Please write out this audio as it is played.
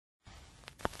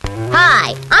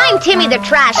Timmy the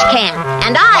trash can,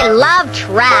 and I love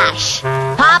trash.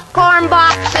 Popcorn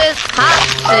boxes,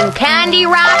 pops, and candy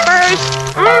wrappers.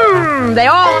 They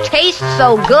all taste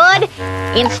so good.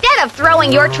 Instead of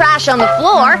throwing your trash on the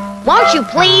floor, won't you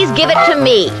please give it to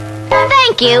me?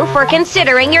 Thank you for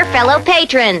considering your fellow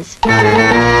patrons.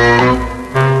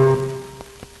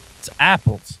 It's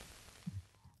apples.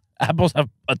 Apples have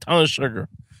a ton of sugar.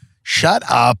 Shut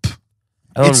up.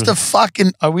 It's the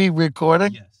fucking... Are we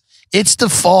recording? Yes. It's the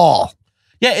fall.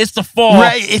 Yeah, it's the fall.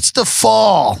 Right, it's the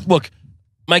fall. Look,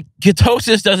 my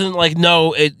ketosis doesn't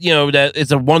know it. You know that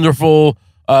it's a wonderful.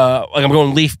 I'm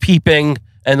going leaf peeping,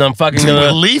 and I'm fucking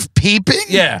gonna leaf peeping.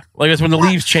 Yeah, like it's when the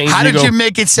leaves change. How did you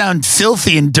make it sound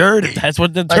filthy and dirty? That's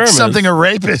what the term like is. Something a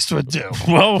rapist would do.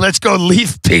 Well, let's go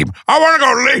leaf peep. I want to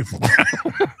go leaf.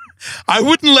 I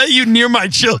wouldn't let you near my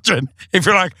children if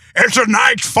you're like, it's a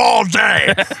nice fall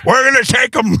day. We're gonna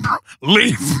take them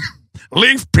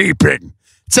leaf peeping.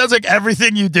 It sounds like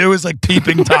everything you do is like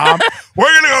peeping Tom.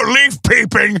 We're gonna go leaf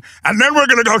peeping, and then we're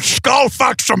gonna go skull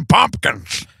fuck some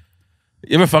pumpkins.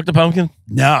 You ever fucked a pumpkin?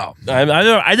 No. I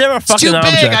never fucked an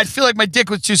object. It's too big. I feel like my dick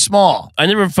was too small. I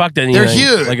never fucked anything. They're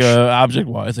huge. Like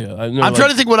object-wise. I'm trying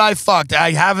to think what I fucked.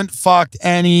 I haven't fucked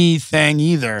anything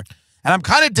either. And I'm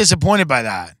kind of disappointed by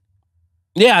that.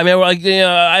 Yeah, I mean, I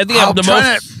think the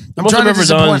most I've ever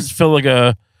done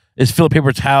is fill a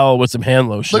paper towel with some hand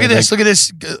lotion. Look at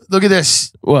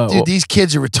this. Whoa, dude, these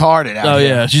kids are retarded out here.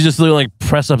 Yeah, she's just literally like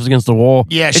pressed up against the wall.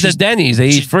 Yeah, it's at Denny's. They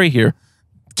eat free here.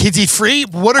 Kids eat free?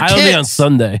 What are kids? I don't think on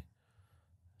Sunday.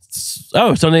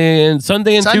 Oh, Sunday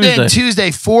and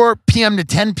Tuesday, 4 p.m. to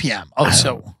 10 p.m. Oh,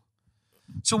 so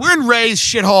we're in Ray's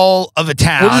shithole of a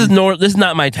town. Well, this is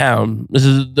not my town. This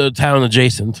is the town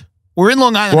adjacent. We're in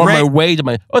Long Island. We're on my way to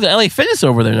the LA Fitness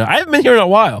over there now. I haven't been here in a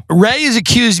while. Ray has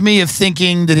accused me of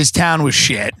thinking that his town was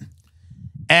shit.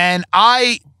 And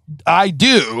I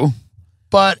do,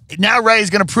 but now Ray is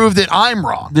going to prove that I'm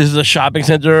wrong. This is a shopping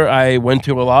center I went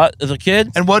to a lot as a kid.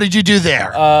 And what did you do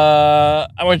there?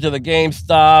 I went to the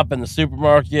GameStop and the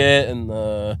supermarket and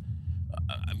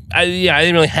I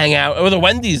didn't really hang out. There was a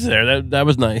Wendy's there. That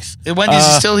was nice. The Wendy's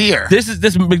is still here.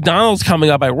 This McDonald's coming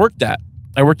up. I worked at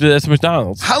this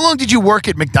McDonald's. How long did you work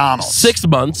at McDonald's? 6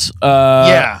 months.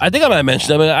 Yeah. I think I might have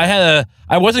mentioned it.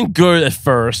 I wasn't good at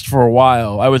first for a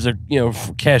while. I was a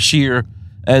cashier,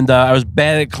 and I was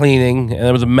bad at cleaning, and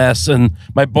it was a mess. And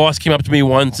my boss came up to me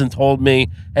once and told me,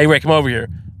 "Hey Ray, come over here.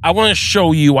 I want to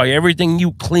show you why everything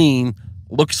you clean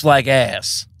looks like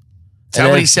ass." Is that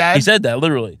what he said? He said that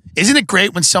literally. Isn't it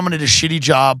great when someone at a shitty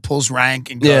job pulls rank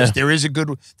and goes, there's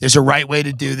a right way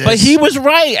to do this? But he was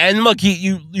right. And look,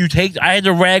 I had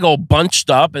the rag all bunched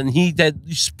up, and you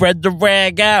spread the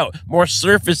rag out, more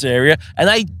surface area. And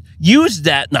I used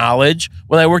that knowledge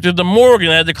when I worked at the morgue,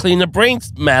 and I had to clean the brain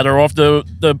matter off the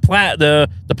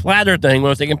platter thing when I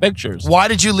was taking pictures. Why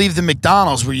did you leave the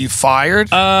McDonald's? Were you fired?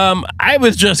 I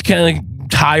was just kind of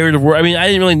tired of work. I mean,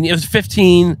 it was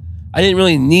 15. I didn't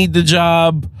really need the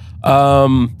job. I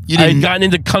had gotten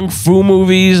into kung fu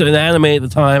movies and anime at the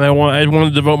time. I wanted to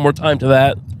devote more time to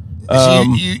that.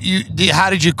 How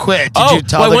did you quit? Did you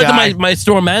tell I went to my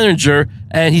store manager,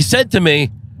 and he said to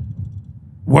me,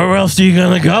 "Where else are you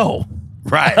gonna go?"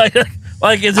 Right.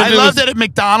 I love that at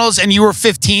McDonald's, and you were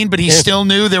 15, but he still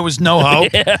knew there was no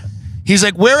hope. Yeah. He's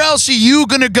like, "Where else are you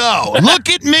gonna go? Look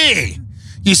at me.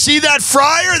 You see that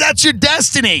fryer? That's your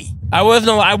destiny." I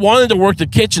wanted to work the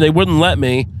kitchen. They wouldn't let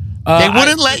me. They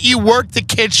wouldn't let you work the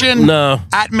kitchen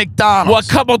at McDonald's. Well, a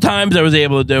couple times I was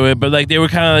able to do it, but they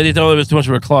thought it was too much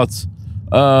of a klutz.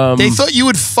 They thought you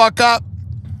would fuck up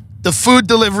the food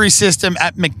delivery system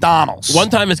at McDonald's. One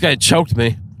time this guy choked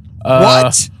me.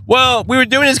 What? Well, we were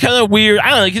doing this kind of weird, I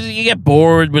don't know, because you get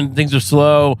bored when things are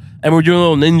slow, and we were doing a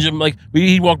little ninja,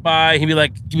 he'd walk by, he'd be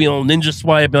like, give me a little ninja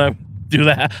swipe, and I'd do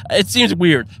that. It seems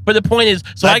weird. But the point is,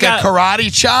 I got a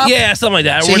karate chop? Yeah, something like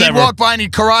that. So he'd walk by and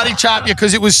he'd karate chop you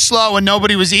because it was slow and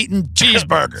nobody was eating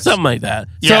cheeseburgers. Something like that.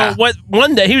 Yeah. So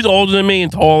one day, he was older than me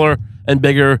and taller and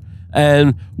bigger.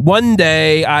 And one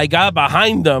day, I got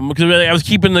behind him because I was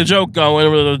keeping the joke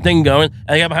going, with the thing going,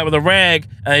 and I got behind with a rag,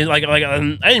 and I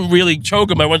didn't really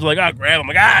choke him. I went to grab him,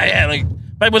 but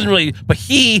I wasn't really. But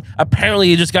he apparently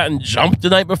had just gotten jumped the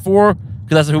night before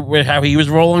because that's how he was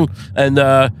rolling, and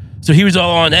so he was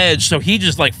all on edge. So he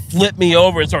just flipped me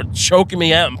over and started choking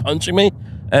me out and punching me,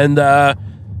 and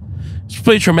it's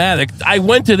pretty traumatic. I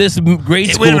went to this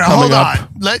grade school coming up.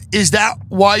 Hold on. Is that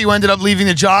why you ended up leaving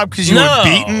the job? Because you were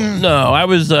beaten? No, I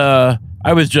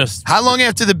was just... How long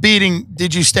after the beating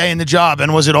did you stay in the job,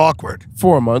 and was it awkward?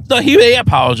 4 months. No, he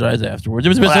apologized afterwards. It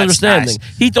was a misunderstanding.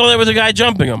 Nice. He thought there was a guy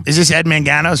jumping him. Is this Ed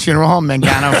Mangano's funeral home?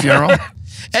 Mangano funeral?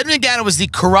 Ed Mangano was the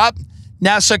corrupt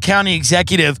Nassau County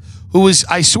executive who was,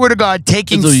 I swear to God,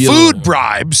 taking It's a food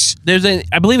bribes. There's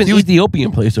I believe, an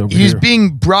Ethiopian place over He here. was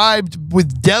being bribed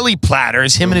with deli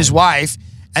platters, him and his wife,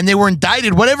 and they were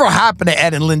indicted. Whatever happened to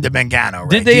Ed and Linda Mangano? Right?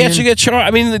 Did they actually get charged?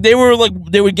 I mean, they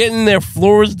were getting their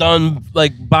floors done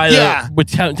like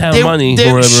with town money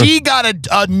or whatever. She got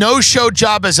a no-show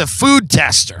job as a food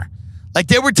tester. Like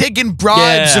they were taking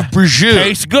bribes of prosciutto.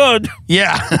 Tastes good.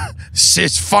 Yeah,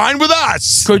 it's fine with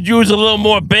us. Could use a little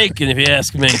more bacon if you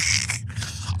ask me.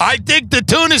 I think the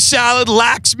tuna salad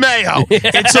lacks mayo.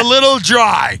 It's a little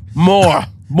dry. More,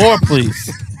 please.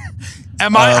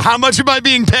 How much am I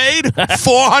being paid?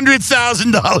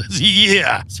 $400,000 a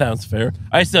year. Sounds fair.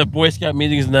 I used to have Boy Scout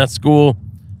meetings in that school.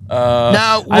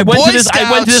 Now, I went to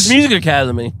this music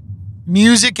academy.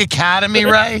 Music Academy,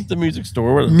 right? The music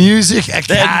store. Music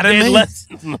Academy?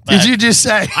 Did you just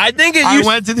say? I think it. I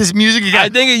went to this music academy. I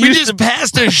think it we used just to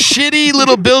passed a shitty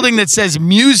little building that says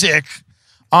music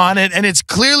on it, and it's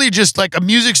clearly just like a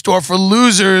music store for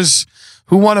losers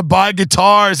who want to buy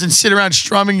guitars and sit around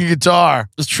strumming a guitar.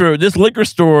 It's true. This liquor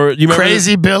store, you remember?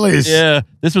 Crazy Billy's. Yeah,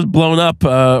 this was blown up.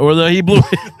 He blew.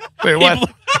 Wait, what?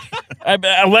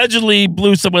 Allegedly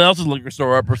blew someone else's liquor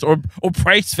store up, or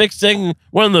price fixing.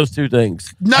 One of those two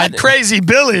things. Not Crazy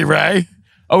Billy, right?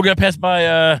 Oh, we're gonna pass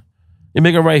by. You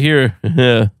make it right here.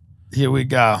 Yeah. Here we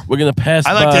go. We're gonna pass.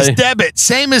 I like this debit,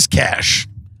 same as cash.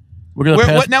 We're gonna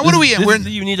pass. What are we in?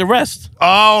 You need a rest.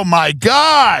 Oh my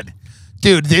God,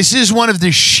 dude! This is one of the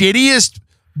shittiest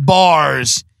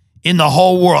bars in the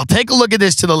whole world. Take a look at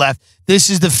this to the left. This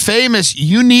is the famous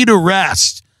 "You Need a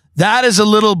Rest." That is a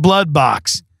little blood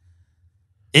box.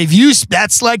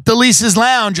 That's like the Lisa's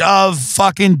Lounge of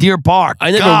fucking Deer Park.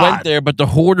 I never went there, but the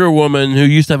hoarder woman who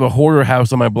used to have a hoarder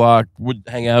house on my block would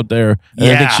hang out there.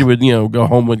 And I think she would, go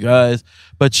home with guys.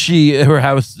 But her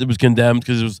house, it was condemned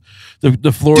because it was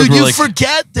the floors Dude, were you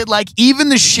forget that like even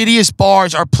the shittiest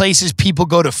bars are places people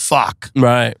go to fuck.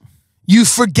 Right. You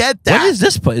forget that. What is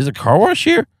this place? Is a car wash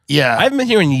here? Yeah. I haven't been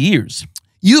here in years.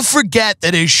 You forget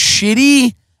that as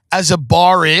shitty as a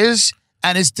bar is,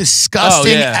 and as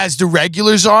disgusting as the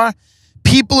regulars are,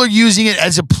 people are using it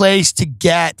as a place to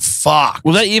get fucked.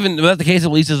 Was that the case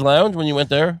at Lisa's Lounge when you went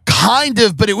there? Kind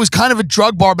of, but it was kind of a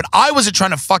drug bar, but I wasn't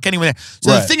trying to fuck anyone there.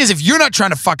 So the thing is, if you're not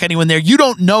trying to fuck anyone there, you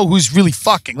don't know who's really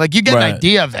fucking. Like, you get an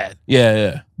idea of it.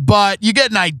 Yeah. But you get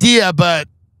an idea, but...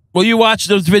 Well, you watch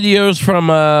those videos from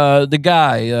the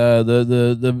guy,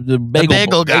 the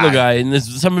bagel guy, and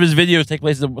some of his videos take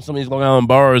place at some of these Long Island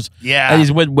bars. Yeah, and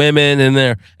he's with women,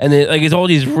 and it's all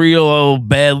these real old,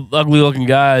 bad, ugly-looking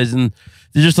guys, and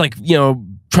they're just trying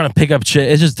to pick up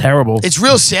shit. It's just terrible. It's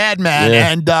real sad, man.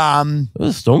 Yeah. And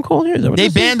was Stone Cold here? They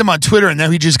banned him on Twitter, and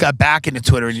then he just got back into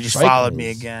Twitter, and he just followed me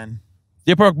again.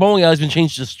 Deer Park Bowling Alley has been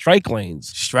changed to strike lanes.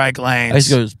 Strike lanes. I used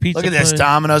to go to this pizza Look at this, place.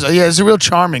 Domino's. Oh, yeah, it's a real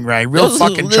charming, right? Real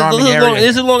fucking charming area.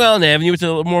 This is Long Island Avenue. It's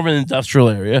more of an industrial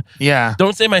area. Yeah.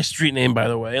 Don't say my street name, by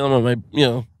the way. I don't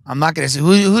know I'm not going to say.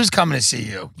 Who's coming to see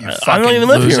you? I don't even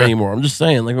live here anymore. I'm just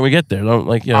saying, when we get there,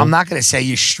 I'm not going to say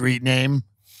your street name.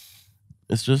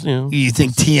 It's just, You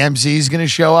think TMZ is going to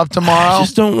show up tomorrow? I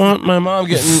just don't want my mom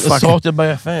getting assaulted by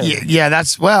a fan. Yeah,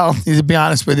 to be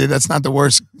honest with you, that's not the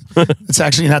worst. It's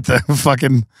actually not the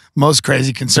fucking most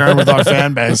crazy concern with our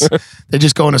fan base. They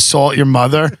just go and assault your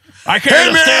mother. I can't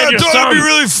understand your son. I thought it'd be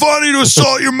really funny to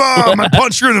assault your mom. I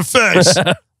punch her in the face.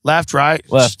 Left, right?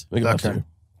 Left. Okay.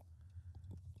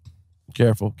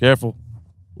 Careful.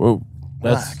 Whoa.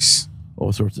 That's Relax.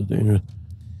 all sorts of danger.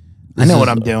 I know what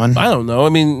I'm doing. I don't know. I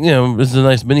mean, this is a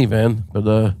nice minivan,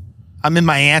 but I'm in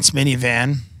my aunt's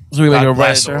minivan. So we make a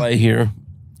right here.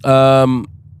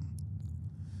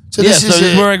 So this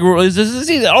is where I grew.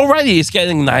 Already it's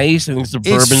getting nice and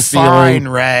suburban it's feeling. Fine,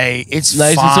 Ray. It's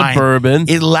nice fine. and suburban.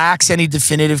 It lacks any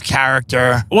definitive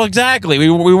character. Well, exactly. We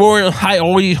weren't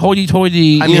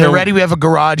hoity-toity. I mean, already we have a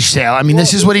garage sale. I mean,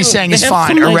 this is what he's saying is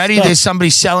fine. Already there's somebody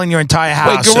selling your entire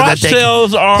house. Wait, garage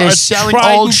sales are they're selling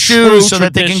old shoes so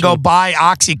that they can go buy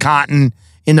OxyContin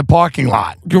in the parking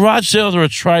lot. Garage sales are a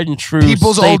tried and true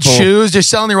people's staple. Old shoes. They're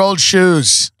selling their old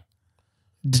shoes.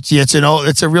 It's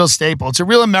a real staple. It's a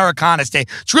real Americana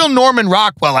staple. It's real Norman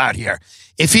Rockwell out here.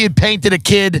 If he had painted a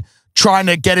kid trying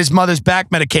to get his mother's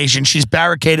back medication, she's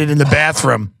barricaded in the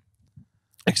bathroom.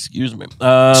 Excuse me.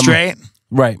 Straight?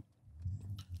 Right.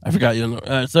 I forgot you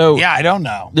don't know. Yeah, I don't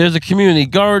know. There's a community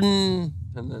garden.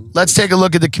 And then let's take a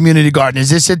look at the community garden.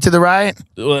 Is this it to the right?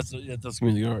 Well, that's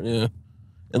community garden, yeah.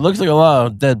 It looks like a lot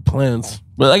of dead plants.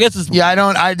 But I guess it's... Yeah,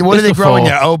 what are they growing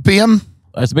there? Opium?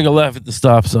 Let's make a left at the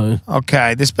stop sign.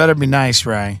 Okay, this better be nice,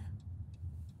 Ray.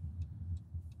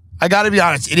 I got to be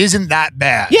honest, it isn't that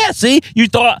bad. Yeah, see? You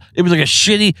thought it was like a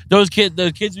shitty... Those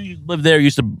kids who lived there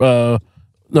used to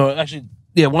No, actually,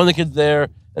 yeah, one of the kids there,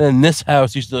 and then this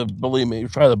house used to bully me,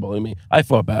 try to bully me. I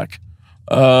fought back.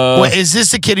 Wait, is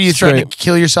this the kid who you tried to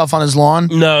kill yourself on his lawn?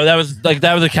 No, that was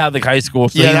a Catholic high school.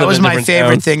 So yeah, that was my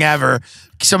favorite thing ever.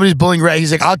 Somebody's bullying Ray.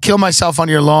 He's like, "I'll kill myself on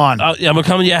your lawn." Yeah, I'm gonna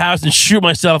come to your house and shoot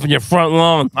myself in your front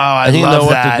lawn. Oh, I didn't love know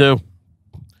that. what to do.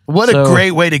 What a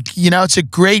great way to, it's a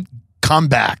great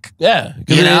comeback. Yeah,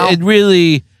 because it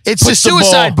really. It's the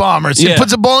suicide bombers. It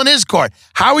puts a ball in his court.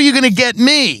 How are you going to get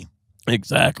me?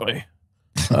 Exactly.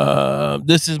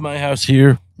 This is my house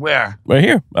here. Where? Right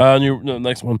here. The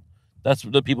next one. That's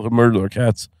the people who murdered our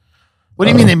cats. What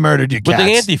do you mean they murdered your cats?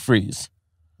 With the antifreeze.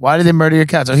 Why did they murder your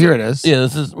cats? Oh, here it is. Yeah,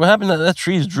 this is what happened. That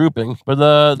tree's drooping,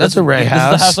 but that's a Ray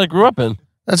house. This is the house I grew up in.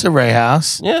 That's a Ray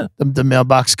house. Yeah. The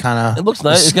mailbox kind of. It looks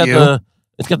nice. It's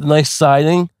got the nice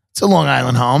siding. It's a Long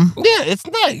Island home. Yeah, it's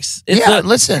nice.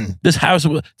 Listen. This house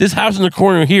in the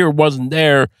corner here wasn't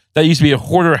there. That used to be a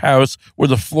hoarder house where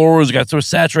the floors got so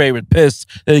saturated with piss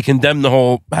that they condemned the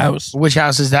whole house. Which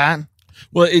house is that?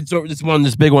 Well, it's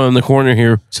this big one in the corner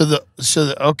here.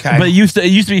 Okay. But it used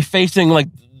to be facing like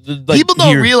people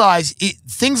don't realize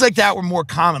things like that were more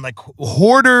common. Like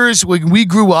hoarders, when we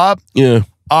grew up. Yeah.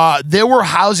 There were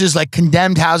houses, like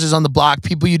condemned houses on the block,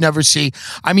 people you'd never see.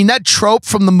 I mean, that trope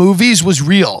from the movies was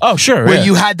real. Oh, sure. Where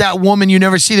you had that woman you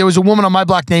never see. There was a woman on my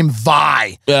block named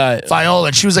Viola,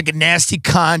 and she was like a nasty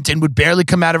cunt and would barely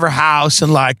come out of her house.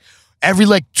 And like every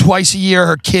twice a year,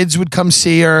 her kids would come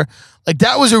see her. Like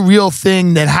that was a real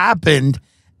thing that happened.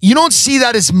 You don't see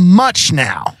that as much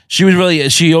now. She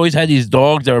always had these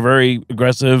dogs that were very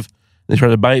aggressive. They tried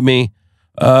to bite me.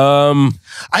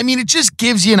 I mean, it just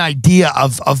gives you an idea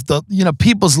of the,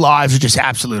 people's lives are just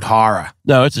absolute horror.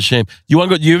 No, it's a shame. You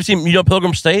want to go? You ever seen,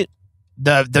 Pilgrim State?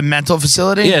 The mental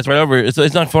facility? Yeah, it's right over. It's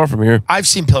not far from here. I've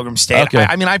seen Pilgrim State. Okay.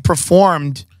 I mean, I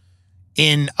performed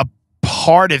in a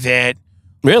part of it.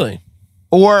 Really?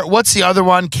 Or what's the other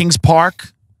one? Kings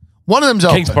Park? One of them's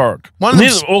open. Kings Park. One of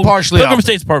them's partially Pilgrim open.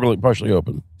 State's partially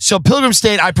open. So Pilgrim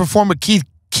State, I performed with Keith,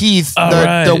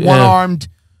 right, the one-armed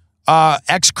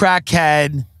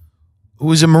ex-crackhead who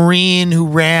was a Marine who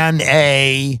ran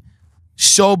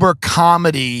sober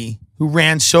comedy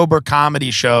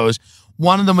shows.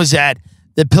 One of them was at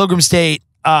the Pilgrim State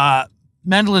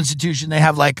mental institution. They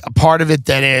have like a part of it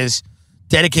that is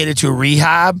dedicated to a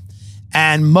rehab.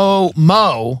 And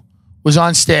Mo was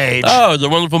on stage. Oh, the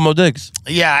wonderful Mo Diggs.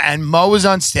 Yeah, and Mo was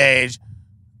on stage.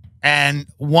 And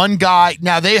one guy,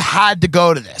 now they had to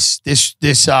go to this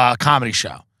comedy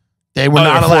show. They were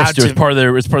not allowed to. It's part of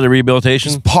their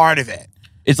rehabilitation. It's part of it.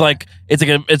 It's like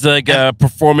a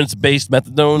performance-based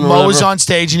methadone. Mo is on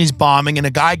stage and he's bombing, and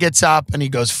a guy gets up and he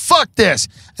goes, "Fuck this!"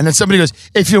 And then somebody goes,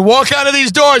 "If you walk out of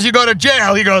these doors, you go to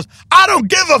jail." He goes, "I don't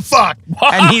give a fuck,"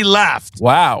 and he left.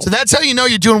 Wow. So that's how you know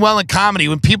you're doing well in comedy,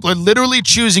 when people are literally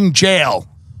choosing jail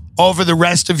over the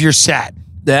rest of your set.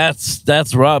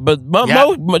 That's rough. But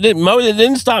Mo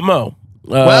didn't stop Mo.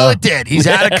 Well, it did. He's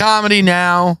out of comedy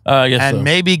now, I guess and so.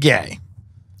 maybe gay.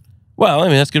 Well, I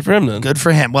mean, that's good for him then. Good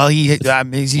for him. Well,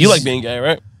 he's you like being gay,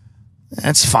 right?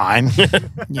 That's fine.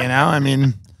 I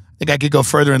mean, I think I could go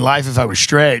further in life if I was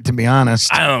straight, to be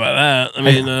honest. I don't know about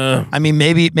that. I mean,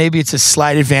 maybe it's a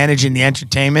slight advantage in the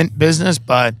entertainment business,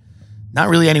 but not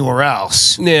really anywhere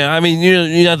else. Yeah, I mean,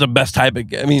 you're not the best type of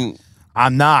gay. I mean,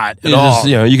 I'm not at all.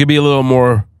 You could be a little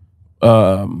more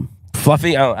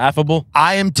fluffy, affable.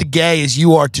 I am to gay as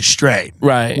you are to straight.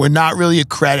 Right. We're not really a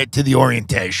credit to the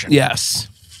orientation. Yes.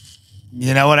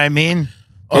 You know what I mean?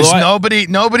 There's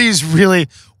nobody's really,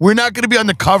 we're not going to be on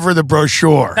the cover of the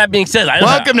brochure. That being said,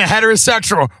 Welcome to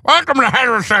heterosexual.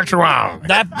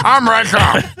 I'm Rachel.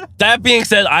 That being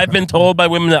said, I've been told by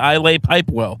women that I lay pipe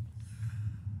well.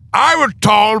 I was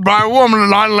told by a woman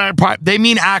that I lay pipe. They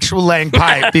mean actual laying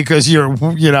pipe because you're,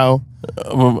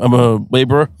 I'm a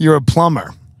laborer. You're a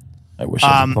plumber. I wish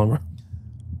I was a plumber.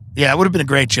 Yeah, it would have been a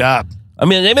great job. I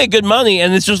mean, they make good money,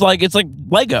 and it's just like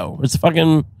Lego.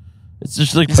 It's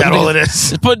just like, is that all it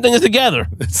is? It's putting things together.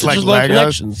 It's like Legos.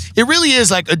 Connections. It really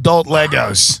is like adult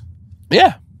Legos.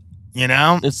 Yeah.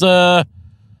 It's I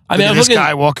mean, this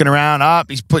guy walking around up.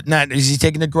 He's putting that. Is he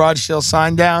taking the garage sale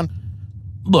sign down?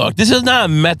 Look, this is not a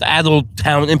meth-addled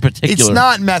town in particular. It's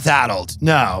not meth-addled.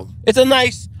 No. It's a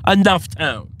nice enough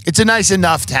town. It's a nice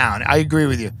enough town. I agree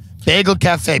with you. Bagel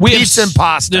Cafe, pizza and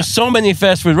pasta. There's so many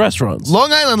fast food restaurants.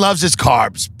 Long Island loves its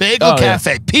carbs. Bagel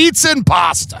Cafe, pizza and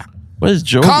pasta. What is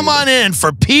Joe? Come on in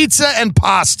for pizza and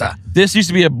pasta. This used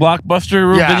to be a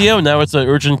Blockbuster video. Now it's an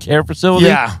urgent care facility.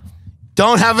 Yeah.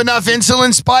 Don't have enough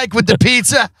insulin spike with the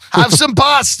pizza? Have some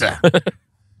pasta.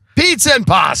 Pizza and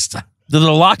pasta. Does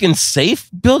a lock and safe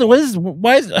building? Because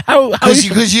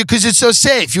it's so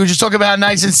safe. You were just talking about how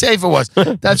nice and safe it was.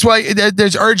 That's why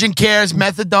there's urgent cares,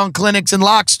 methadone clinics, and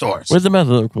lock stores. Where's the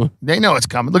methadone? They know it's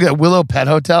coming. Look at that Willow Pet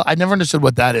Hotel. I never understood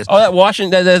what that is. Oh, that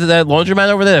that laundromat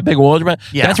over there, that big laundromat.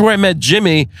 Yeah. That's where I met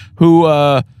Jimmy, who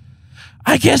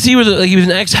I guess he was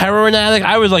an ex-heroin addict.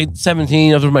 I was like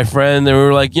 17. I was with my friend. They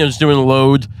were like, just doing a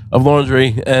load of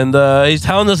laundry, and he's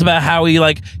telling us about how he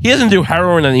doesn't do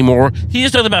heroin anymore. He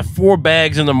just does about 4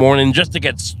 bags in the morning just to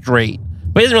get straight,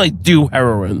 but he doesn't really do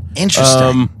heroin.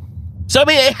 Interesting. So I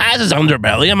mean, it has his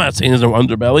underbelly. I'm not saying there's no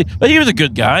underbelly, but he was a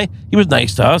good guy. He was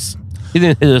nice to us. He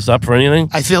didn't hit us up for anything.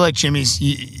 I feel like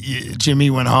Jimmy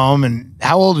went home, and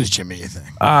how old was Jimmy, you think?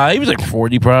 He was like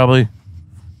 40 probably.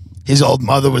 His old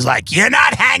mother was like, "You're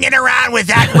not hanging around with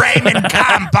that Raymond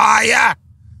Kump, are ya?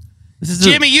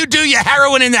 Jimmy, you do your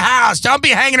heroin in the house. Don't be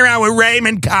hanging around with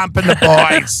Raymond Kump and the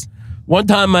boys." One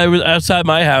time I was outside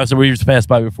my house, and we just passed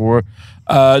by before.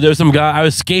 There was some guy. I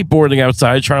was skateboarding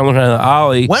outside, trying to learn how to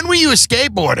ollie. When were you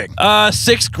skateboarding?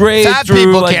 6th grade. Fat through,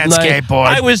 people like, can't 9th. skateboard.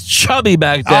 I was chubby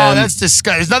back then. Oh, that's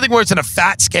disgusting. There's nothing worse than a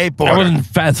fat skateboarder. I wasn't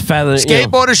fat.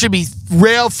 Skateboarders should be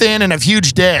rail thin and have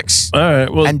huge dicks. All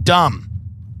right. Well, and dumb.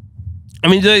 I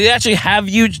mean, do they actually have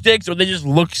huge dicks, or they just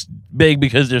look big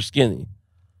because they're skinny?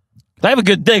 I have a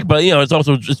good dick, but it's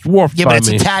also just dwarfed by me. Yeah, but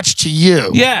it's attached to you.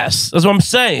 Yes, that's what I'm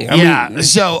saying. I mean,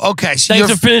 so thanks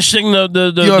for finishing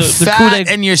the you're fat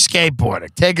and you're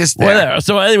skateboarding. Take us there. Whatever.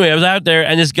 So anyway, I was out there,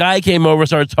 and this guy came over,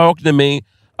 started talking to me.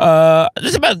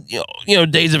 Just about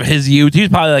days of his youth. He was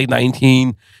probably like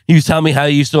 19. He was telling me how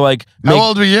he used to How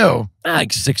old were you? Like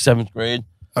 6th, 7th grade.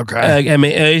 Okay. I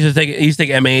used to take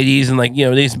M80s, and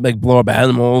they used to blow up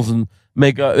animals and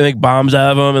make bombs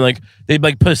out of them, and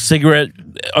they'd put a cigarette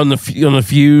on the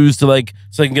fuse to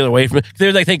so they can get away from it.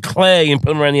 They would take clay and put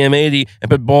them around the M80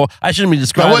 and put ball. I shouldn't be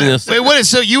describing this. Wait, what is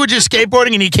so you were just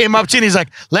skateboarding and he came up to you and he's like,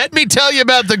 "Let me tell you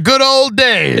about the good old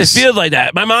days." It feels like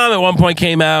that. My mom at one point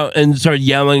came out and started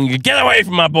yelling, "Get away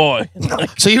from my boy!"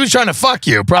 So he was trying to fuck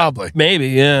you, probably. Maybe,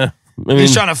 yeah. He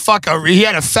was trying to fuck her. He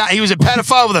was a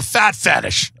pedophile with a fat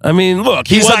fetish. I mean, look.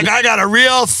 He's like, "I got a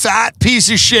real fat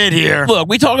piece of shit here." Look,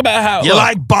 we talk about how you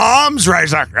like bombs, right?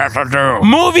 He's like, "Yes, I do."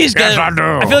 Movies get yes, I do.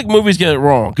 I feel like movies get it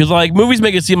wrong because movies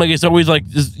make it seem like it's always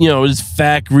this this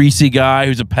fat greasy guy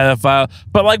who's a pedophile.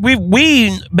 But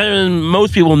we better than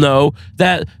most people know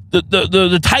that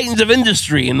the titans of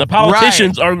industry and the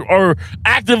politicians are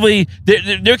actively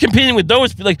they're competing with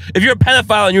those. If you're a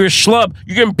pedophile and you're a schlub,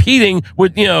 you're competing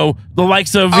with the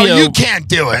likes of you can't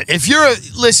do it if you're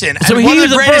listen. So one of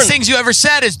the greatest things you ever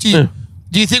said is, do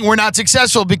you think we're not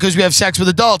successful because we have sex with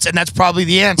adults? And that's probably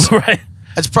the answer. Right.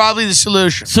 That's probably the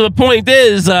solution. So the point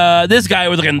is, this guy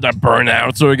was a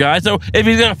burnout sort of guy. So if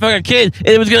he's gonna fuck a kid,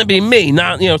 it was gonna be me,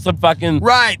 not some fucking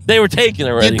right. They were taken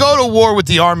already. You go to war with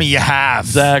the army you have.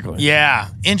 Exactly. Yeah.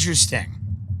 Interesting.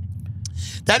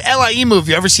 That LIE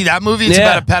movie, you ever see that movie? It's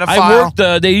about a pedophile. I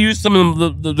worked. They used some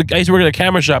of the guys who work at a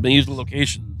camera shop. They used the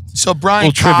location. So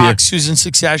Brian Cox, who's in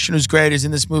Succession, who's great, is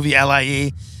in this movie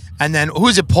LIE. And then who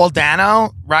is it? Paul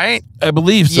Dano, right? I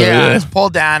believe so. Yeah, it's Paul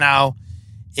Dano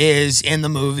is in the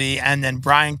movie, and then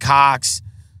Brian Cox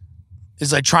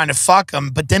is trying to fuck him,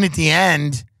 but then at the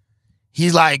end,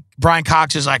 Brian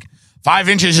Cox is like, 5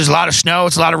 inches is a lot of snow,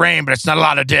 it's a lot of rain, but it's not a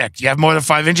lot of dick. Do you have more than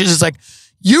 5 inches? It's like,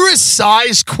 you're a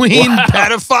size queen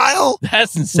pedophile?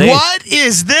 That's insane. What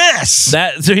is this?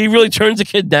 So he really turns the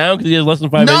kid down because he has less than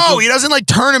 5 inches? No, he doesn't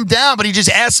turn him down, but he just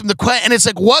asks him the question. And it's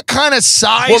what kind of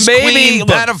size queen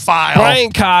pedophile?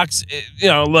 Brian Cox,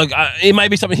 look, it might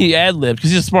be something he ad-libbed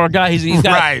because he's a smart guy. He's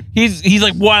got, right. He's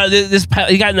like, wow,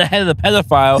 he got in the head of the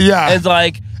pedophile. Yeah. And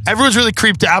it's everyone's really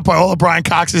creeped out by all of Brian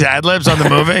Cox's ad-libs on the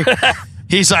movie.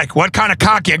 He's like, "What kind of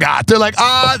cock you got?" They're like,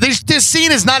 this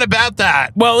scene is not about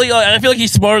that. Well, I feel like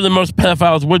he's smarter than most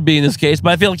pedophiles would be in this case,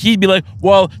 but I feel like he'd be like,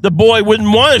 well, the boy wouldn't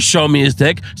want to show me his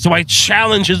dick, so I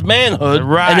challenge his manhood,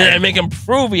 right. And then I make him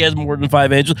prove he has more than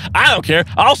 5 inches. I don't care.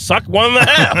 I'll suck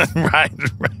 1.5. right.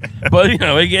 But,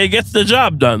 it gets the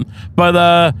job done. But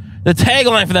the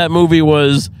tagline for that movie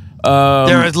was... there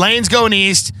are lanes going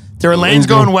east, there are lanes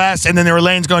going west, and then there are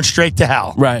lanes going straight to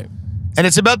hell. Right. And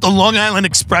it's about the Long Island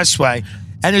Expressway.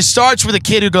 And it starts with a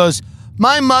kid who goes,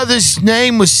 "My mother's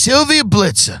name was Sylvia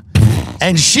Blitzer,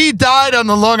 and she died on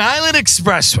the Long Island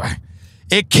Expressway.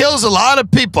 It kills a lot of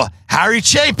people. Harry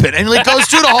Chapin." And he goes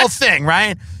through the whole thing,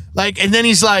 right? And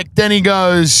then then he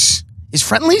goes, "Is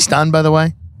Friendly's done, by the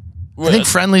way?" I think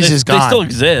Friendly's is gone. They still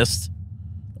exist.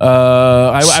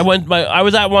 I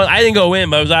was at one. I didn't go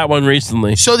in, but I was at one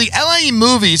recently. So the LA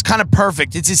movie is kind of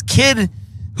perfect. It's this kid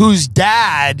whose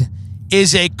dad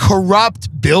is a corrupt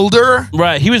builder.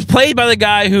 Right. He was played by the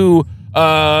guy who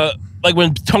like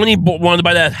when Tony wanted to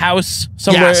buy that house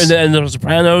somewhere in the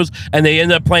Sopranos, and they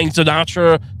ended up playing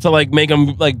Sinatra to like make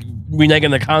him like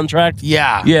reneging the contract.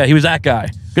 Yeah. Yeah, he was that guy.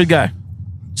 Good guy.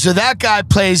 So that guy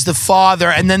plays the father,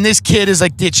 and then this kid is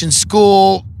like ditching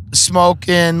school,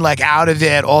 smoking, like out of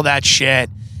it, all that shit.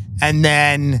 And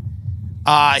then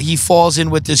he falls in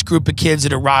with this group of kids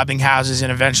that are robbing houses,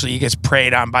 and eventually he gets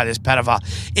preyed on by this pedophile.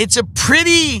 It's a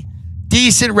pretty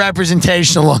decent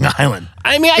representation of Long Island.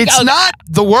 I mean, it's not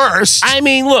the worst. I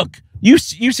mean, look, you've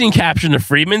seen Capture the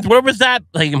Freedmen. Where was that?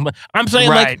 Like, I'm saying,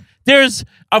 like, there's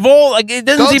of all, like, it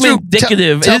doesn't seem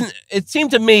indicative. It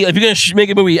seemed to me, if you're gonna make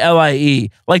a movie LIE,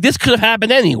 like this could have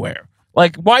happened anywhere.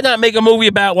 Like, why not make a movie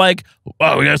about like,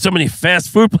 oh, we got so many fast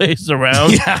food places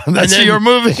around? Yeah, that's your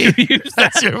movie.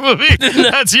 That's your movie.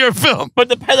 That's your film. But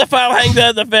the pedophile hangs out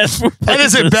at the fast food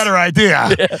places. That is a better idea.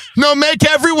 Yeah. No, make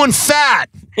everyone fat.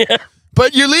 Yeah.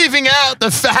 But you're leaving out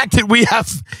the fact that we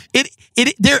have it.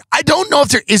 There, I don't know if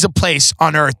there is a place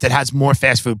on Earth that has more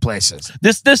fast food places.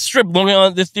 This strip, Long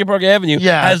Island, this Deer Park Avenue,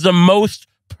 has the most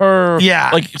per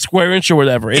like square inch or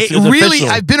whatever. It's really, official.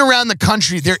 I've been around the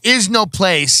country. There is no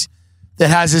place that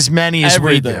has as many as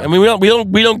we do. I mean,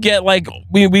 we don't get like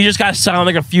we just got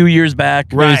Sonic a few years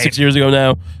back, maybe 6 years ago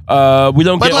now. We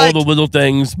don't get like, all the little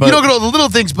things. But you don't get all the little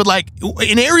things, but like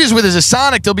in areas where there's a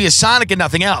Sonic, there'll be a Sonic and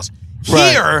nothing else.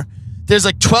 Here, there's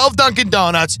like 12 Dunkin'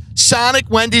 Donuts, Sonic,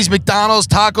 Wendy's, McDonald's,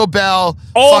 Taco Bell,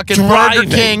 all fucking driving.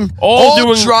 Burger King, all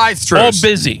doing drive-thrus, all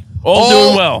busy, all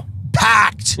doing well,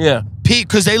 packed. Yeah,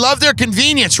 because they love their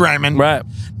convenience, Raymond. Right.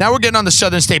 Now we're getting on the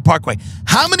Southern State Parkway.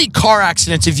 How many car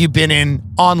accidents have you been in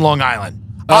on Long Island?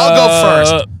 I'll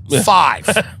go first.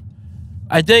 5.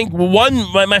 I think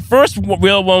my first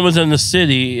real one was in the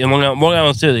city, in Long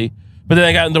Island City, but then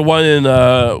I got into one in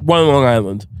Long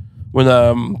Island when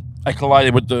I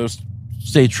collided with the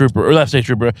state trooper, or not state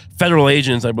trooper, federal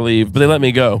agents, I believe, but they let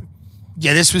me go.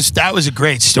 Yeah, that was a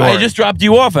great story. I just dropped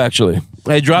you off, actually.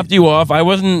 I dropped you off. I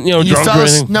wasn't, drunk or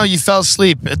anything. No, you fell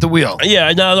asleep at the wheel.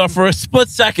 Yeah, no, for a split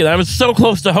second. I was so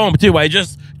close to home, too. I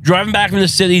just, driving back from the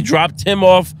city, dropped Tim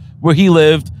off where he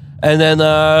lived, and then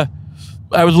I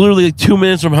was literally like 2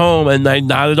 minutes from home, and I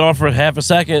nodded off for half a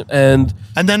second, and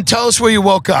then tell us where you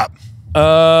woke up.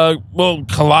 In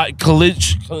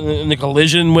the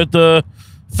collision with the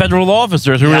federal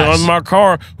officers who were on my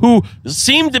car, who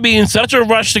seemed to be in such a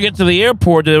rush to get to the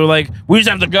airport that they were like, we just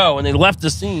have to go, and they left the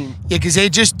scene. Yeah, because they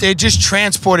just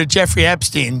transported Jeffrey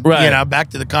Epstein, back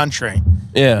to the country.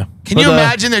 Yeah. Can you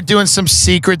imagine they're doing some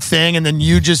secret thing, and then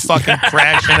you just fucking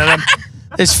crash into them?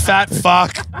 This fat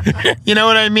fuck. You know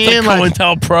what I mean? Like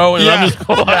COINTELPRO, and I'm just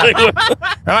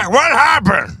like, what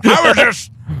happened? I was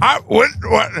just... what?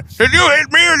 Did you hit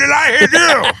me or did I hit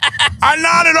you? I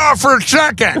nodded off for a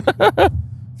second.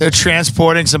 They're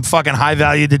transporting some fucking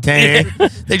high-value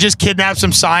detainee. They just kidnapped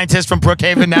some scientists from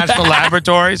Brookhaven National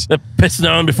Laboratories. They're pissing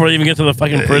on before they even get to the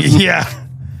fucking prison. Yeah.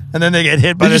 And then they get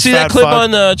hit by this fat fuck. Did you see that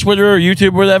clip on Twitter or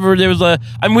YouTube or whatever? There was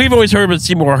we've always heard about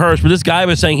Seymour Hersh, but this guy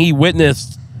was saying he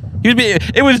witnessed...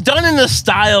 It was done in the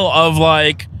style of,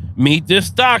 like... meet this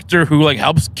doctor who like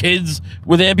helps kids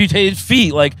with amputated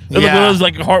feet. Like it was one of those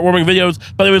like heartwarming videos,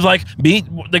 but it was like meet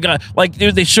the guy. Like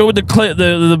they showed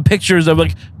the pictures of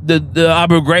like the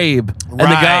Abu Ghraib and the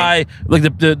guy, like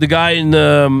the guy in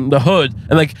the hood,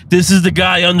 and like this is the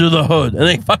guy under the hood, and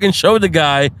they fucking showed the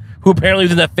guy who apparently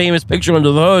was in that famous picture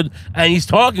under the hood, and he's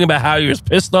talking about how he was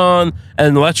pissed on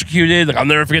and electrocuted. Like, I'll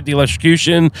never forget the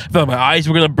electrocution. I felt my eyes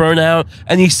were gonna burn out,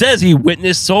 and he says he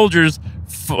witnessed soldiers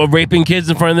raping kids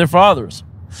in front of their fathers.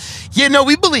 Yeah, no,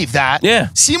 we believe that. Yeah.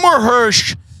 Seymour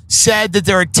Hersh said that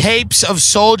there are tapes of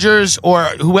soldiers or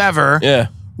whoever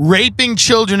raping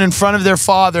children in front of their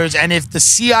fathers, and if the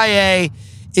CIA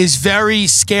is very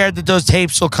scared that those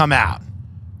tapes will come out.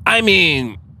 I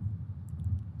mean,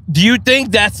 do you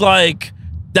think that's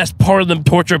part of the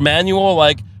torture manual?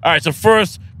 Like, all right, so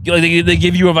first, like, they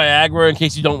give you a Viagra in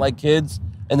case you don't like kids,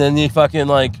 and then they fucking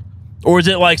like... Or is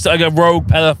it like a rogue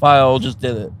pedophile just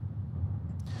did it?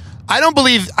 I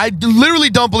literally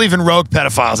don't believe in rogue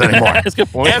pedophiles anymore. That's a good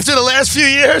point. After the last few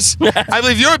years, I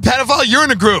believe you're a pedophile, you're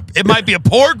in a group. It might be a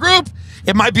poor group.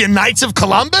 It might be a Knights of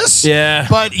Columbus. Yeah.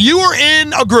 But you are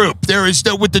in a group. There is,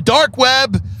 with the dark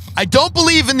web, I don't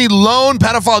believe in the lone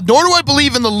pedophile, nor do I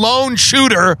believe in the lone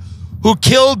shooter who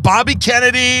killed Bobby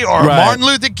Kennedy or Martin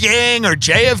Luther King or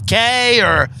JFK,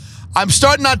 or I'm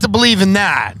starting not to believe in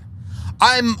that.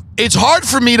 It's hard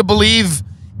for me to believe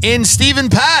in Stephen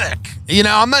Paddock. You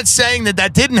know, I'm not saying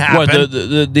that didn't happen. What,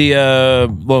 the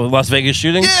Las Vegas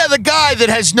shooting? Yeah, the guy that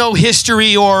has no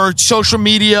history or social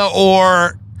media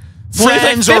or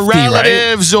friends or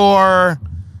relatives, right?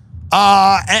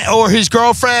 or his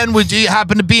girlfriend would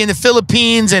happen to be in the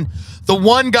Philippines, and The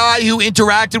one guy who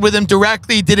interacted with him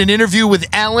directly did an interview with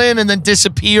Ellen and then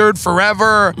disappeared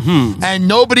forever. And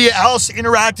nobody else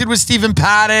interacted with Stephen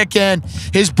Paddock. And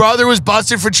his brother was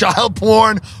busted for child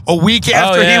porn a week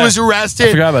after he was arrested.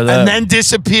 I forgot about that. And then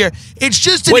disappeared. It's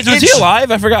just an Wait, was he alive?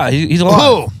 I forgot. He's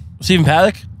alive. Who? Stephen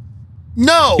Paddock?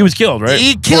 No. He was killed, right?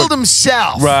 He killed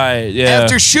himself. Right, yeah.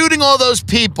 After shooting all those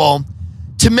people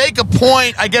to make a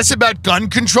point, I guess, about gun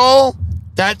control.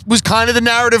 That was kind of the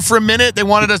narrative for a minute. They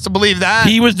wanted us to believe that.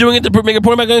 He was doing it to make a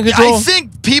point about gun control? I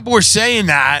think people were saying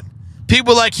that.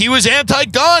 People were like, he was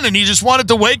anti-gun and he just wanted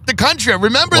to wake the country up.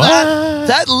 Remember that?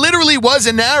 That literally was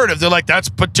a narrative. They're like, that's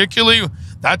potentially.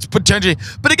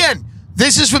 But again,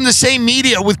 this is from the same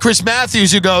media with Chris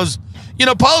Matthews who goes, you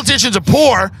know, politicians are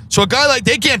poor, so a guy like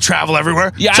they can't travel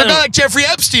everywhere. Yeah, so a guy like Jeffrey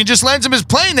Epstein just lends him his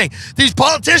plane. These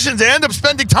politicians, they end up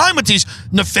spending time with these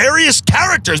nefarious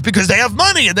characters because they have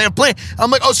money and they have plane.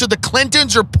 I'm like, oh, so the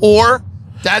Clintons are poor?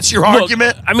 That's your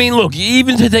argument? I mean, look,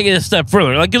 even to take it a step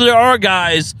further, like there are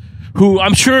guys who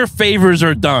I'm sure favors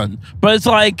are done, but it's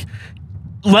like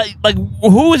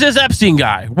who is this Epstein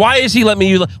guy? Why is he letting me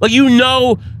use? Like you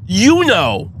know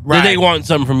that they want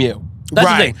something from you. That's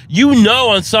the thing. You know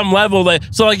on some level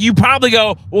that so like you probably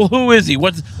go, well, who is he?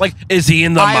 What's like is he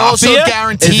in the mafia? I also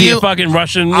guarantee is he a fucking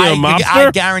Russian mobster? I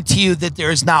guarantee you that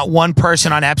there is not one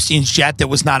person on Epstein's jet that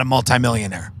was not a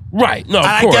multimillionaire. Right. No, of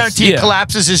and course. I guarantee it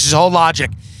collapses his whole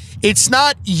logic. It's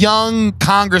not young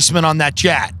congressmen on that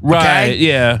jet. Okay? Right,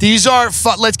 yeah. These are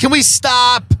can we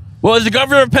stop? Well, is the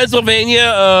governor of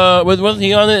Pennsylvania, wasn't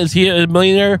he on it? Is he a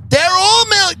millionaire? They're all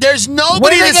there's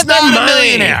nobody that's not a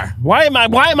millionaire. Why am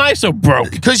I so broke?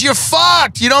 Because you're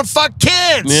fucked. You don't fuck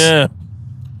kids. Yeah.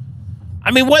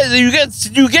 I mean, what you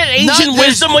get ancient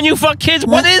wisdom when you fuck kids?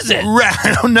 What is it?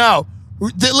 I don't know.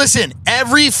 Listen,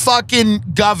 every fucking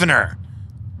governor,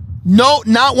 no,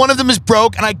 not one of them is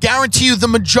broke, and I guarantee you the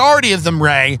majority of them,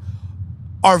 Ray,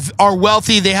 are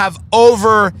wealthy. They have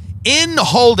in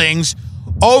holdings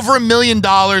over $1 million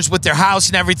with their house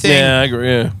and everything. Yeah, I agree.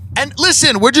 Yeah. And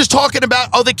listen, we're just talking about,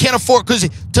 they can't afford, because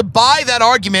to buy that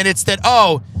argument, it's that,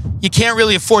 you can't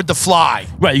really afford to fly.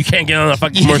 Right, you can't get on a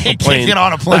fucking commercial plane. You can't get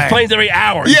on a plane. There's planes every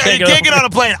hour. Yeah, you can't get on a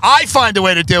plane. I find a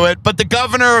way to do it, but the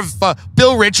governor of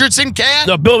Bill Richardson can't.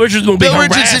 No, Bill Richardson will be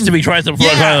harassed if he tries to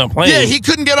fly on a plane. Yeah, he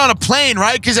couldn't get on a plane,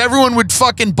 right? Because everyone would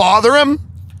fucking bother him.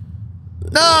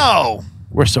 No.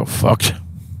 We're so fucked.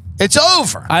 It's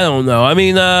over. I don't know. I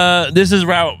mean, the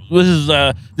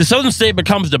Southern State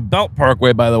becomes the Belt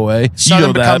Parkway, by the way.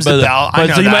 Southern becomes the Belt. I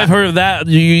know so you that. might have heard of that,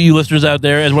 you listeners out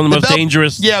there, as one of the most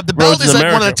dangerous. Yeah, the Belt roads is in like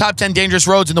one of the America. top 10 dangerous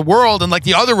roads in the world, and like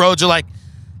the other roads are like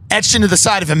etched into the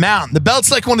side of a mountain. The Belt's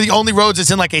like one of the only roads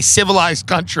that's in like a civilized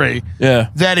country. Yeah.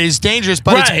 That is dangerous.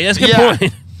 But Right, that's a good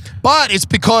point. But it's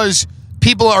because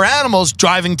people are animals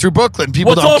driving through Brooklyn.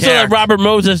 People Well, don't it's also care. that Robert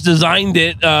Moses designed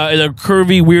it in a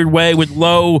curvy, weird way with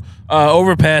low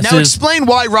overpasses. Now explain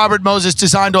why Robert Moses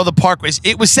designed all the parkways.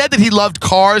 It was said that he loved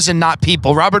cars and not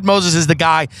people. Robert Moses is the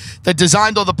guy that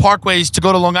designed all the parkways to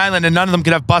go to Long Island, and none of them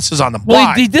could have buses on them. Well,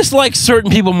 Why? he dislikes certain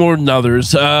people more than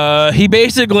others. He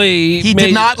basically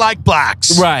did not like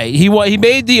blacks. Right. He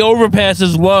made the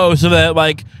overpasses low so that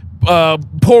like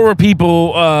poorer people,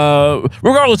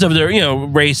 regardless of their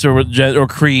race or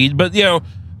creed, but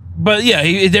yeah,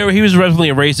 he was definitely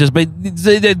a racist. But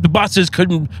the buses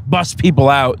couldn't bus people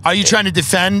out. Are you trying to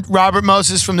defend Robert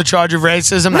Moses from the charge of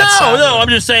racism? No. I'm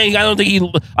just saying I don't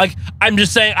think I'm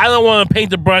just saying I don't want to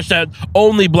paint the brush that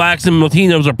only blacks and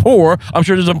Latinos are poor. I'm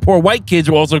sure there's some poor white kids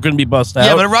who also couldn't be bussed out.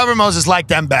 Yeah, but Robert Moses liked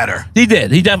them better. He did.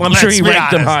 He definitely. I'm sure he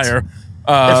ranked them higher.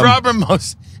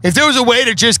 If there was a way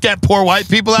to just get poor white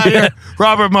people out here,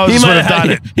 Robert Moses would have done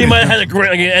it. He might have had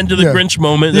an end of the Grinch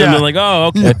moment, and been like,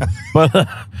 "Oh, okay," but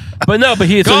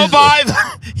he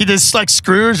he just like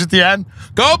Scrooge at the end.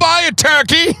 Go buy a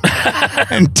turkey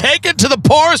and take it to the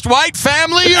poorest white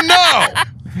family you know,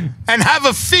 and have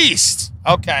a feast.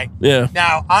 Okay. Yeah.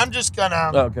 Now I'm just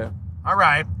gonna. Okay. All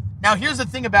right. Now here's the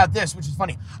thing about this, which is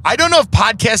funny. I don't know if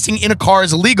podcasting in a car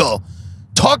is illegal.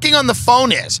 Talking on the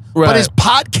phone is, but is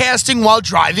podcasting while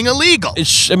driving illegal?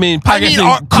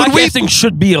 Podcasting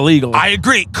should be illegal. I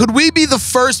agree. Could we be the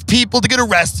first people to get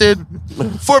arrested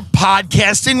for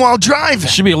podcasting while driving? It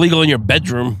should be illegal in your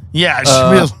bedroom. Yeah, it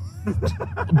should be.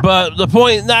 But the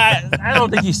point, I don't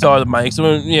think he saw the mics.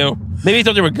 Maybe he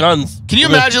thought they were guns. Can you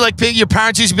imagine, like, your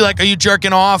parents used to be like, "Are you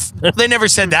jerking off?" They never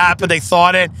said that, but they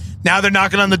thought it. Now they're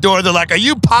knocking on the door. They're like, "Are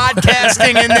you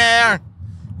podcasting in there?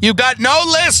 You got no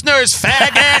listeners,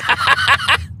 faggot."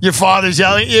 Your father's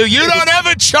yelling at you. You don't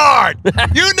ever chart.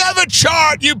 You never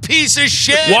chart, you piece of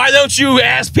shit. Why don't you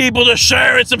ask people to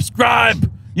share and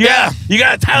subscribe? You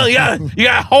gotta tell. You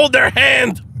gotta hold their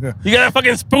hand. You gotta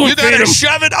fucking spoon You feed gotta them.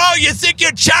 shove it. Oh, you think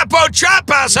you're Chapo Trap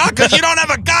House, huh? Because you don't have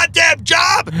a goddamn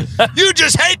job? You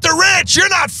just hate the rich. You're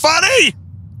not funny.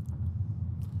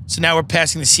 So now we're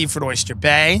passing the Seaford Oyster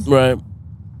Bay. Right.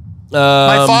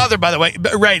 My father, by the way,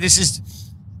 Ray, this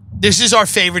is our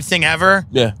favorite thing ever.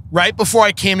 Yeah. Right before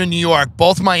I came to New York,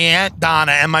 both my Aunt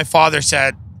Donna and my father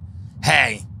said,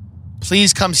 hey,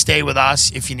 please come stay with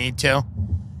us if you need to.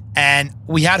 And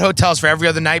we had hotels for every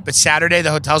other night, but Saturday,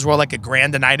 the hotels were like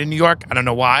 $1,000 a night in New York. I don't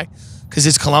know why, because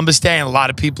it's Columbus Day and a lot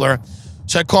of people are.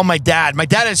 So I called my dad. My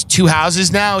dad has 2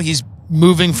 houses now. He's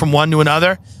moving from one to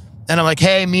another. And I'm like,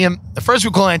 hey, first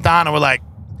we call Aunt Donna. We're like,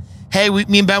 hey,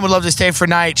 me and Ben would love to stay for a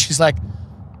night. She's like,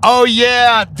 oh,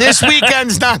 yeah, this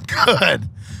weekend's not good.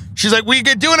 She's like, we're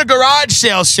doing a garage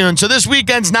sale soon, so this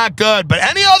weekend's not good, but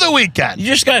any other weekend. You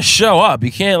just gotta show up.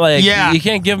 You can't you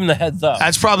can't give them the heads up.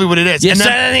 That's probably what it is. You And said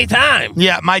then- any time.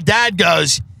 Yeah, my dad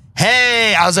goes,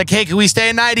 hey. I was like, hey, can we stay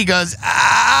a night? He goes,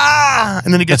 ah.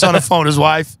 And then he gets on the phone, his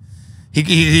wife.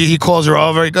 He calls her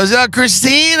over. He goes,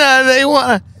 Christina, they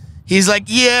want to. He's like,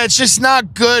 yeah, it's just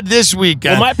not good this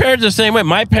weekend. Well, my parents are the same way.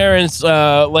 My parents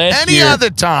last Any year, other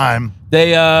time.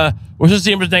 they were supposed to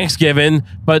see him for Thanksgiving,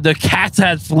 but the cats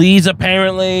had fleas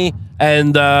apparently,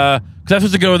 and because I was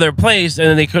supposed to go to their place, and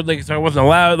then they couldn't, so I wasn't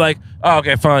allowed. Like, oh,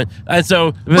 okay, fine. And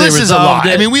so they This is a lie. resolved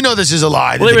it. I mean, we know this is a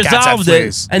lie. Well, they that the cats have resolved it,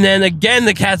 fleas. and then again,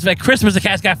 the cats at Christmas, the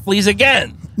cats got fleas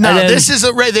again. No, And then- this is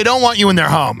a Ray. They don't want you in their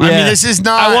home. I Yeah. mean, this is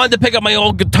not. I wanted to pick up my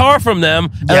old guitar from them,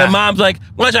 and Yeah. my mom's like,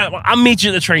 I'll meet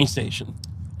you at the train station.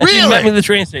 And she Really? met me at the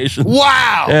train station.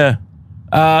 Wow. Yeah.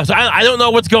 So I don't know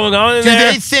what's going on in Do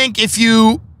there. they think if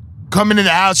you come into the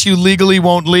house, you legally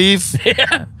won't leave?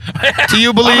 Yeah. Do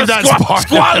you believe that's part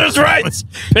squatters' rights?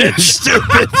 Bitch.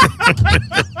 Stupid.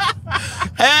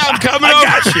 Hey, I'm coming over.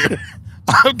 got you.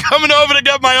 I'm coming over to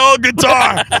get my old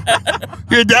guitar.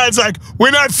 Your dad's like,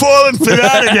 we're not falling for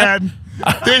that again.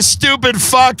 This stupid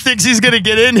fuck thinks he's gonna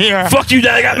get in here. Fuck you,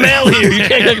 Dad. I got mail here. You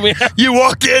can't take me out. You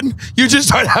walk in, you just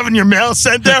start having your mail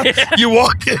sent there. You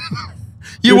walk in.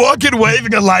 You walk in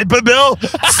waving a LIPA bill.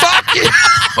 Fuck you.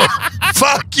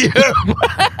 Fuck you.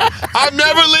 I'm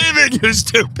never leaving, you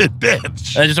stupid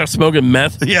bitch. I just start smoking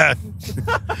meth. Yeah.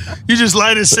 You just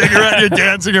light a cigarette, you're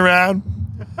dancing around.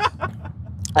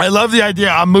 I love the idea.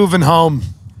 I'm moving home.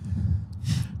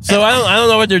 So I don't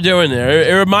know what they're doing there.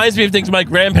 It reminds me of things my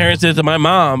grandparents did to my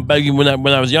mom back when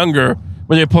I was younger.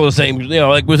 When they pull the same,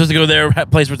 like we're supposed to go to their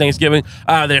place for Thanksgiving.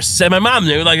 They're sick. My mom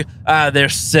knew, they're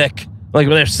sick. Like,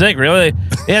 well, they're sick, really?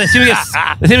 Yeah, they seem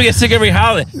to get sick every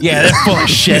holiday. Yeah, they're full of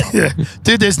shit.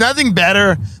 Dude, there's nothing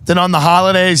better than on the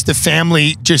holidays, the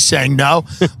family just saying no.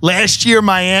 Last year,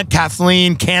 my Aunt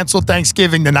Kathleen canceled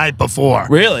Thanksgiving the night before.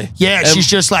 Really? Yeah, And she's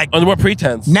just like, under what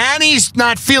pretense? Nanny's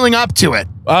not feeling up to it.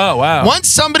 Oh, wow. Once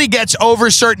somebody gets over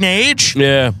a certain age,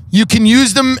 Yeah. you can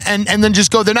use them and then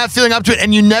just go, they're not feeling up to it,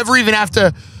 and you never even have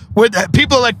to.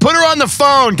 People are like, put her on the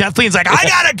phone. Kathleen's like, I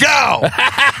gotta go.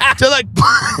 They're like,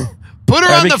 put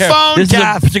her on the phone, This is a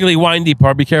Kath. particularly windy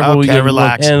part. Be careful. Okay, You have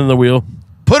relax. one hand on the wheel.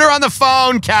 Put her on the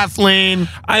phone, Kathleen.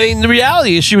 I mean, the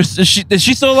reality is, is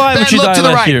she still alive? Ben, When she look died to the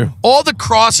last right. year? All the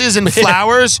crosses and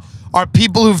flowers are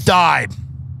people who've died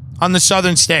on the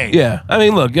southern state. Yeah, I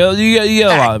mean, look, you get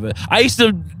a lot of it. I used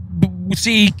to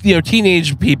see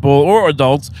teenage people or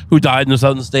adults who died in the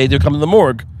southern state. They come to the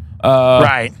morgue.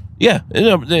 Right. Yeah, it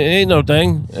ain't no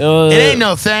thing. It ain't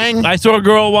no thing. I saw a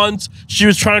girl once. She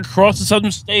was trying to cross the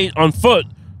southern state on foot.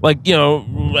 Like, I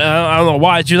don't know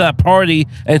why. She was at a party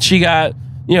and she got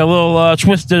a little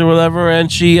twisted or whatever,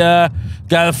 and she got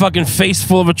a fucking face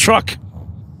full of a truck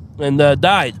and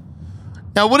died.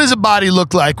 Now, what does a body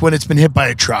look like when it's been hit by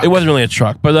a truck? It wasn't really a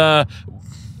truck, but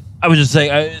I was just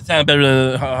saying it sounded better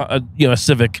than a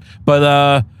Civic.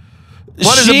 But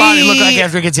what does a body look like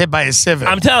after it gets hit by a Civic?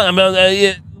 I'm telling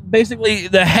you, basically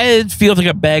the head feels like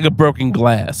a bag of broken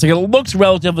glass. Like, it looks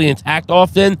relatively intact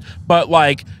often, but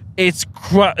like it's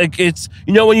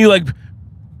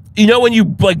when you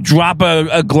drop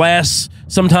a glass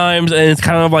sometimes and it's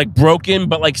kind of like broken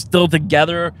but like still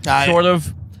together, sort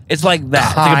of. It's like that.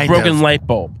 It's like a broken light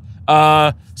bulb.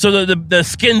 So the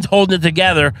skin's holding it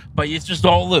together, but it's just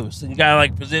all loose, and you gotta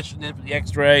like position it for the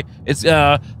X-ray. It's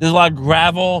there's a lot of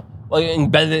gravel like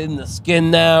embedded in the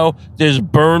skin now. There's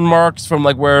burn marks from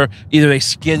like where either they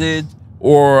skidded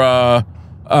or or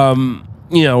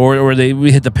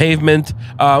we hit the pavement.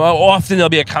 Often there'll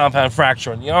be a compound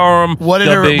fracture on the arm. What did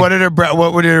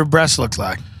her breasts look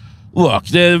like?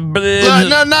 Look,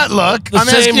 No, not look. I'm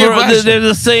asking you a question. They're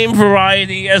the same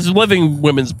variety as living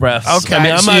women's breasts. Okay, I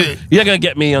mean, you're not gonna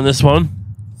get me on this one.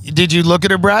 Did you look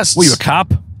at her breasts? Were you a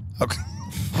cop? Okay.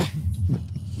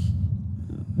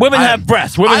 Women have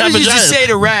breasts. Women I have was used to vaginas. say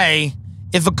to Ray,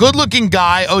 if a good-looking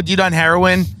guy OD'd on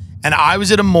heroin and I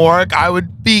was at a morgue, I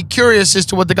would be curious as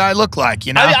to what the guy looked like,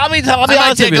 you know? I'll be I might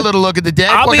honest take with a you. little look at the dick.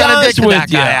 I'll What be kind of honest dick did with that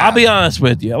you. guy have? I'll be honest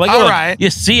with you. Like, All look, right. you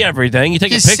see everything. You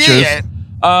take You pictures. see it.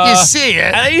 You see it.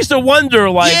 And I used to wonder,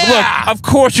 like, Yeah. look, of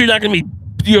course you're not going to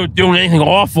be doing anything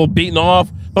awful, beating off.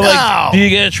 But, like, No. do you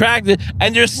get attracted?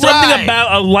 And there's something Right.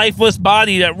 about a lifeless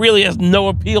body that really has no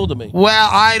appeal to me. Well,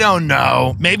 I don't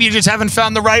know. Maybe you just haven't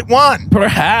found the right one.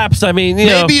 Perhaps. I mean, you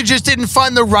know. Maybe you just didn't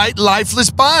find the right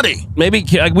lifeless body. Maybe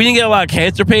like, we didn't get a lot of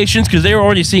cancer patients because they were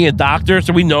already seeing a doctor,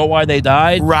 so we know why they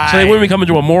died. Right. So they wouldn't be coming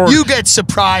to a morgue. You get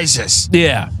surprises.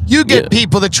 Yeah. You get Yeah.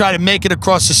 people that try to make it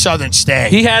across the southern state.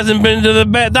 He hasn't been to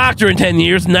the doctor in 10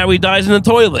 years, and now he dies in the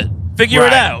toilet. Figure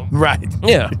it out. Right.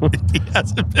 Yeah. He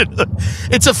hasn't been.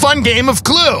 It's a fun game of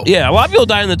Clue. Yeah, a lot of people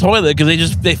die in the toilet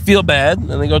because they feel bad, and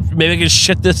they go, maybe I can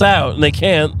shit this out, and they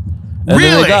can't. And then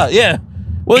Really? they die. Yeah.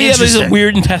 Well, yeah, there's Interesting.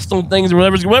 weird intestinal things or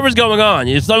whatever's going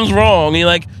on. Something's wrong. You're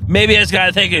like, maybe I just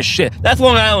gotta take a shit. That's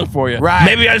Long Island for you. Right.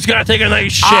 Maybe I just gotta take a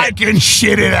nice shit. I can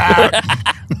shit it out.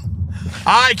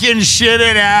 I can shit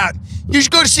it out. You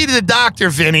should go to see the doctor,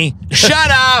 Vinny. Shut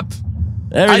up.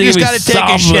 Everything I just we got to take a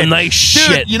solve with shit. nice Dude,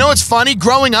 shit. you know what's funny?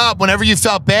 Growing up, whenever you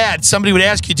felt bad, somebody would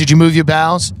ask you, did you move your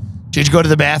bowels? Did you go to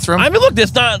the bathroom? I mean, look,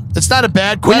 that's not That's not a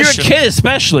bad when question. you're a kid,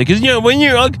 especially because when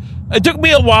you're like, it took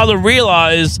me a while to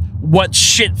realize what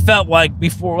shit felt like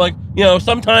before. Like,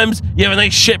 sometimes you have a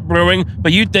nice shit brewing,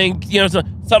 but you think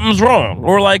something's wrong,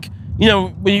 or like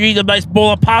when you eat a nice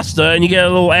bowl of pasta and you get a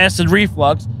little acid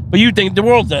reflux, but you think the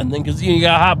world's ending because you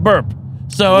got a hot burp.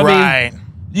 So I right. mean,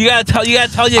 you gotta tell your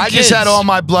I kids. just had all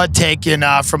my blood taken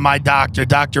from my doctor,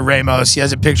 Dr. Ramos. He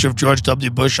has a picture of George W.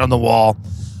 Bush on the wall.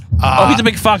 He's a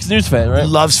big Fox News fan, right?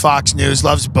 Loves Fox News,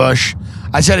 loves Bush.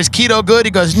 I said, is keto good?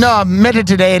 He goes, no,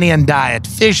 Mediterranean diet,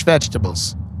 fish,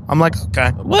 vegetables. I'm like,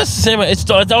 okay. Well, it's the same. It's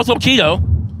also keto,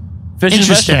 fish and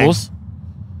Interesting. vegetables.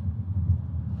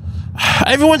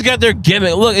 Everyone's got their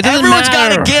gimmick. Look, it doesn't Everyone's got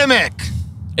matter. a gimmick.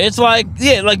 It's like,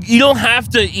 like you don't have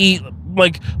to eat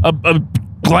like a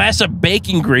glass of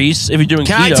bacon grease if you're doing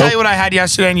Can keto. I tell you what I had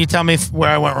yesterday and you tell me where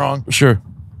I went wrong? Sure.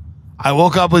 I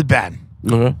woke up with Ben.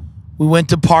 Okay. We went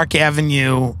to Park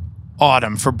Avenue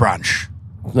Autumn for brunch.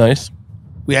 Nice.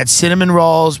 We had cinnamon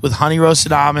rolls with honey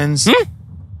roasted almonds.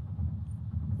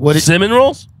 What is Cinnamon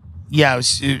rolls? Yeah, it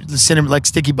was the cinnamon, like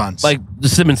sticky buns. Like the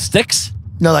cinnamon sticks?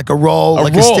 No, like a roll,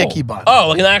 like roll. a sticky bun. Oh,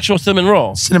 like an actual cinnamon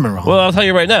roll. Cinnamon roll. Well, I'll tell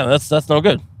you right now, that's no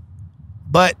good.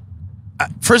 But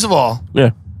first of all,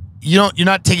 Yeah. you're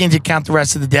not taking into account the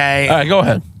rest of the day. All right, go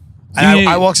ahead. And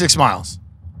I walk 6 miles.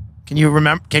 Can you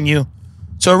remember?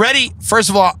 So already, first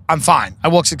of all, I'm fine. I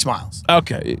walk 6 miles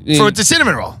Okay. for the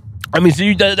cinnamon roll. I mean, so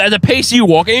at the pace you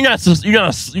walk, and you're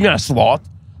not a sloth,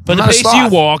 but I'm the not a pace you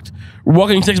sloth.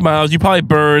 walking 6 miles, you probably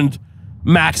burned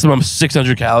maximum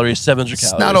 600 calories, 700 It's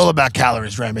calories. not all about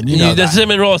calories, Raymond. You know The that.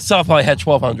 cinnamon roll itself probably had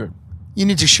 1,200. You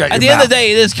need to shut your At the mouth. end of the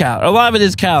day, it is calories. A lot of it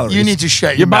is calories. You need to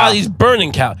shut your your mouth. body's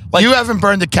burning calories. Like You haven't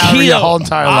burned a calorie keto. your whole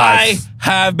entire life. I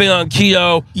have been on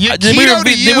keto. Keto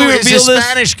to you is a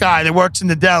Spanish guy that works in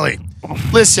the deli.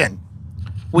 Listen,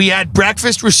 we had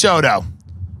breakfast risotto,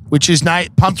 which is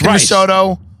pumpkin rice.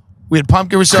 risotto. We had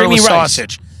pumpkin risotto Creamy with rice.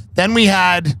 sausage. Then we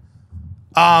had,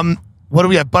 what do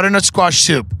we have? Butternut squash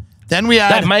soup. Then we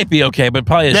had That might be okay, but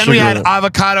probably Then sugar we had in it.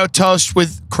 avocado toast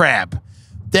with crab.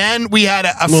 Then we had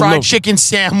a No, fried no. chicken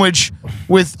sandwich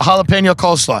with jalapeno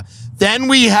coleslaw. Then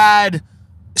we had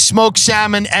smoked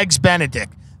salmon, eggs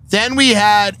Benedict. Then we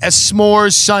had a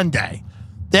s'mores sundae.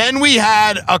 Then we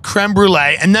had a creme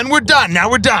brulee. And then we're done. Now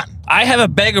we're done. I have a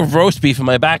bag of roast beef in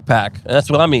my backpack. And that's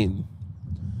what I'm eating.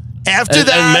 After And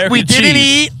that, American we didn't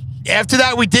cheese. eat. After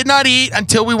that, we did not eat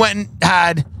until we went and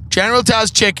had General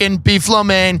Tso's chicken, beef lo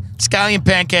mein, scallion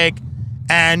pancake,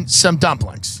 and some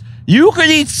dumplings. You could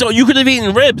have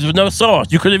eaten ribs with no sauce.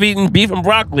 You could have eaten beef and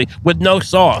broccoli with no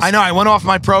sauce. I know, I went off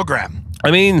my program.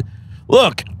 I mean,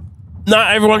 look,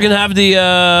 not everyone can have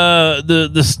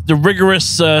the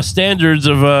rigorous standards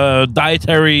of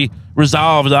dietary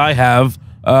resolve that I have.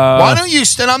 Why don't you,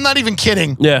 and I'm not even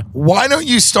kidding. Yeah. Why don't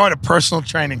you start a personal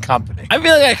training company? I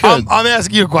feel like I could. I'm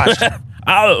asking you a question.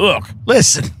 Look,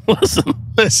 Listen.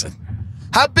 listen.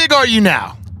 How big are you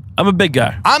now? I'm a big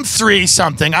guy. I'm 3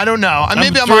 something. I don't know.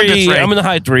 Maybe I'm three, under 3. I'm in the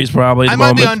high threes probably. At I the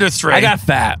might be moment. under 3. I got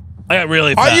fat. I got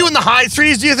really fat. Are you in the high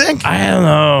 3s, do you think? I don't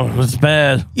know. It's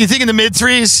bad. You think in the mid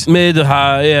 3s? Mid to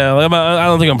high. Yeah. Like, I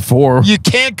don't think I'm 4. You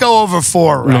can't go over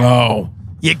 4, right? No.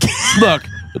 You can't. Look.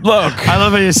 I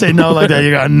love how you say no like that.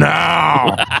 You go,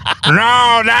 no.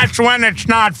 No, that's when it's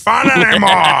not fun anymore.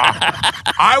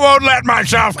 I won't let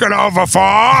myself get over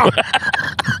 4.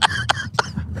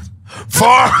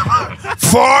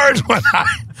 4 is when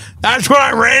That's what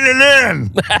I rein it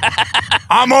in.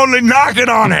 I'm only knocking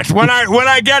on it. When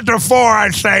I get to 4, I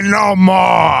say no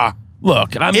more.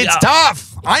 Look, It's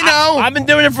tough. I know. I've been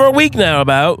doing it for a week now.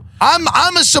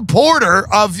 I'm a supporter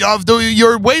of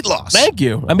your weight loss. Thank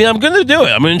you. I mean, I'm going to do it.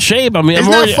 I'm in shape. I mean,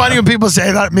 Isn't that funny when people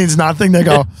say that means nothing? They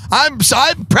go, I'm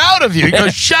proud of you. You go,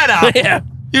 shut up. Yeah.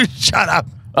 You shut up.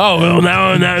 Oh, well,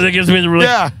 now that gives me the relief.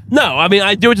 Yeah. No, I mean,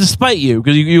 I do it to spite you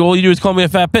because you all you do is call me a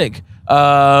fat pig.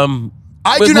 I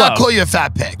do not love. call you a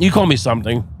fat pig. You call me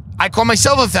something. I call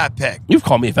myself a fat pig. You've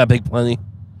called me a fat pig plenty.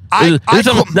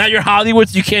 Now you're Hollywood,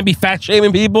 so you can't be fat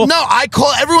shaming people. No, I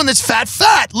call everyone that's fat.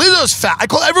 Lizzo's fat. I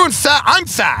call everyone fat. I'm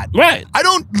fat. Right. I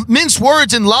don't mince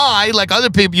words and lie like other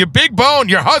people. You're big bone.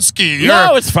 You're husky.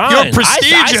 No, it's fine. You're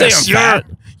prestigious. I say I'm fat.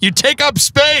 You take up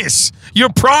space.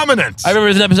 You're prominent. I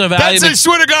remember there's an episode of I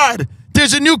swear to God,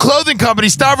 there's a new clothing company.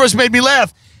 Stavros made me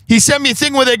laugh. He sent me a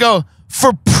thing where they go,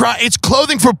 it's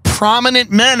clothing for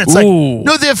prominent men. It's like,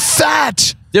 no, they're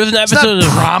fat. There was an episode of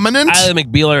prominent. Ally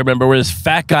McBeal, I remember, where this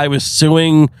fat guy was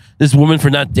suing this woman for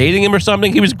not dating him or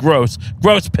something. He was gross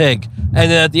pig.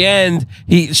 And then at the end,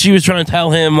 she was trying to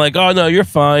tell him like, "Oh no, you're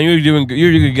fine. You're a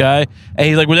good guy." And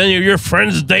he's like, "Well, then your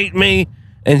friends date me."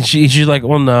 And she's like,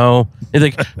 "Well, no." He's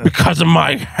like, "Because of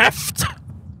my heft."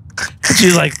 And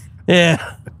she's like,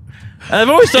 "Yeah." And I've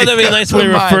always thought that'd be a nice way to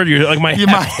refer to you, like my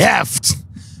heft. My heft.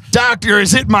 Doctor,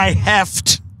 is it my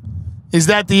heft? Is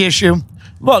that the issue?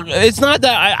 Look, it's not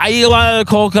that I eat a lot of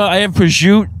cold cut. I have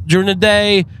prosciutto during the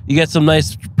day. You get some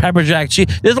nice pepper jack cheese.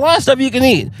 There's a lot of stuff you can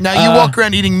eat. Now, you walk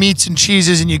around eating meats and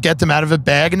cheeses and you get them out of a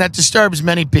bag, and that disturbs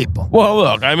many people. Well,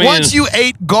 look, I mean... Once you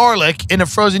ate garlic in a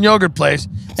frozen yogurt place,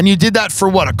 and you did that for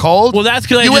what, a cold? Well, that's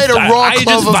because you ate a raw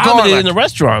clove of garlic. In the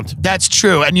restaurant. That's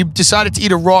true, and you decided to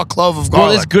eat a raw clove of garlic.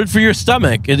 Well, it's good for your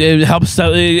stomach. It helps...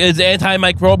 It's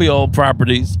antimicrobial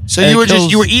properties. So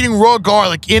you were eating raw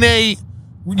garlic in a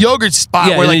yogurt spot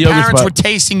where like parents were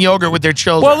tasting yogurt with their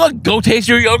children. Well, look, go taste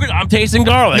your yogurt. I'm tasting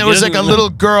garlic. And there was like a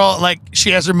little girl, like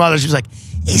she asked her mother, she was like,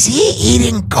 "Is he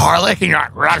eating garlic?" And you're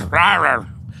like, "Rah, rah, rah."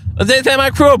 It's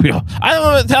antimicrobial. I don't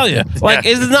know what to tell you. Like,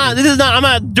 this is not, I'm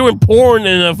not doing porn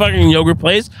in a fucking yogurt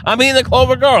place. I'm eating a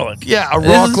clove of garlic. Yeah, a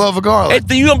raw clove of garlic.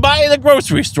 You don't buy it in the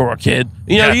grocery store, kid.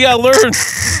 You know, you gotta learn.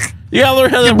 You gotta learn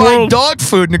how you buy dog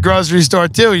food in the grocery store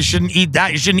too. You shouldn't eat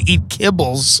that. You shouldn't eat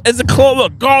kibbles. It's a clove.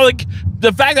 Look, garlic.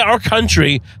 The fact that our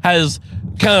country has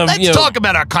kind of let's talk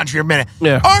about our country a minute.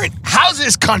 Yeah. How's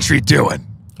this country doing?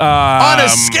 On a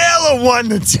scale of 1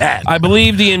 to 10. I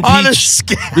believe the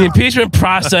impeachment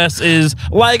process is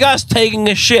like us taking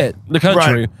a shit. The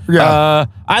country. Right. Yeah.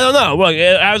 I don't know. Look,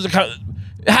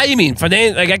 how do you mean?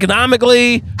 Like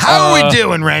economically? How are we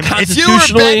doing, Raymond? If you were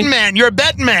a betting man, you're a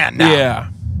betting man now. Yeah.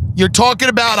 You're talking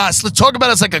about us. Let's talk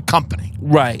about us like a company.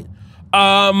 Right.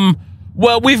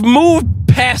 Well, we've moved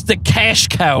past the cash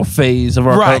cow phase of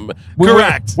our company.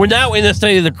 Correct. We're now in a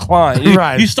state of decline.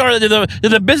 Right. You started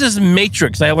there's a business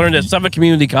matrix I learned at Suffolk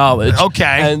Community College.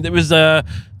 Okay. And there was a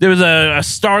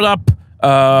startup,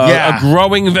 a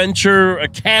growing venture, a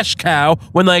cash cow,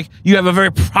 when like you have a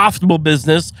very profitable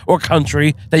business or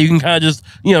country that you can kind of just,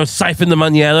 siphon the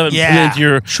money out of and put it into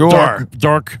your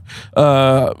dark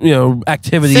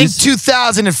activities. Think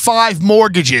 2005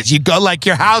 mortgages. You go like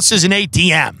your house is an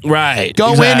ATM. Right.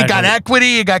 Go in, you got equity,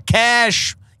 you got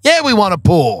cash. Yeah, we want a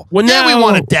pool. Well, we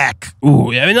want a deck.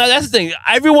 Ooh, I mean, that's the thing.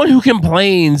 Everyone who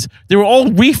complains, they were all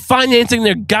refinancing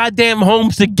their goddamn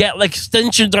homes to get like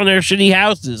extensions on their shitty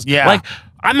houses. Yeah. Like,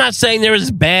 I'm not saying they're as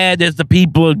bad as the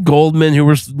people at Goldman who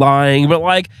were lying, but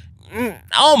like,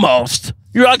 almost.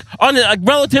 You're like,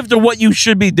 relative to what you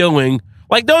should be doing.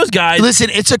 Like those guys.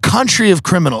 Listen, it's a country of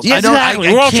criminals. Yeah,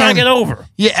 exactly. We're all trying to get over.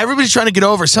 Yeah, everybody's trying to get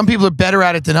over. Some people are better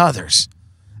at it than others.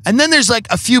 And then there's like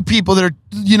a few people that are,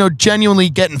 genuinely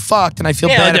getting fucked, and I feel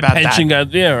bad about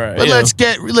that. But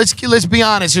let's be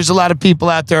honest. There's a lot of people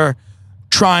out there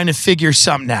trying to figure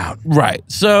something out. Right.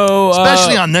 So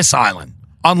especially on this island,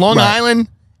 on Long Island,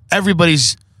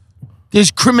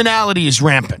 there's criminality is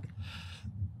rampant.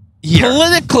 Here.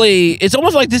 Politically, it's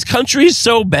almost like this country is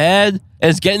so bad and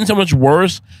it's getting so much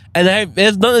worse, and it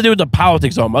has nothing to do with the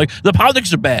politics. Like the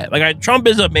politics are bad. Like Trump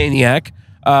is a maniac.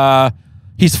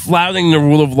 He's flouting the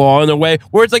rule of law in a way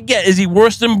where it's like, yeah, is he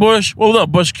worse than Bush? Well, no,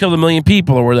 Bush killed 1 million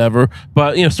people or whatever,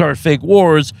 but, started fake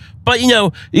wars. But, he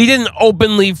didn't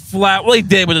openly flout. Well, he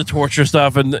did with the torture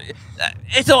stuff, and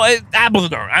it's all apples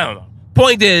and oranges. I don't know.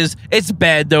 Point is, it's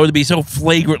bad, though, to be so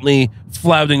flagrantly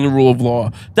flouting the rule of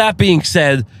law. That being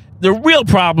said, the real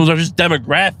problems are just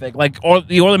demographic, like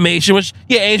the automation, which,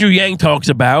 Andrew Yang talks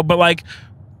about, but, like,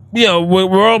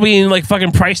 we're all being like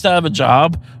fucking priced out of a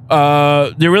job.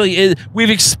 There really is. We've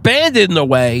expanded in a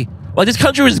way. Like this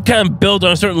country was kind of built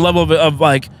on a certain level of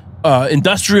like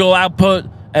industrial output.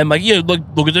 And like, you know,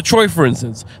 look at Detroit, for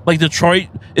instance. Like, Detroit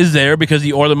is there because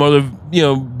the automotive, you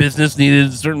know, business needed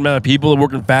a certain amount of people to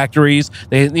work in factories.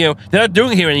 They're not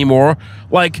doing it here anymore.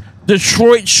 Like,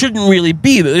 Detroit shouldn't really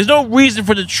be there. There's no reason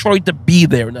for Detroit to be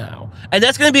there now. And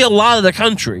that's going to be a lot of the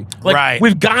country. Like,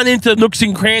 we've gone into nooks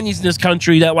and crannies in this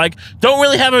country that, like, don't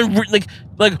really have a,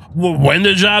 well, when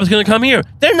the job's going to come here.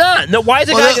 They're not. No, why is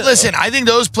it listen, I think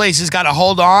those places got to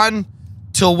hold on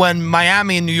till when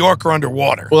Miami and New York are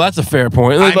underwater. Well, that's a fair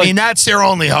point. I mean, that's their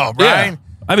only hope, right? Yeah.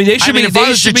 I mean, if I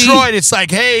was Detroit, it's like,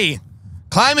 hey,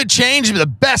 climate change is the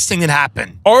best thing that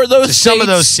happened. Are those some of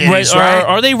those cities, right?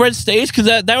 Are they red states? Because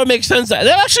that would make sense. That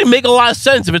would actually make a lot of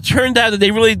sense if it turned out that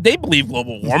they believe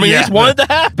global warming. They just want it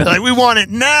to happen. Like, we want it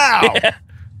now. Yeah.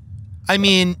 I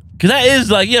mean, because that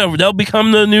is like, they'll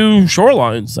become the new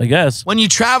shorelines, I guess. When you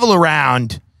travel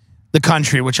around the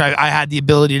country, which I had the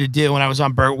ability to do when I was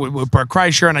on with Bert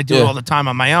Kreischer, and I do it all the time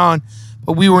on my own.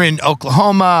 But we were in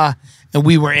Oklahoma, and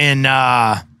we were in,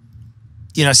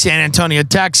 San Antonio,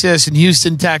 Texas, and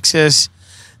Houston, Texas.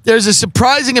 There's a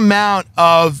surprising amount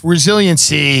of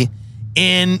resiliency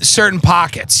in certain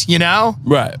pockets,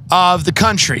 right, of the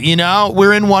country.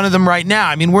 We're in one of them right now.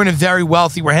 I mean, we're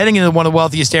we're heading into one of the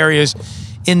wealthiest areas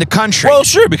in the country. Well,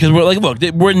 sure, because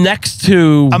we're next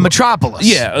to a metropolis.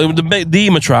 Yeah, the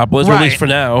metropolis, or at least for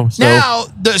now. So. Now,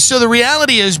 the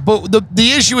reality is, but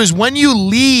the issue is when you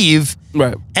leave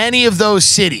any of those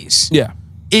cities,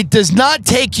 it does not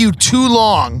take you too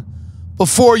long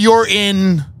before you're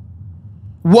in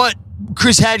what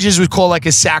Chris Hedges would call like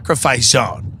a sacrifice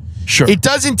zone. Sure. It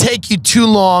doesn't take you too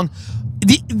long.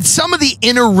 Some of the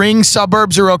inner ring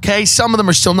suburbs are okay. Some of them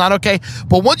are still not okay.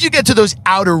 But once you get to those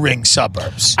outer ring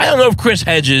suburbs, I don't know if Chris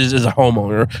Hedges is a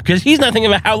homeowner because he's not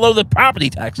thinking about how low the property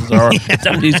taxes are in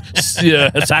some of these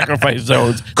sacrifice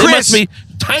zones. They must be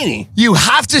tiny. You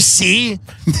have to see,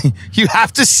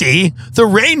 the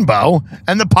rainbow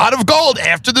and the pot of gold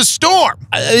after the storm.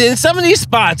 In some of these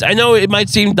spots, I know it might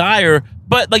seem dire,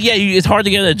 but it's hard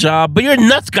to get a job. But your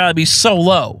nuts gotta be so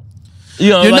low.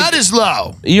 You're not as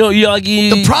low.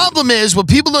 The problem is what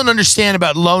people don't understand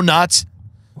about low nuts.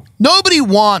 Nobody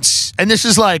wants, and this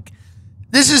is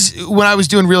when I was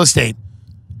doing real estate.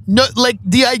 No, like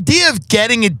the idea of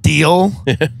getting a deal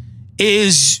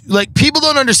is like people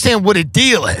don't understand what a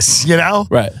deal is.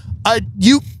 Right?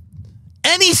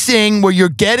 Anything where you're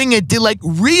getting a deal, like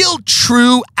real,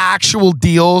 true, actual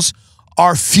deals,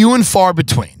 are few and far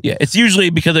between. Yeah, it's usually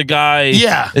because a guy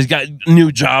has got a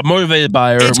new job, motivated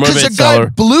buyer, it's motivated seller.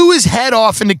 It's because a guy blew his head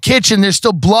off in the kitchen. There's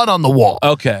still blood on the wall.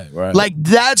 Okay, right. Like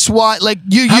that's why. Like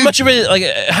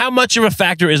how much of a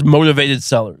factor is motivated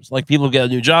sellers? Like people get a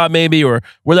new job, maybe, or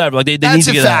whatever. Like they need to get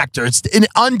that's a factor. It's an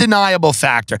undeniable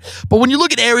factor. But when you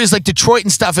look at areas like Detroit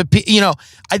and stuff, I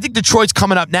think Detroit's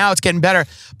coming up now. It's getting better.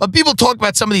 But people talk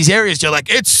about some of these areas. They're like,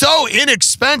 it's so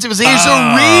inexpensive. There's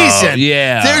a reason.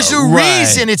 Yeah, there's a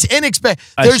reason it's inexpensive.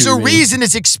 There's a reason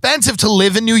it's expensive to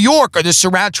live in New York or the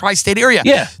surround tri-state area.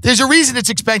 Yeah. There's a reason it's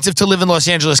expensive to live in Los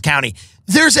Angeles County.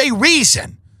 There's a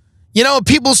reason.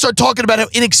 People start talking about how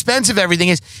inexpensive everything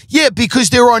is. Yeah, because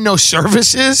there are no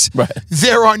services. Right.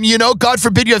 There are, God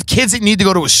forbid you have kids that need to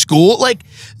go to a school. Like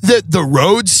the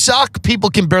roads suck. People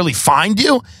can barely find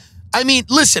you. I mean,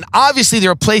 listen, obviously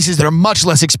there are places that are much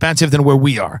less expensive than where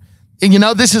we are. And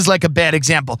this is like a bad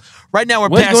example. Right now we're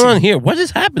What's passing. going on here? What is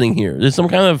happening here? There's some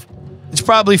kind of... It's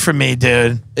probably for me,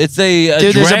 dude. It's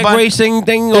a drag racing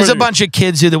thing? There's a bunch of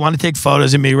kids here that want to take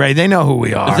photos of me, right? They know who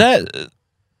we are. Is that...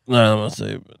 No, I don't want to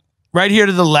say... But... Right here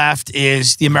to the left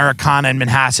is the Americana in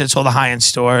Manhasset. It's all the high-end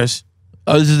stores.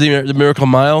 Oh, this is the Miracle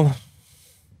Mile?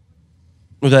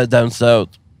 Or is that down south?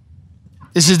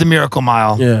 This is the Miracle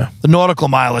Mile. Yeah. The Nautical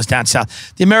Mile is down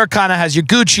south. The Americana has your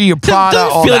Gucci, your Prada, all that. It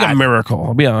doesn't feel like a miracle,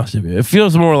 I'll be honest with you. It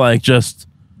feels more like just...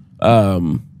 So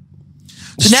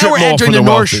now we're entering the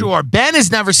North Shore. Ben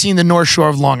has never seen the North Shore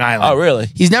of Long Island. Oh, really?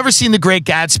 He's never seen the Great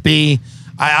Gatsby.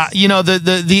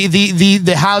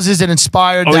 The houses that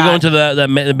inspired that. Are we going to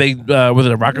the big, was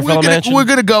it a Rockefeller mansion? We're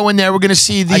going to go in there. We're going to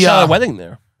see the... I saw a wedding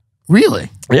there. Really?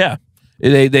 Yeah.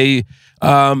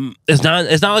 It's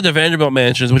not like the Vanderbilt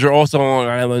mansions, which are also on Long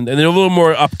Island, and they're a little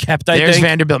more upkept. There's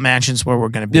Vanderbilt mansions where we're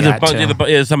going to be at too.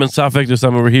 There's some in Suffolk. There's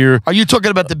some over here. Are you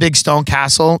talking about the big stone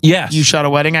castle? Yes. You shot a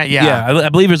wedding at? Yeah. Yeah, I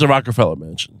believe it's a Rockefeller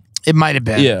mansion. It might have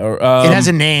been. Yeah. Or, it has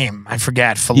a name. I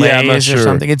forget. Fillets or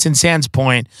something. It's in Sands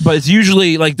Point. But it's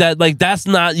usually like that. Like that's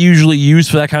not usually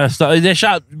used for that kind of stuff. They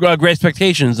shot Great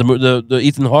Expectations, the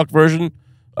Ethan Hawke version.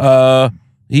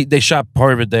 They shot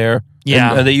part of it there.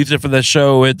 Yeah. And they used it for the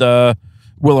show with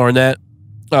Will Arnett,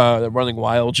 the Running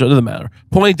Wild show. Doesn't matter.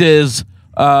 Point is,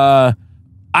 I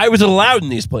was allowed in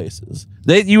these places.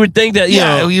 You would think that, you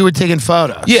know, you were taking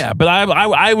photos. Yeah, but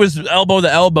I was elbow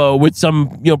to elbow with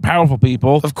some, you know, powerful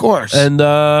people. Of course. And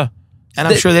I'm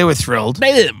sure they were thrilled.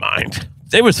 They didn't mind.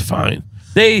 They was fine.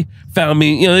 They found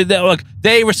me, you know,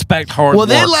 they respect hard work.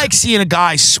 They like seeing a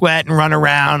guy sweat and run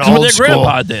around That's old what their school.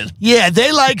 grandpa did. Yeah,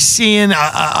 they like seeing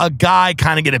a guy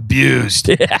kind of get abused.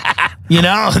 You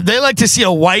know, they like to see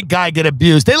a white guy get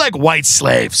abused. They like white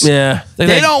slaves. Yeah.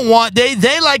 They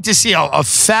like to see a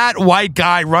fat white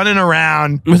guy running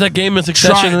around. Was that Game of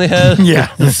Succession they had?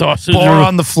 Yeah. The sausage. Bore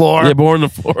on the floor. Yeah, bore on the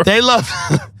floor. They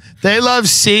love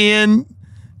seeing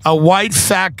a white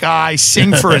fat guy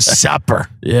sing for a supper.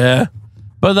 Yeah.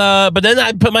 But then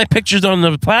I put my pictures on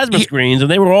the plasma screens, and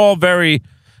they were all very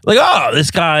like, oh, this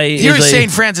guy Here is at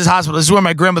St. Francis Hospital. This is where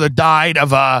my grandmother died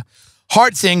of a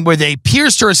heart thing where they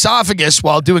pierced her esophagus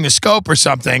while doing a scope or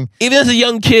something. Even as a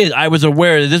young kid, I was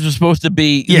aware that this was supposed to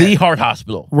be the heart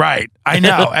hospital. Right. I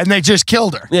know. And they just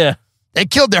killed her. Yeah. They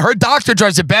killed her. Her doctor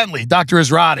drives a Bentley, Dr.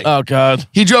 Israti. Oh, God.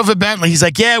 He drove a Bentley. He's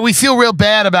like, yeah, we feel real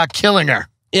bad about killing her.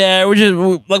 Yeah,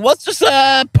 we're like, let's just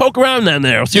poke around down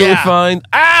there. See what we find.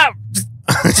 Ah!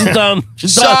 She's done.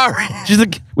 She's Sorry. done. She's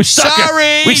like, we stuck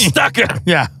her. We stuck her.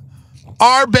 Yeah.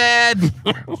 Our bad.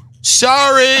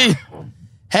 Sorry.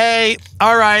 Hey,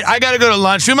 all right. I got to go to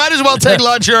lunch. We might as well take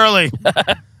lunch early.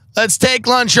 Let's take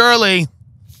lunch early.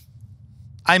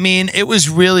 I mean, it was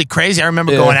really crazy. I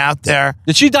remember going out there.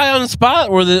 Did she die on the spot,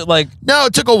 or was it like? No,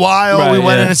 it took a while. Right, we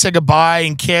went in and said goodbye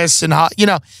and kiss and you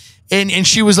know. And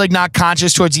she was like not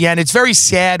conscious towards the end. It's very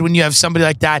sad when you have somebody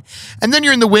like that. And then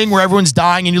you're in the wing where everyone's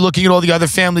dying and you're looking at all the other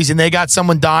families and they got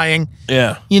someone dying.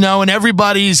 Yeah. You know, and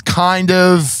everybody's kind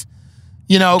of,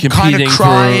 you know, competing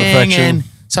crying. And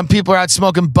some people are out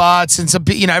smoking butts and some,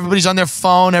 you know, everybody's on their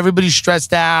phone. Everybody's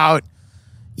stressed out.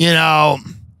 You know,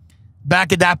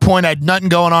 back at that point, I had nothing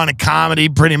going on in comedy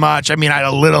pretty much. I mean, I had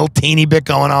a little teeny bit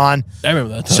going on. I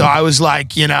remember that time. So I was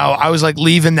like, you know,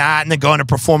 leaving that and then going to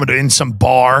perform it in some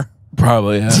bar.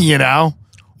 Probably, yeah. You know?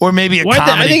 Or maybe a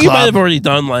comedy I think club. you might have already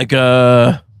done like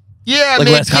yeah, like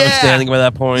maybe, Last Comic Standing by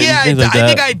that point. Yeah, I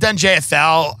think I had done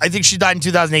JFL. I think she died in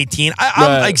 2018.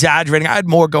 I'm exaggerating. I had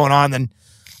more going on than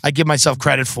I give myself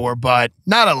credit for, but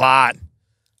not a lot.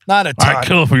 Not a ton. I'd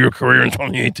kill for your career in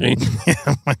 2018.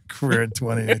 Yeah, my career in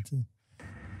 2018.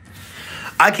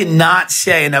 I cannot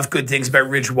say enough good things about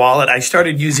Ridge Wallet. I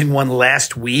started using one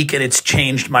last week, and it's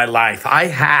changed my life. I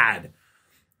had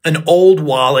an old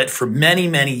wallet for many,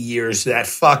 many years that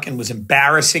fucking was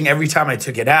embarrassing every time I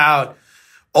took it out.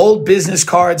 Old business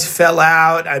cards fell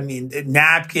out. I mean,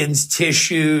 napkins,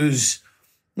 tissues,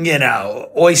 you know,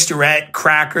 oysterette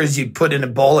crackers you'd put in a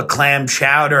bowl of clam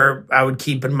chowder. I would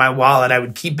keep in my wallet. I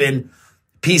would keep in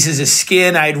pieces of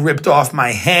skin I'd ripped off my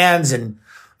hands, and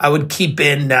I would keep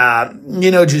in,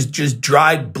 you know, just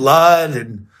dried blood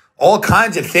and all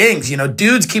kinds of things. You know,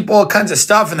 dudes keep all kinds of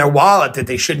stuff in their wallet that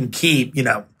they shouldn't keep, you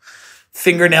know,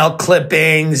 fingernail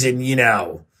clippings and,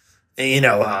 the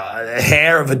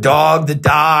hair of a dog that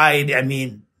died. I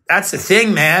mean, that's the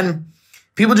thing, man.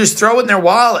 People just throw it in their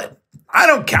wallet. I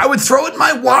don't care. I would throw it in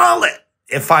my wallet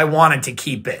if I wanted to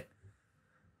keep it.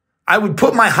 I would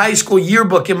put my high school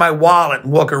yearbook in my wallet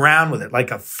and walk around with it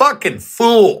like a fucking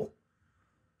fool.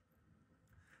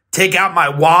 Take out my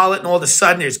wallet and all of a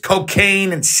sudden there's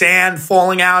cocaine and sand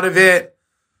falling out of it,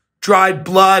 dried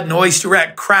blood and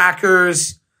oysterette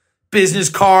crackers, business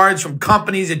cards from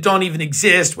companies that don't even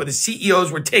exist where the CEOs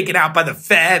were taken out by the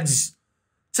feds.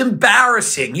 It's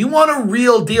embarrassing. You want a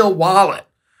real deal wallet.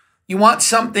 You want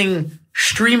something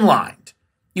streamlined.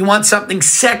 You want something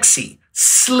sexy,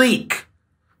 sleek.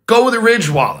 Go with a Ridge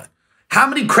wallet. How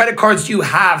many credit cards do you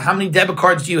have? How many debit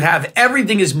cards do you have?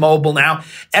 Everything is mobile now.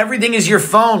 Everything is your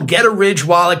phone. Get a Ridge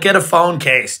wallet. Get a phone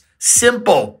case.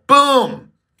 Simple.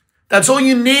 Boom. That's all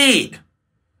you need.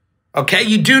 Okay?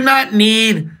 You do not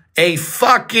need a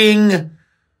fucking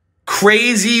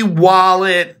crazy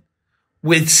wallet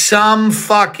with some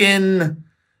fucking,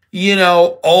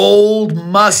 old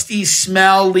musty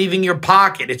smell leaving your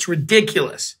pocket. It's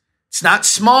ridiculous. It's not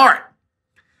smart.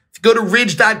 If you go to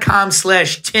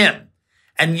ridge.com/Tim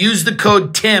and use the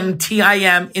code TIM,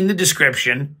 T-I-M, in the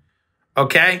description,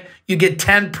 okay, you get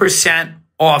 10%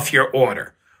 off your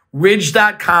order.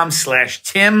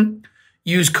 Ridge.com/Tim.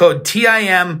 Use code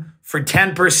TIM for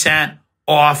 10%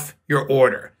 off your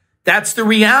order. That's the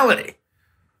reality.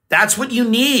 That's what you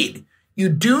need. You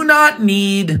do not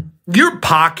need your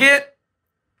pocket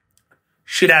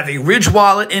should have a Ridge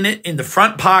wallet in it in the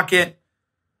front pocket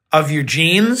of your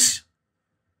jeans.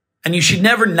 And you should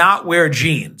never not wear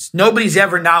jeans. Nobody's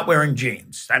ever not wearing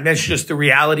jeans. And that's just the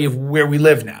reality of where we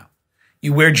live now.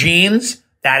 You wear jeans,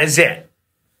 that is it.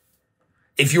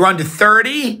 If you're under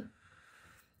 30,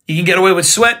 You can get away with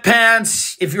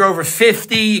sweatpants. If you're over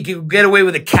 50, you can get away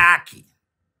with a khaki.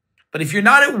 But if you're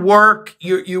not at work,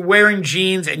 you're wearing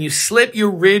jeans and you slip your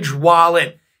Ridge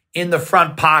wallet in the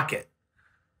front pocket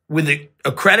with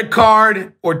a credit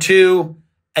card or two,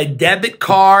 a debit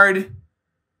card,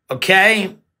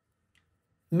 okay?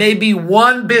 Maybe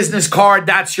one business card,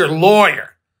 that's your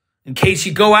lawyer. In case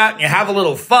you go out and you have a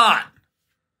little fun.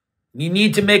 You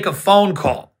need to make a phone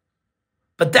call.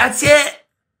 But that's it.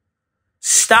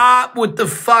 Stop with the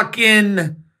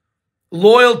fucking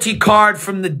loyalty card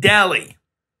from the deli.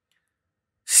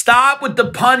 Stop with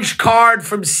the punch card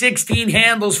from 16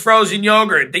 Handles frozen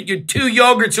yogurt that you're 2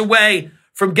 yogurts away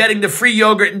from getting the free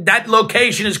yogurt, and that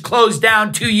location is closed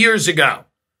down 2 years ago.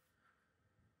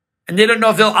 And they don't know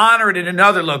if they'll honor it in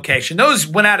another location. Those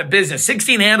went out of business.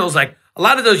 16 Handles, like a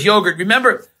lot of those yogurt.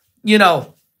 Remember, you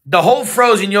know, the whole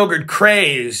frozen yogurt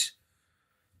craze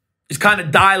is kind of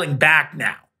dialing back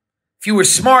now. If you were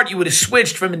smart, you would have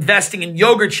switched from investing in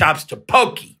yogurt shops to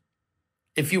Pokey.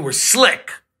 If you were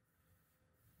slick.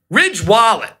 Ridge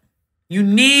wallet. You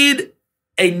need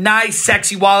a nice,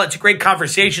 sexy wallet. It's a great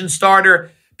conversation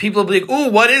starter. People will be like, ooh,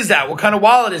 what is that? What kind of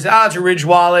wallet is that? Oh, it's a Ridge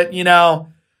wallet, you know.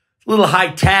 A little high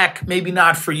tech, maybe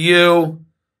not for you.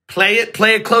 Play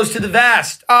it close to the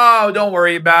vest. Oh, don't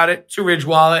worry about it. It's a Ridge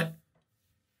wallet.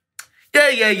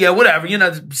 Yeah, whatever. You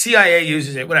know, the CIA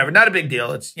uses it, whatever. Not a big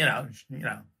deal. It's, you know.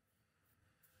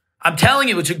 I'm telling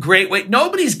you, it's a great way.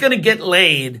 Nobody's going to get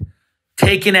laid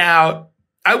taken out.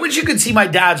 I wish you could see my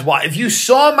dad's wallet. If you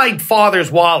saw my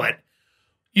father's wallet,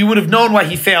 you would have known why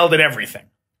he failed at everything.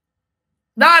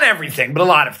 Not everything, but a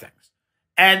lot of things.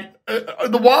 And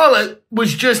the wallet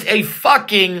was just it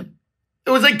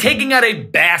was like taking out a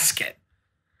basket.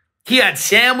 He had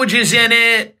sandwiches in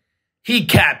it. He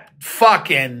kept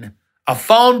fucking a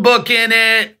phone book in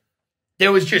it.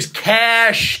 There was just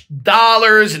cash,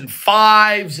 dollars and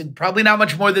fives, and probably not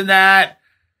much more than that.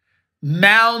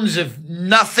 Mounds of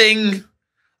nothing.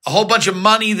 A whole bunch of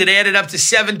money that added up to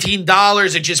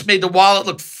 $17. It just made the wallet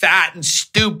look fat and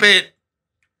stupid.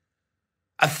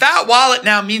 A fat wallet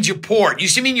now means you're poor. It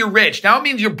used to mean you're rich. Now it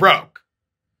means you're broke.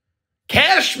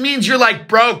 Cash means you're like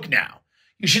broke now.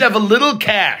 You should have a little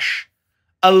cash.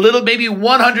 A little, maybe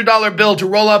 $100 bill to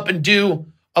roll up and do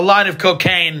a line of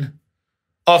cocaine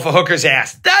off a hooker's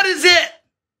ass. That is it.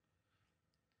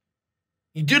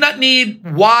 You do not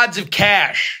need wads of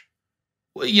cash.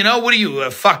 You know, what are you,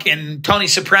 a fucking Tony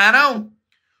Soprano?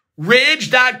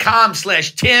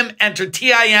 Ridge.com/Tim. Enter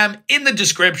TIM in the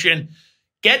description.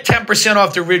 Get 10%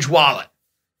 off the Ridge wallet.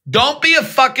 Don't be a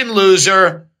fucking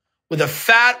loser with a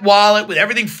fat wallet with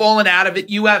everything falling out of it.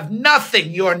 You have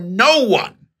nothing. You're no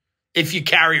one if you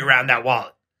carry around that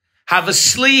wallet. Have a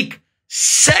sleek,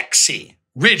 sexy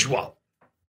Ridge wallet.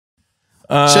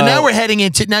 So now we're heading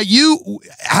into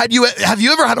have you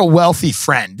ever had a wealthy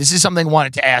friend? This is something I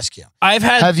wanted to ask you.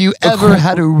 Have you ever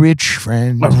had a rich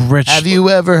friend? Have you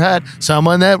ever had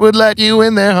someone that would let you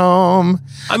in their home?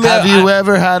 Have you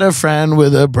ever had a friend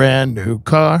with a brand new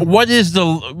car? What is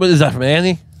that from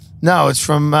Annie? No, it's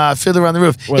from Fiddler on the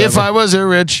Roof. Whatever. If I was a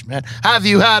rich man, have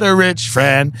you had a rich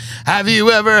friend? Have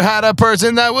you ever had a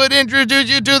person that would introduce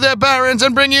you to their parents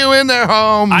and bring you in their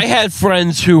home? I had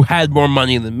friends who had more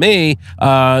money than me.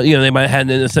 They might have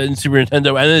had a Super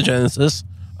Nintendo and a Genesis.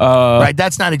 Right,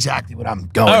 that's not exactly what I'm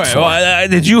going for. Well,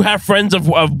 did you have friends of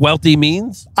wealthy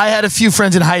means? I had a few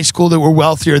friends in high school that were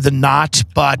wealthier than not,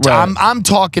 but right. I'm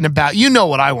talking about, you know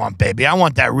what I want, baby. I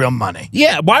want that real money.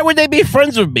 Yeah, why would they be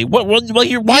friends with me? Why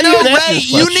Ray,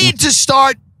 you need to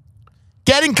start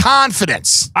getting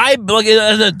confidence. As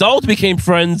an adult, became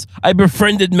friends. I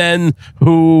befriended men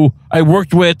who I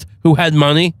worked with who had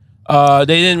money. They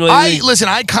didn't really... Listen,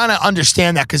 I kind of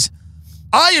understand that because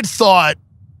I had thought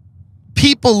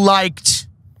people liked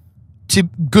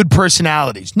good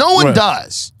personalities. No one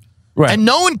does. Right. And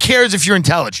no one cares if you're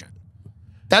intelligent.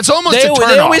 That's almost a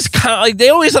turn off. They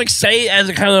always say it as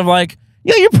a kind of like,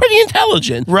 yeah, you're pretty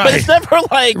intelligent. Right. But it's never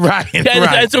like,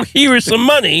 and so here's some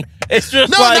money. It's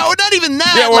just no, not even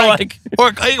that. Yeah,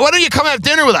 or why don't you come have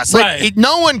dinner with us?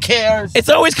 No one cares. It's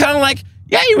always kind of like,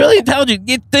 yeah, you're really intelligent.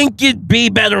 You'd think you'd be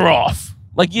better off.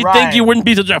 Like, you'd think you wouldn't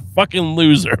be such a fucking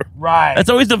loser. Right. That's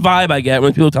always the vibe I get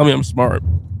when people tell me I'm smart.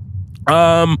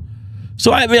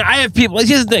 So, I have people,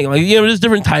 here's the thing, there's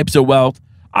different types of wealth.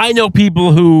 I know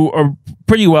people who are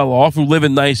pretty well off, who live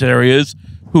in nice areas,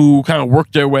 who kind of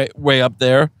work their way up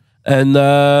there. And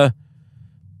I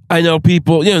know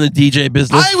people, in the DJ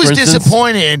business. I was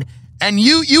disappointed, and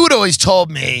you had always told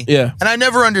me, and I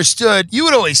never understood, you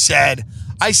had always said,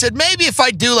 maybe if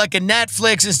I do like a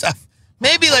Netflix and stuff,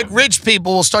 maybe like rich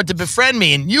people will start to befriend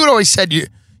me. And you had always said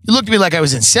You looked at me like I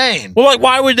was insane. Well, like,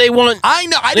 why would they want? I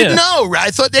know. I didn't know. I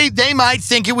thought they might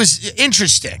think it was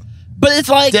interesting. But it's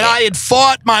like that I had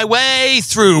fought my way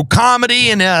through comedy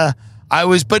and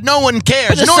but no one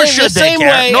cares. Nor should they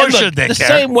care. Nor should they care. The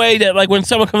same way that like when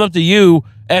someone comes up to you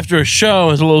after a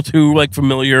show is a little too like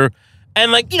familiar,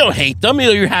 and like you don't hate them,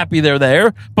 you're happy they're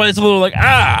there, but it's a little like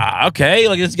okay,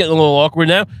 like it's getting a little awkward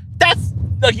now. That's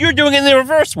like you're doing it in the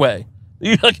reverse way.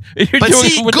 But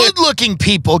see, good-looking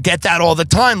people get that all the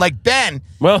time. Like Ben.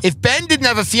 Well, if Ben didn't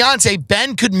have a fiance,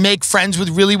 Ben could make friends with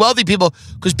really wealthy people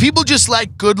because people just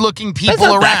like good-looking people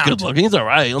around. That good-looking. He's all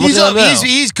right.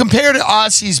 He's compared to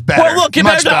us. He's better. Well, look,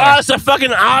 compared to us, a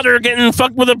fucking otter getting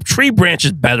fucked with a tree branch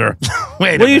is better.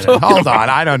 Wait a minute. Hold on.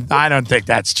 I don't think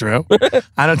that's true.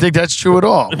 I don't think that's true at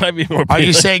all. It might be more. Are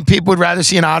you saying people would rather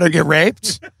see an otter get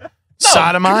raped,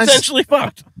 sodomized, essentially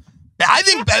fucked? I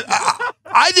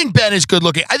think Ben is good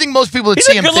looking. I think most people that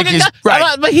see him think he's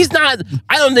right, but he's not.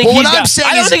 I don't think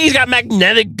he's got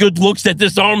magnetic good looks that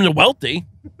disarm the wealthy.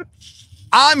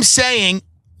 I'm saying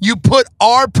you put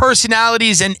our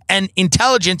personalities and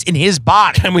intelligence in his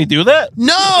body. Can we do that?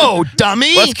 No,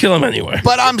 dummy. Let's kill him anyway.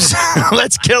 But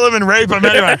let's kill him and rape him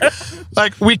anyway.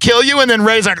 Like we kill you and then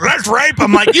Ray's like, let's rape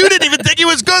him. Like you didn't even think he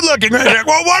was good looking. Ray's like,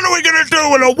 well, what are we gonna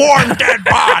do with a warm dead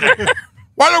body?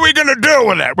 What are we going to do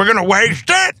with it? We're going to waste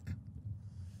it?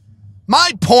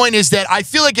 My point is that I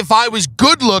feel like if I was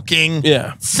good looking,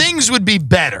 things would be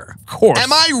better. Of course.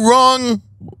 Am I wrong?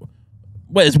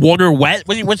 What, is water wet?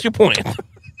 What's your point?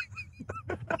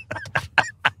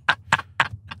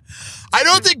 I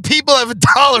don't think people have a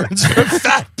tolerance for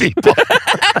fat people.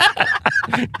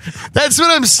 That's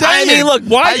what I'm saying. I mean, look,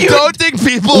 I don't think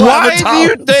people have a tolerance. Why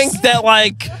do you think that,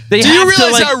 like, do you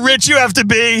realize how rich you have to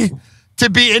be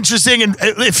interesting? And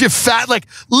if you're fat, like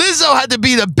Lizzo had to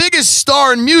be the biggest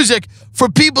star in music for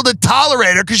people to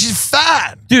tolerate her because she's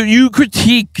fat. Dude, you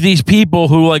critique these people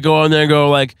who like go on there and go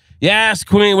like, yes,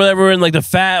 queen, whatever, and like the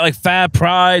fat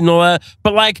pride and all that.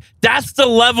 But like that's the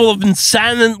level of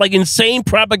insane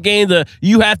propaganda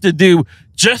you have to do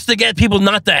just to get people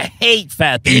not to hate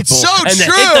fat people. It's so and true.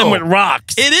 To hit them with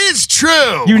rocks. It is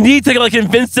true. You need to like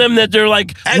convince them that they're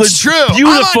like That's true.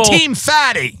 Beautiful. I'm on team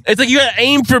fatty. It's like you gotta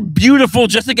aim for beautiful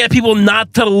just to get people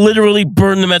not to literally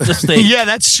burn them at the stake. Yeah,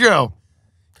 that's true.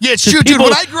 Yeah, it's true, dude.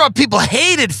 When I grew up, people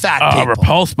hated fat people.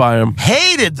 Repulsed by them.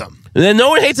 Hated them. And then no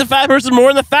one hates a fat person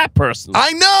more than a fat person.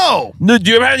 I know. No, do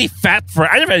you ever have any fat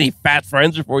friends? I never had any fat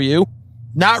friends before you.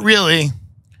 Not really.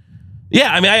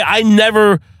 Yeah, I mean, I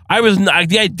never. I was the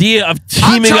idea of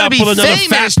teaming up with another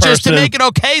fat person just to make it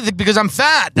okay because I'm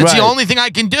fat. That's the only thing I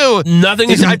can do.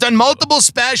 I've done multiple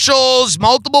specials,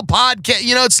 multiple podcasts.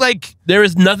 You know, it's like there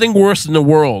is nothing worse in the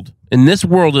world. In this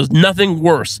world, there's nothing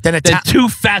worse than two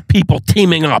fat people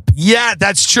teaming up. Yeah,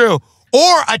 that's true.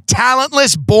 Or a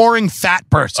talentless, boring fat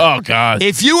person. Oh God!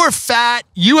 If you are fat,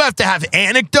 you have to have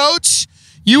anecdotes.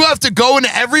 You have to go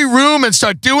into every room and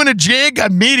start doing a jig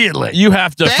immediately. You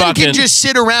have to Ben can just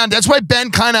sit around. That's why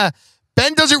Ben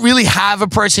doesn't really have a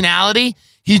personality.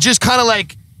 He's just kind of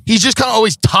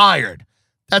always tired.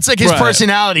 That's like his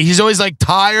personality. He's always like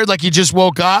tired, like he just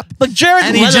woke up. But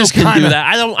Jared Leto can do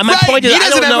that. My point is, he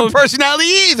doesn't have a personality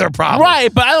either, probably.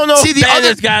 Right, but I don't know if Ben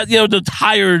has got the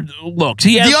tired looks.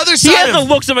 He has the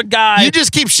looks of a guy. You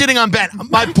just keep shitting on Ben.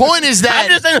 My point is that I'm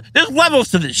just saying, there's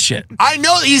levels to this shit. I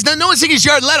know no one's thinking he's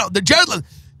Jared Leto.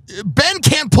 Ben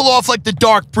can't pull off like the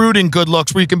dark, brooding good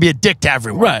looks where you can be a dick to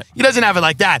everyone. Right. He doesn't have it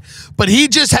like that. But he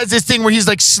just has this thing where he's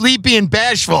like sleepy and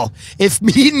bashful. If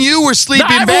me and you were sleepy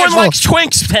and bashful, everyone likes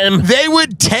twinks, Tim. They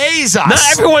would tase us. Not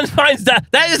everyone finds that.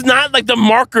 That is not like the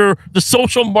marker, the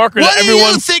social marker that everyone. What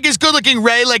do you think is good looking,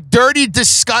 Ray? Like dirty,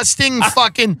 disgusting,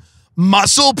 fucking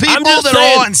muscle people that are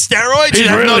all on steroids and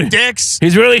have no dicks?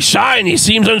 He's really shy and he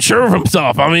seems unsure of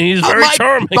himself. I mean, he's very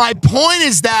charming. My point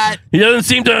is that he doesn't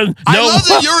seem to know. I love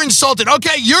that you're insulted.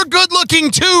 Okay, you're good looking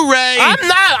too, Ray. I'm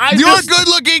not. You're good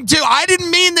looking too. I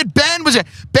didn't mean that Ben was.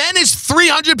 Ben is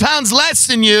 300 pounds less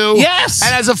than you. Yes.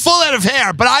 And has a full head of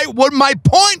hair. But what my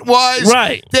point was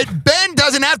that Ben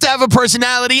doesn't have to have a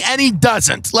personality and he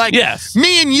doesn't. Like,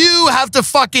 me and you have to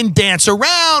fucking dance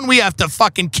around. We have to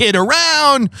fucking kid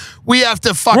around. We have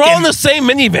to fucking. We're all in the same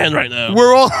minivan right now.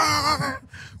 We're all.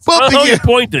 Well, I don't know your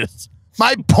point is.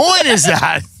 My point is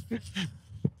that.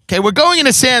 Okay, we're going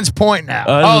into Sands Point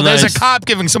now. There's a cop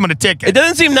giving someone a ticket. It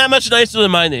doesn't seem that much nicer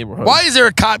than my neighborhood. Why is there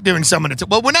a cop giving someone a ticket?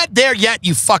 Well, we're not there yet,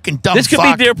 you fucking dumb This could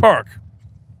fuck. be Deer Park.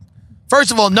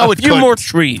 First of all, no, it couldn't. A few more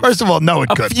trees. First of all, no, it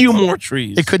couldn't. A few more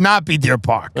trees. It could not be Deer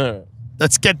Park. Right.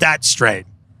 Let's get that straight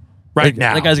right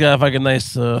now. That guy's got a fucking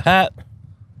nice hat.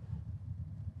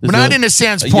 We're not into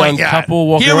Sands a Point young yet. couple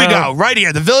walking Here we go, around. right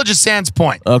here, the village of Sands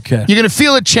Point. Okay. You're gonna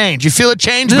feel a change. You feel a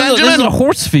change, This is Benjamin? a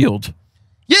horse field.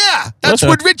 Yeah, that's Okay.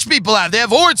 what rich people have. They have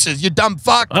horses. You dumb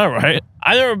fuck. All right.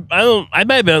 I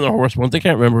may have been on a horse once. I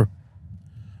can't remember.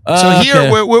 So here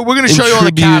Okay. we're going to show you all the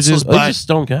Intrigues castles, is- oh, it's but just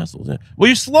stone castles. Yeah. Will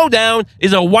you slow down?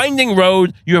 It's a winding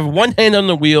road. You have one hand on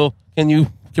the wheel. Can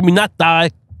we not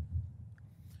die?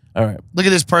 All right. look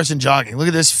at this person jogging. Look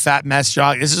at this fat mess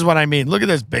jogging. This is what I mean. Look at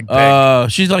this big pig.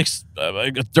 She's like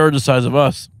a third the size of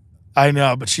us. I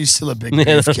know, but she's still a big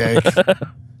beefcake.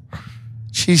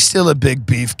 She's still a big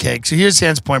beefcake. So here's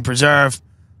Sands Point Preserve.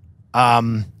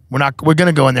 We're going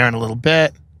to go in there in a little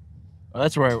bit. Oh,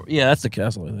 that's where. That's the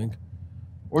castle, I think.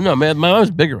 Or no, man, my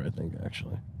mom's bigger, I think,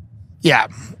 actually. Yeah,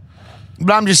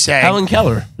 but I'm just saying. Helen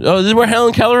Keller. Oh, this is where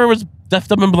Helen Keller was deaf,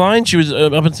 dumb, and blind. She was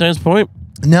up in Sands Point.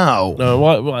 No.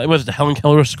 What was it? The Helen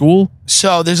Keller School?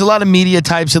 So there's a lot of media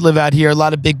types that live out here, a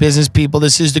lot of big business people.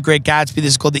 This is the Great Gatsby. This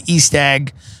is called the East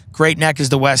Egg. Great Neck is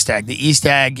the West Egg. The East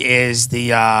Egg is the,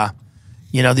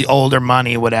 the older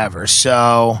money, whatever.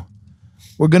 So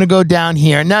we're going to go down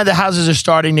here. Now the houses are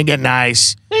starting to get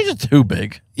nice. These are too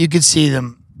big. You can see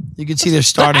them. You can see they're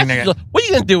starting to get... What are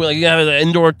you gonna do? Like, you have an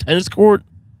indoor tennis court?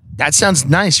 That sounds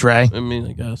nice, Ray. I mean,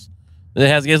 I guess. It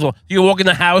has. You walk in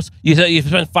the house. You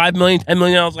spend $5 million, $10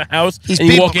 million on a house, These and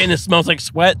you people- walk in. It smells like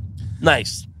sweat.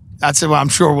 Nice. That's I'm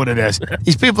sure what it is.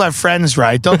 These people have friends,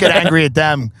 right? Don't get angry at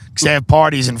them because they have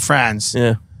parties and friends.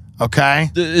 Yeah. Okay?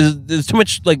 There's too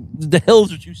much. Like, the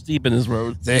hills are too steep in this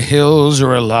road. The hills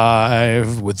are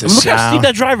alive with the Look how steep sound.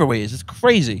 that driveway is. It's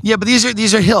crazy. Yeah, but these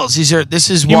are hills. This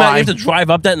is You might why. have to drive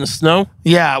up that in the snow.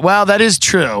 Yeah, well, that is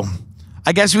true.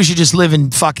 I guess we should just live in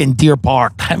fucking Deer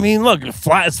Park. I mean, look, it's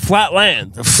flat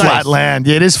land. It's Flat nice. land.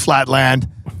 Yeah, it is flat land.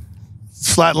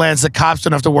 Flat lands. The cops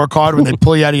don't have to work hard when they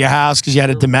pull you out of your house because you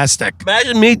had a domestic.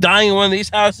 Imagine me dying in one of these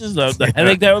houses. The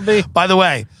headache that would be. By the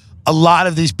way, a lot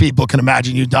of these people can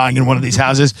imagine you dying in one of these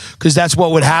houses because that's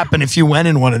what would happen if you went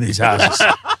in one of these houses.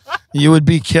 You would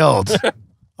be killed.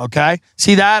 Okay?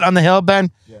 See that on the hill,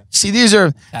 Ben? Yeah. See, these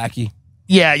are... Tacky.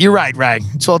 Yeah, you're right, Ray.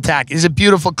 It's all tacky. It's a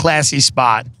beautiful, classy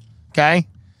spot. Okay?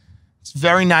 It's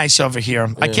very nice over here.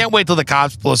 I can't wait till the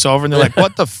cops pull us over and they're like,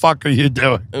 what the fuck are you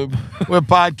doing? We're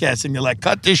podcasting. You're like,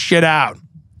 cut this shit out.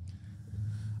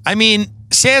 I mean,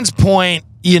 Sands Point,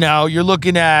 you're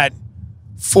looking at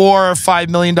 $4 or $5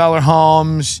 million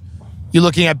homes. You're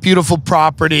looking at beautiful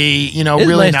property, It's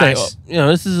really day. nice.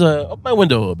 This is open my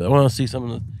window a little bit. I want to see get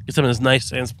some of this nice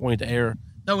Sands Point air.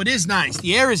 No, it is nice.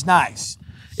 The air is nice.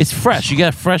 It's fresh. You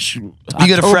got fresh. You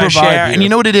get a fresh air. And you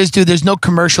know what it is, dude? There's no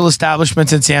commercial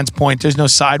establishments in Sands Point. There's no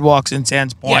sidewalks in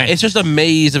Sands Point. Yeah, it's just a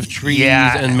maze of trees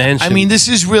and mansions. I mean,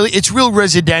 it's real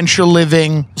residential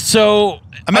living. So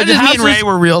Imagine me and Ray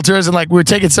were realtors and we were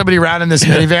taking somebody around in this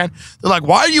minivan. They're like,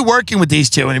 why are you working with these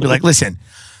two? And he'd be like, listen,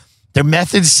 their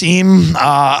methods seem,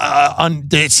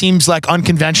 it seems like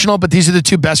unconventional, but these are the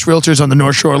two best realtors on the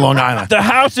North Shore of Long Island. The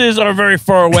houses are very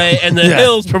far away, and the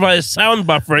hills provide sound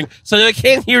buffering, so they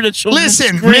can't hear the children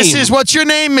Listen, scream. Mrs. What's your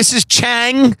name? Mrs.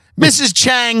 Chang. Mrs.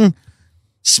 Chang.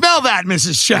 Smell that,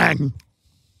 Mrs. Chang.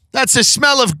 That's the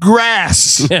smell of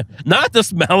grass. Yeah, not the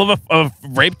smell of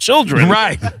raped children.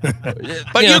 Right.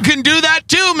 But you can do that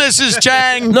too, Mrs.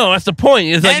 Chang. No, that's the point.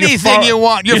 It's like anything you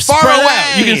want. You're far spread away.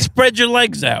 out. You can spread your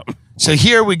legs out. So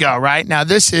here we go, right? Now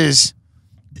this is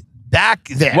back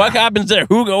there. What happens there?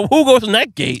 Who goes in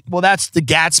that gate? Well, that's the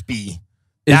Gatsby.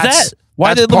 That's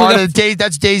That's part of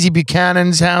that's Daisy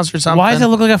Buchanan's house or something. Why does it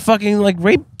look like a fucking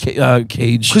rape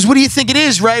cage? Because what do you think it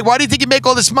is, Ray? Why do you think you make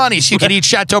all this money? So you can eat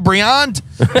Chateaubriand?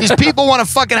 These people want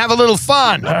to fucking have a little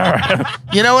fun.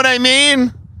 You know what I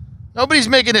mean? Nobody's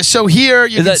making it. So here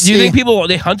you can see. Do you think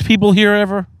they hunt people here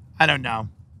ever? I don't know.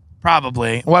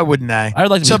 Probably. Why wouldn't they? I'd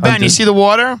like to So be Ben, hunted. you see the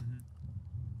water?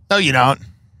 No, you don't.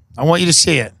 I want you to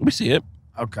see it. Let me see it.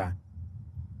 Okay.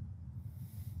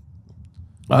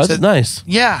 Oh, that's So- nice.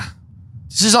 Yeah.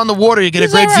 This is on the water. You get a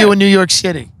Is great that view right? in New York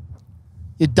City.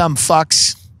 You dumb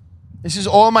fucks. This is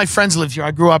all my friends live here.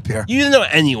 I grew up here. You didn't know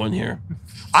anyone here.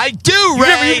 I do,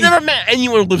 Ray. You've never met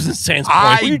anyone who lives in Sands Point.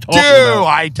 I What are you do. talking about?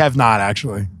 I have not,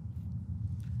 actually.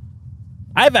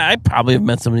 I probably have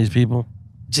met some of these people.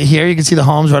 So here you can see the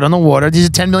homes right on the water. These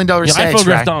are $10 million Yeah, I estates, photographed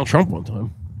right? Donald Trump one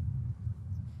time.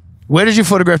 Where did you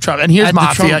photograph Trump? And here's At the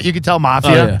Mafia. Trump- You can tell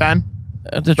Mafia, Oh, yeah. Ben.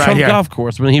 At the Right Trump here. golf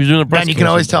course when he was doing a press Ben, you can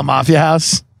always tell Mafia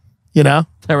House. You know?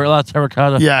 A lot of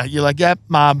terracotta. Yeah, you're like, yep,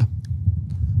 mob.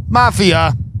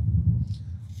 Mafia.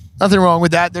 Nothing wrong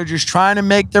with that. They're just trying to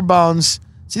make their bones.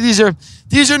 See, these are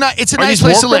not, it's a Are nice these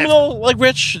place war to live. criminal, like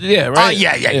rich? Yeah, Oh, right?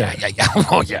 yeah.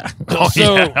 Oh, yeah. Oh,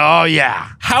 So- yeah. Oh, yeah.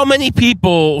 How many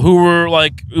people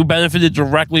who benefited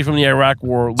directly from the Iraq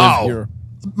war live here?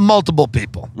 multiple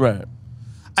people. Right.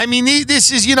 I mean,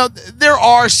 this is, there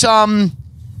are some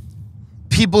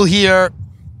people here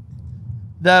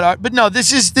that are, but no,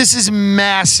 this is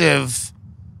massive,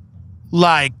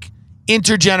 like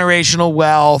intergenerational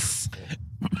wealth.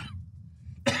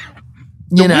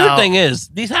 The weird thing is,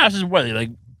 these houses, what are they, like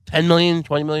 10 million,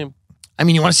 20 million? I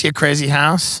mean, you want to see a crazy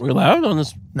house? We're allowed on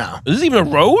this? No. Is this even a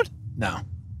road? No.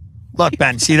 Look,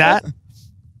 Ben, see that?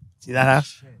 See that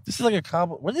house? This is like a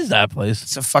cobble. What is that place?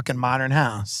 It's a fucking modern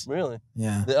house. Really?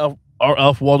 Yeah. Did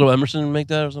Alf Waldo Emerson make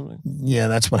that or something? Yeah,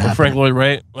 that's what Or happened. Frank Lloyd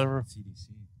Wright? Whatever.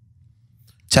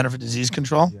 Center for Disease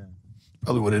Control? Yeah.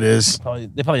 Probably what it is.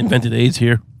 They probably invented AIDS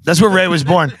here. That's where Ray was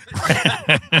born.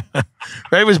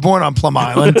 Ray was born on Plum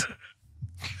Island.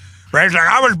 Ray's like,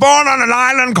 I was born on an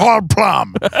island called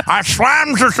Plum. I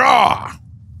slammed the saw.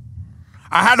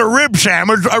 I had a rib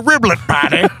sandwich, a riblet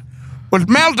patty with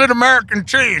melted American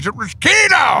cheese. It was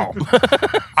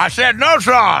keto. I said, no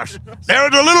sauce. There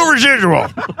was a little residual.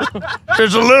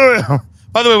 There's a little...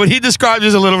 By the way, what he describes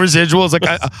as a little residual is like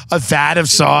a vat of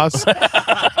sauce. A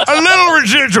little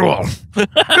residual.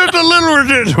 Just a little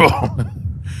residual.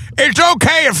 It's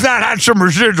okay if that had some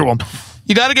residual.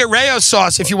 You got to get Rayo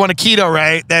sauce if you want a keto,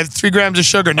 right? They have 3 grams of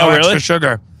sugar, no extra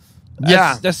sugar.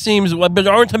 Yeah. That seems... But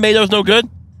aren't tomatoes no good?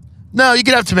 No, you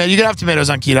can have tomato. You can have tomatoes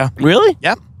on keto. Really?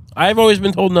 Yep. I've always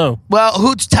been told no. Well,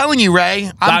 who's telling you, Ray?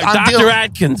 Dr.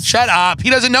 Atkins. Shut up. He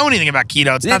doesn't know anything about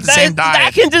keto. It's not the same diet.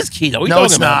 Atkins is keto. What are you No, talking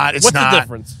it's about? not. It's What's not. the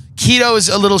difference? Keto is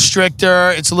a little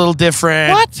stricter. It's a little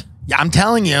different. What? Yeah, I'm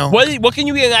telling you. What can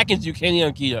you eat in Atkins you can't eat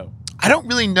on keto? I don't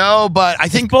really know, but I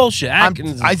think bullshit.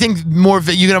 Atkins. I think you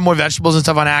can have more vegetables and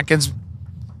stuff on Atkins.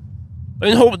 I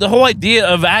mean, the whole idea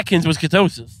of Atkins was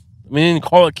ketosis. I mean, they didn't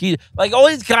call it keto. Like all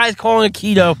these guys calling it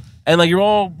keto, and like you're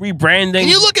all rebranding. Can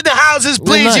you look at the houses,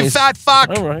 please, nice. you fat fuck?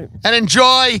 All right. And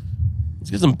enjoy. Let's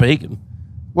get some bacon.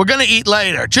 We're gonna eat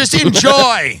later. Just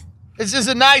enjoy. This is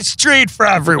a nice treat for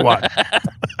everyone.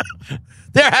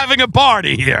 They're having a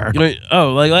party here.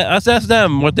 Let's ask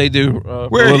them what they do.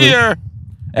 We're here.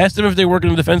 Ask them if they work in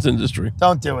the defense industry.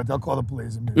 Don't do it. They'll call the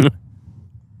police.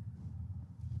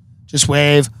 Just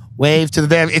wave to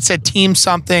them. It said team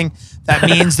something. That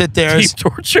means that there's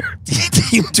team torture.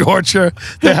 Team torture.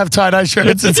 They have tie-dye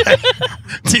shirts that say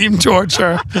team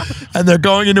torture, and they're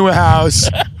going into a house,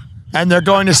 and they're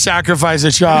going to sacrifice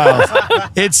a child.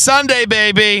 It's Sunday,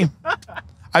 baby.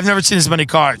 I've never seen this many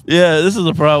cars. Yeah, this is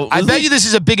a problem. I bet you this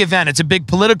is a big event. It's a big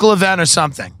political event or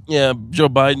something. Yeah, Joe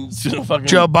Biden's fucking...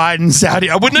 Joe Biden, Saudi.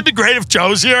 Wouldn't it be great if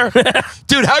Joe's here?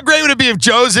 Dude, how great would it be if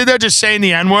Joe's in there just saying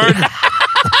the N-word?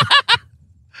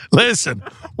 Listen,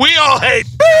 we all hate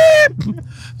beep.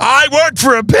 I work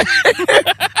for a beep.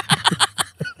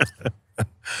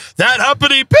 That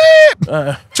uppity beep.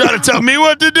 Try to tell me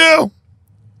what to do.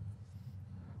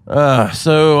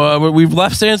 So we've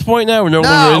left Sands Point now?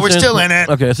 No, we're still in it.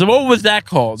 Okay, so what was that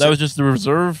called? That was just the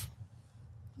reserve?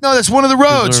 No, that's one of the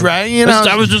roads, right? You know,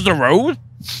 that was just a road?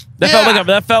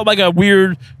 That felt like a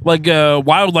weird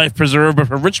wildlife preserve, but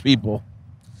for rich people.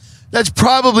 That's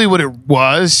probably what it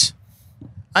was.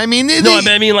 I mean,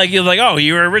 I mean, like you're like, oh,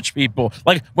 you're rich people.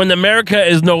 Like when America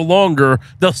is no longer,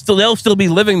 they'll still be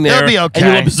living there. They'll be okay. And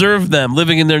you'll observe them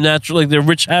living in their natural, like their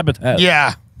rich habitat.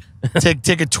 Yeah,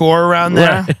 take a tour around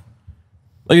there. Right.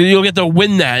 Like you'll get to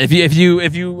win that if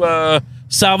you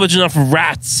salvage enough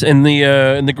rats in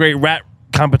the great rat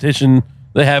competition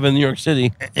they have in New York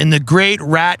City. In the great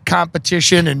rat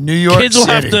competition in New York City. Kids will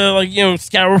have to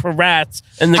scour for rats.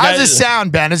 And how's it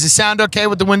sound, Ben? Does it sound okay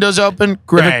with the windows open?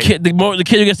 Great. The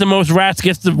kid who gets the most rats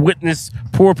gets to witness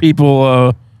poor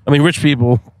people. Rich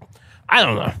people. I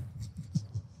don't know.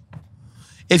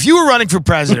 If you were running for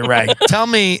president, Ray, tell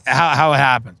me how it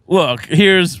happened. Look,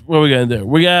 here's what we're gonna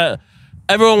do.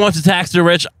 Everyone wants to tax the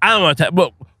rich. I don't want to tax,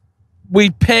 but we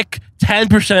pick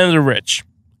 10% of the rich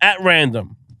at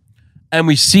random. And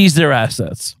we seize their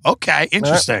assets. Okay,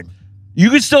 interesting. You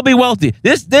could still be wealthy.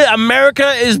 This America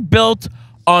is built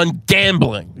on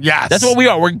gambling. Yes. That's what we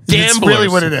are. We're gamblers. It's really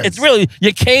what it is. It's really,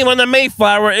 you came on the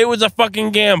Mayflower, it was a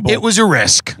fucking gamble. It was a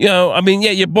risk.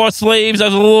 You bought slaves. That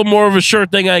was a little more of a sure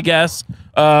thing, I guess.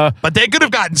 But they could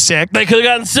have gotten sick.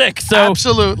 So,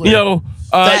 absolutely.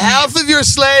 The health of your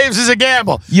slaves is a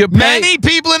gamble. Many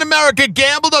people in America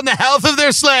gambled on the health of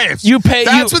their slaves.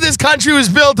 That's what this country was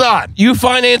built on. You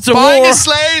finance a Buying war. a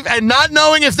slave and not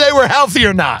knowing if they were healthy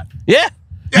or not. Yeah.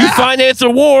 You finance a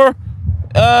war.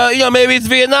 Maybe it's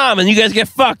Vietnam and you guys get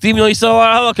fucked even though you sell a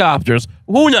lot of helicopters.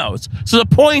 Who knows? So the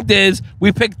point is,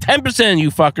 we pick 10% of you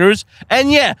fuckers,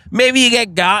 and yeah, maybe you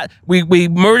get got. We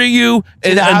murder you.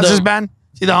 See the houses, Ben?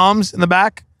 See the homes in the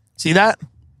back? See that?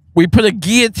 We put a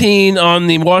guillotine on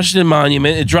the Washington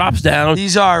Monument. It drops down.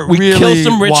 These are we really kill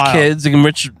some rich wild. kids and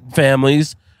rich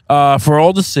families for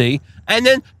all to see. And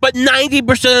then, but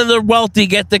 90% of the wealthy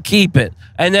get to keep it.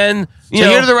 And then, you know,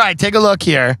 here to the right, take a look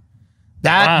here.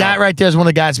 That right there is one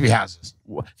of the Gatsby houses.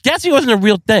 Gatsby wasn't a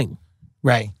real thing.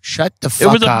 Ray, shut the It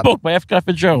fuck was a up. book by F. Scott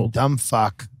Fitzgerald. Dumb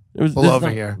fuck. It was Pull this over is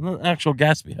not- here. not an actual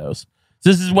Gatsby house.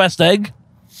 This is West Egg.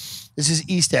 This is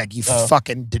East Egg, you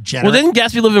fucking degenerate. Well, didn't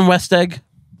Gatsby live in West Egg?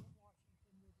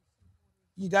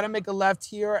 You got to make a left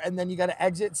here, and then you got to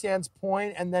exit Sands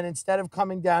Point, and then instead of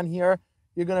coming down here,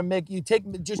 you're gonna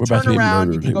just We're about turn to be around.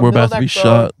 You murdered. can go We're Middle about to be Neck Road,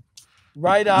 shot.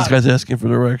 right This up, guy's asking for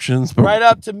directions. But right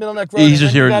up to Middle Neck Road. he's and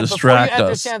just then you here to got- before you distract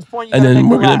enter us. Sands Point, you And gotta then make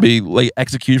a we're going to left. be like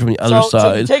executed from the other So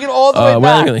side. you take it all the way We're not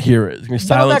back. going to hear it. It's going to Middle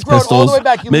silence Neck Road, all the pistols. way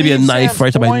back. You Maybe a leave knife Sands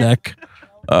right to my Point. neck.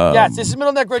 Yes, this is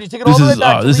Middle Neck Road. You take it all This the way is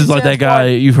back. this is like that guy.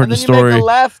 You've heard the story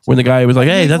when the guy was like,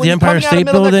 "Hey, is that When the you're Empire coming out of State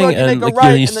Middle Neck Building?" Road, you And make a like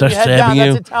right, he and then starts you head down. stabbing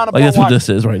you. That's the town of Like that's what Milwaukee. this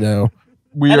is right now.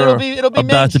 We And are it'll be Main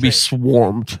about to be Street.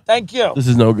 swarmed. Thank you. This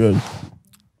is no good.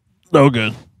 No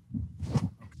good.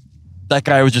 That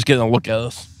guy was just getting a look at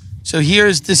us. So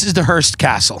this is the Hearst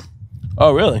Castle.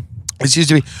 Oh, really? It used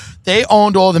to be. They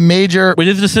owned all the major. Wait,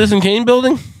 is it the Citizen Kane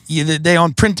building? They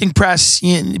owned printing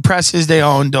presses. They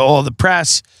owned all the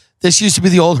press. This used to be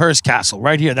the old Hearst Castle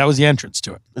right here. That was the entrance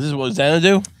to it. Is this what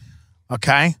Xanadu?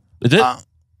 Okay. Is it? Is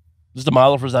this the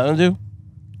model for Xanadu?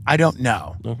 I don't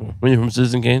know. Okay. When you're from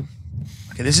Citizen Kane?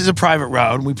 Okay, this is a private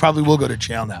road, and we probably will go to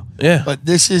jail now. Yeah. But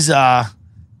this is the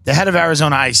head of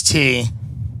Arizona Iced Tea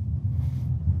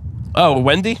Oh,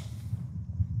 Wendy?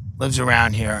 lives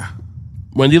around here.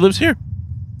 Wendy lives here?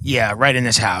 Yeah, right in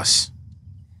this house.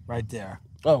 Right there.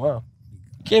 Oh, wow.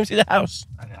 Can't even see the house.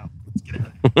 I know. Let's get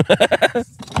out of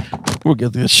here. We'll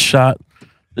get this shot.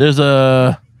 There's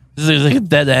like a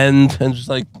dead end and just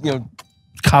like, you know,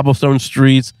 cobblestone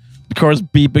streets. The car's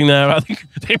beeping now. I think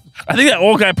that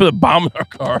old guy put a bomb in our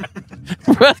car.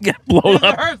 We're about to get blown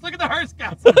up. Look at the Hearst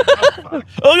Castle.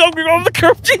 Oh no, we're over the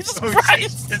curb. Jesus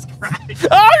Christ. Jesus Christ.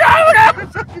 Oh God,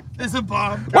 look out. There's a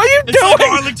bomb. What are you It's like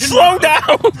doing? Arlington Slow Road.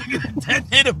 down.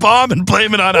 Detonate a bomb and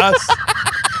blame it on us.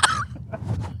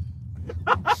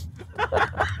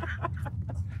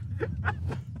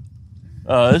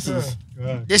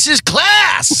 This is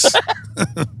class.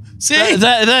 See? Is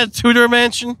that a Tudor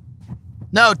mansion?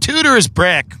 No, Tudor is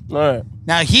brick. All right.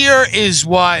 Now here is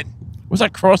what What's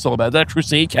that cross all about? Is that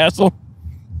Crusade Castle?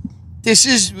 this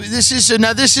is.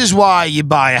 Now this is why you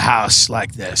buy a house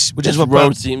like this, which This is what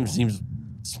road seems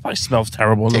probably smells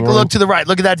terrible. In Take the a road. look to the right.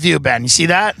 Look at that view, Ben. You see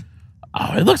that?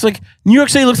 Oh, it looks like New York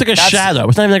City looks like a shadow.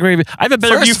 It's not even that great. I have a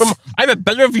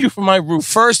better view from my roof.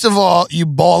 First of all, you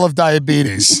ball of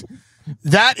diabetes.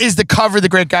 That is the cover of the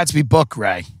Great Gatsby book,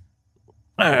 Ray.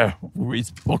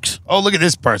 Reads books. Oh, look at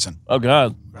this person. Oh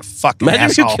God! What a fucking Imagine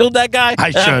if asshole. you killed that guy.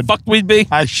 I How should. fucked we'd be.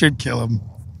 I should kill him.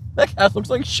 That house looks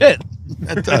like shit.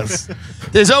 It does.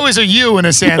 There's always a you in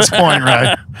a Sands Point,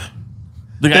 right?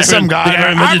 The guy There's some the guy. guy who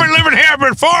I've invented, been living here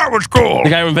before it was cool. the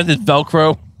guy who invented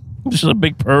Velcro. This is a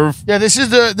big perv. Yeah, this is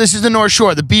the North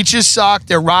Shore. The beaches suck.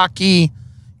 They're rocky.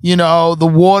 You know, the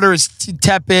water is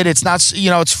tepid. It's not. You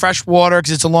know, it's fresh water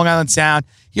because it's a Long Island Sound.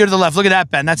 Here to the left. Look at that,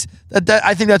 Ben. That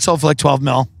I think that sold for like 12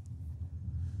 mil.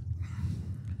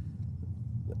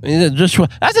 I mean,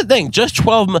 that's the thing. Just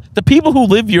 12. The people who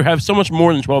live here have so much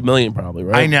more than 12 million, probably,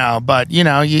 right? I know, but you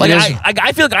know, Like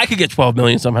I feel like I could get 12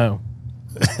 million somehow.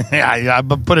 yeah,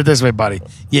 but put it this way, buddy.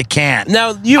 You can't.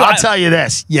 Now I'll tell you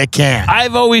this. You can't.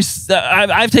 I've always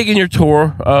I've taken your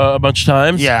tour a bunch of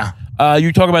times. Yeah.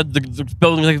 You talk about the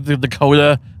buildings like the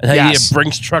Dakota and how you Yes. get a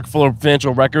Brinks truck full of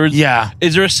financial records. Yeah.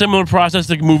 Is there a similar process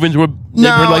to move into a No,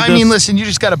 neighborhood like I this? mean, listen, you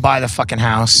just got to buy the fucking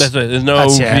house. That's it. There's no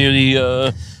That's it.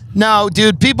 community. No,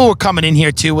 dude, people were coming in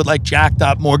here too with like jacked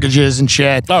up mortgages and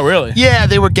shit. Oh, really? Yeah,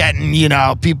 they were getting, you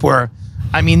know, people were,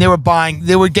 I mean, they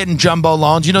were getting jumbo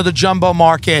loans. You know, the jumbo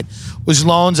market was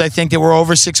loans, I think they were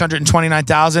over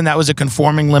 629,000. That was a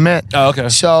conforming limit. Oh, okay.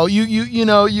 So you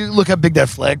know, you look how big that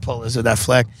flagpole is with that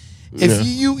flag. If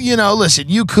Yeah. you know, listen,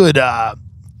 you could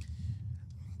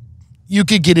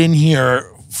get in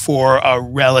here for a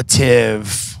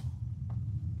relative.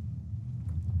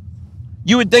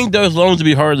 You would think those loans would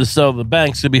be harder to sell to the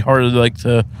banks. It'd be harder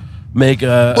to make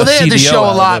a Well, they had to CDO show a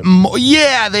out of lot it. more.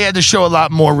 Yeah, they had to show a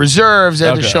lot more reserves. They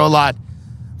had to Okay. show a lot.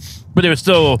 But it was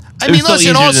still. I it was mean, still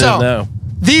listen, easier also, than now.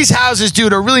 these houses,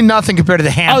 dude, are really nothing compared to the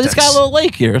Oh, Hamptons. it's got a little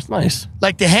lake here. It's nice.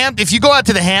 Like if you go out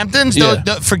to the Hamptons, Yeah.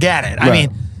 forget it. Right.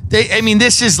 I mean,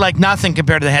 this is like nothing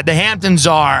compared to the Hamptons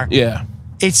are. Yeah.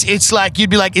 It's like you'd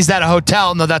be like, is that a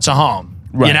hotel? No, that's a home.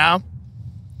 Right. You know.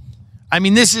 I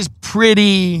mean, this is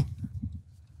pretty.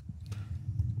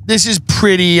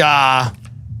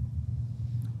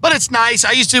 But it's nice.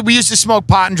 We used to smoke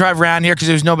pot and drive around here because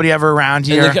there was nobody ever around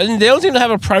here. And they don't seem to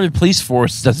have a private police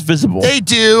force that's visible. They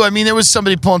do. I mean, there was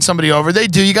somebody pulling somebody over. They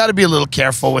do. You got to be a little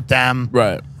careful with them.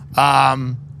 Right.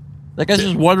 That guy's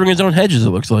just watering his own hedges, it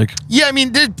looks like. Yeah, I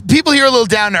mean, people here are a little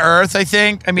down to earth, I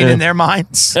think. I mean, in their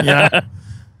minds. Yeah.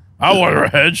 I'll water a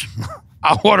hedge.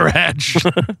 I'll water a hedge.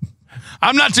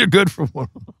 I'm not too good for water.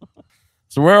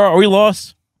 So where are we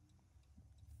lost?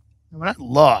 We're not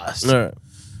lost. All right.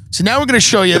 So now we're going to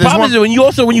show you. The problem is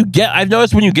I've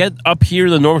noticed when you get up here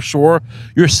to the North Shore,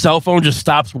 your cell phone just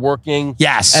stops working.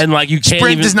 Yes. And like you can't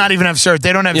Sprint does not even have service.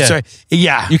 They don't have service.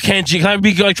 Yeah. You can't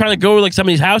be like trying to go to like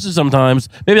somebody's houses sometimes.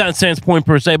 Maybe not in Sands Point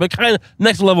per se, but kind of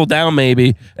next level down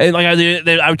maybe. And like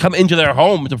I would come into their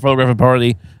home to photograph a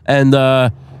party, and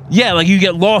yeah, like you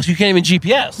get lost. You can't even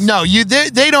GPS. No,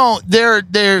 they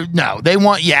don't. They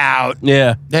want you out.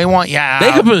 Yeah. They want you out.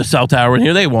 They could put a cell tower in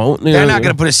here. They won't. They're not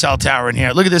going to put a cell tower in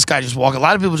here. Look at this guy just walking. A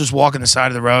lot of people just walking the side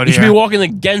of the road You here. should be walking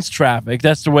against traffic.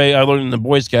 That's the way I learned in the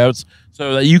Boy Scouts,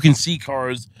 so that you can see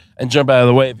cars and jump out of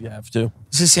the way if you have to.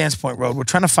 This is Sands Point Road. We're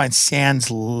trying to find Sands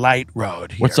Light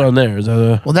Road here. What's on there? Is that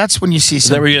a... Well, that's when you see Is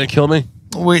some... that where you're going to kill me?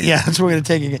 Yeah, that's where we're going to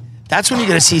take you. That's when you're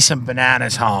going to see some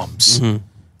bananas homes. Mm-hmm.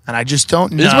 And I just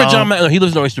don't know. This is where John he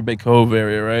lives in Oyster Bay Cove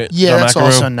area, right? Yeah, John that's McEnroe.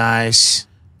 also nice.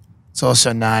 It's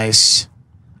also nice.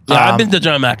 Yeah, I've been to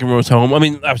John McEnroe's home. I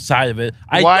mean, outside of it.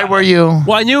 Why were you?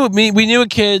 Well, we knew a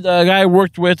kid, a guy I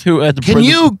worked with who at the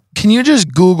prison. Can you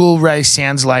just Google Ray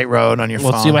Sands Light Road on your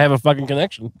phone? Let's see if I have a fucking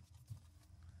connection.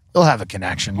 You'll have a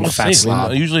connection, you We'll fat see.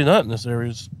 slob. Usually not in this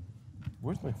area.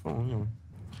 Where's my phone?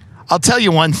 I'll tell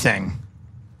you one thing.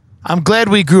 I'm glad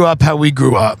we grew up how we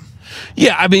grew up.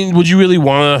 Yeah, I mean, would you really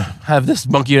want to have this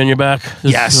monkey on your back?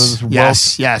 Yes.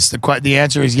 The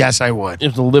answer is yes, I would. You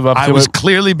have to live up to it. I was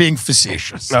clearly being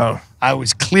facetious. Oh. I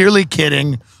was clearly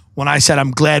kidding when I said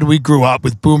I'm glad we grew up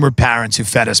with boomer parents who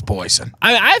fed us poison.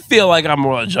 I feel like I'm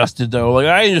more adjusted, though. Like,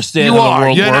 I understand You how are. the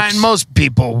world works. And most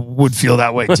people would feel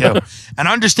that way, too. And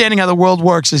understanding how the world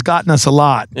works has gotten us a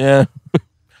lot. Yeah.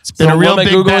 It's been So a real what am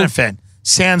I big Googling? benefit.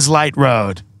 Sands Light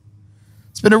Road.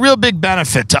 It's been a real big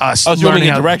benefit to us. Oh, so you want to learning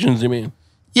get how- directions, you mean?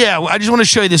 Yeah, I just want to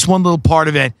show you this one little part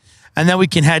of it, and then we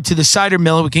can head to the cider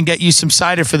mill and we can get you some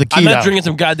cider for the keto. I'm not drinking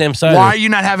some goddamn cider. Why are you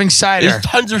not having cider? There's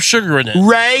tons of sugar in it.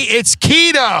 Ray, it's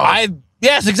keto.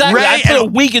 Yes, exactly. Ray, I put a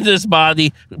week into this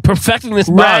body, perfecting this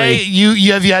body. Ray,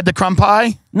 you have you had the crumb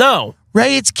pie? No,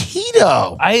 Ray, it's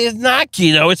keto. it's not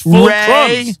keto. It's full of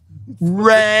crumbs.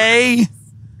 Ray,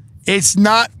 it's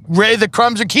not Ray. The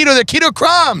crumbs are keto. They're keto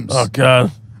crumbs. Oh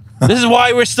God, this is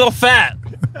why we're still fat.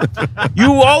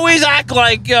 You always act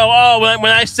like, when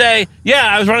I say,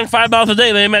 yeah, I was running 5 miles a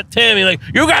day, then I met Tammy, like,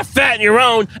 you got fat in your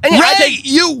own. And yeah, Ray,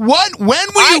 when were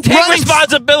I you take running?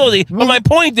 responsibility, but my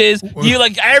point is, you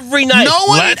like every night, No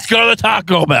one- let's go to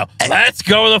Taco Bell. Let's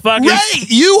go to the fucking... Ray,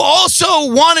 you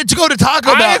also wanted to go to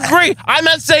Taco Bell. I agree. I'm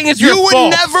not saying it's your You were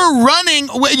fault. never running.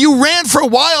 You ran for a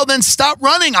while, then stopped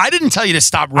running. I didn't tell you to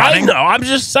stop running. I know. I'm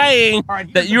just saying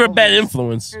that you're a bad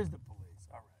influence. Here's the police.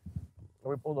 All right. Are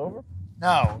we pulled over?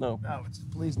 No, it's the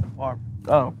police department.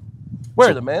 Oh.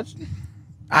 Where, the mansion?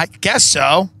 I guess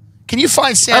so. Can you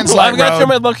find Sands I've Light got to Road? turn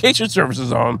my location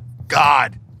services on.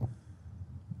 God.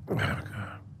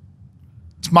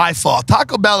 It's my fault.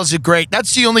 Taco Bell is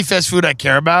that's the only fast food I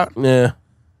care about. Yeah.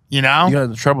 You know? You got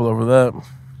into trouble over that.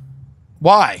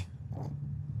 Why?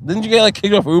 Didn't you get like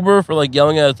kicked off Uber for like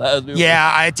yelling at a Uber?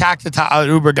 Yeah, I attacked the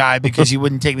Uber guy because he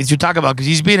wouldn't take me through Taco Bell because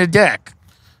he's being a dick.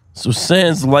 So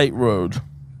Sands Light Road.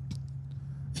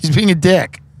 He's being a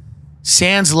dick.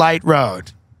 Sands Light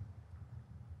Road.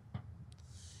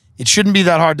 It shouldn't be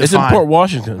that hard to It's find. in Port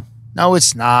Washington. No,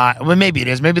 it's not. Well, maybe it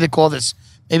is. Maybe they call this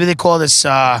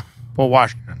Port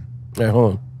Washington. Hey,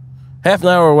 hold on. Half an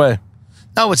hour away.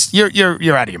 No, it's you're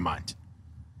out of your mind.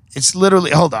 It's literally.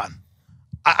 Hold on.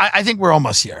 I think we're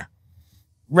almost here.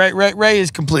 Ray is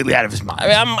completely out of his mind. I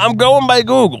mean, I'm going by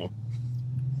Google.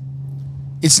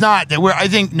 It's not that we're. I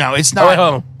think no, it's Oh, not. wait,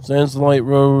 hold on. Sands Light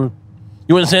Road.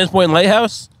 You went to Sands Point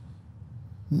Lighthouse?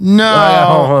 No. Yeah,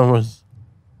 hold on.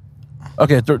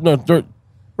 Okay,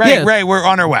 Ray, we're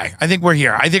on our way. I think we're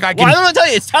here. I think I can. Well, I'm going to tell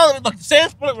you. It's telling me, look,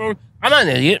 Sands Point Road. I'm not an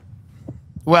idiot.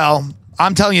 Well,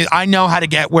 I'm telling you, I know how to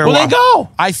get where. Well, then go.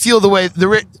 I feel the way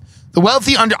the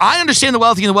wealthy I understand the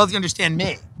wealthy, and the wealthy understand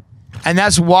me, and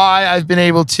that's why I've been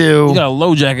able to. You got a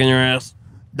low jack in your ass.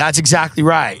 That's exactly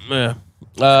right. Yeah.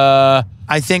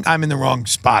 I think I'm in the wrong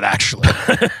spot, actually.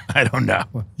 I don't know.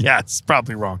 Yeah, it's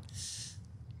probably wrong.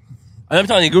 I'm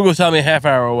telling you, Google's telling me a half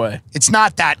hour away. It's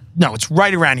not that. No, it's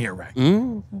right around here, Ray.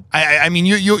 I mean,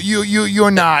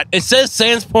 you're not. It says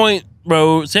Sands Point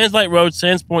Road, Sands Light Road,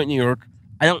 Sands Point, New York.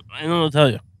 I don't know what to tell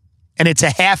you. and it's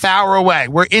a half hour away.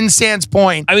 We're in Sands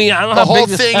Point. I mean, I don't know the how whole big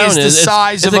this thing town is the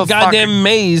size it's of a a goddamn fucking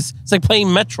maze. It's like playing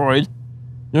Metroid.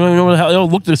 You don't even know how they all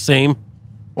look the same.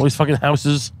 All these fucking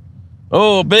houses.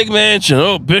 Oh, big mansion.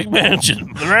 Oh, big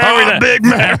mansion. Very nice. big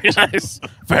man. Very nice.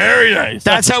 Very nice.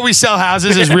 That's how we sell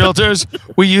houses as realtors.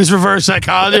 We use reverse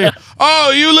psychology.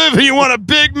 Oh, you live and you want a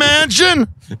big mansion?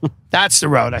 That's the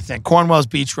road, I think. Cornwell's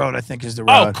Beach Road, I think, is the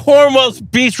Oh, road. Cornwell's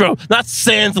Beach Road, not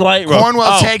Sands Light Road.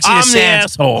 Cornwell takes you to I'm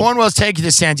Sands. the asshole. Cornwell's taking you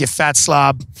to Sands, you fat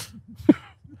slob.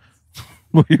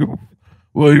 Were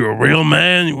you a real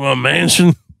man? You want a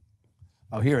mansion?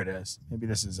 Oh, here it is. Maybe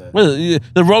this is it. What is it,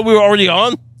 the road we were already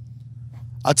on?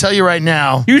 I'll tell you right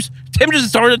now. Tim just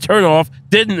started to turn off,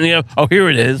 didn't you know? Oh, here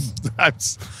it is. I'll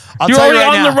You're tell you already right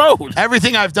on now, the road.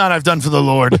 Everything I've done for the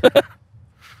Lord.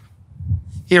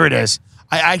 Here it is.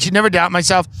 I should never doubt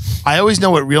myself. I always know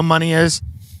what real money is,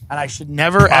 and I should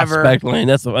never Prospect ever. Lane.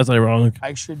 That's ironic.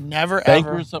 I should never Banker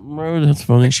ever. or something road. That's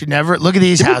funny. I should never look at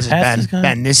these Did we houses, pass Ben. this guy?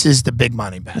 Ben, this is the big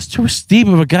money, Ben. That's too steep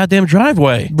of a goddamn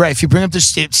driveway. Right. If you bring up the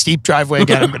steep driveway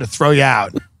again, I'm going to throw you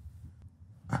out.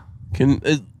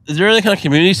 Is there any kind of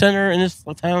community center in this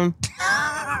town?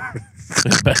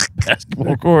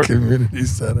 Basketball court. Community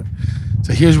center.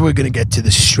 So here's where we're going to get to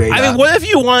the straight. I mean, what if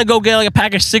you want to go get like a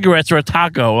pack of cigarettes or a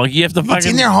taco? Like you have to fucking It's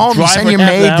in their home. You drive send for your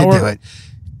half an maid to hour? do it.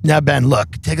 Now, Ben, look.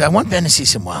 I want Ben to see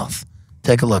some wealth.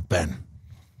 Take a look, Ben.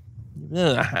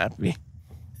 They're not happy.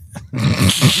 They're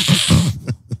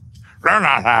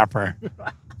not happy.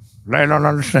 They don't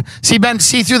understand. See, Ben,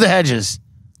 see through the hedges.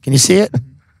 Can you see it?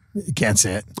 You can't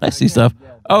see it. I see stuff.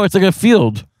 Oh, it's like a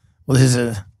field. Well, This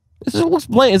looks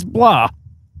blank. It's blah.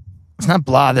 it's not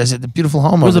blah. There's the beautiful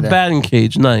home There's over a there. batting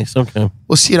cage. Nice. Okay.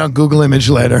 We'll see it on Google Image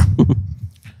later.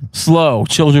 Slow.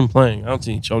 Children playing. I don't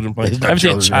see any children playing. There's no I've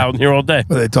seen a children child in here all day.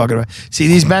 What are they talking about? See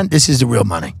these, Ben? This is the real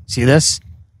money. See this?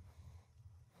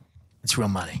 It's real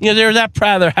money. You know, they're that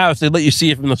proud of their house. They let you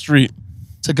see it from the street.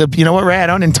 It's a good. You know what, Ray? I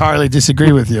don't entirely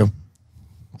disagree with you.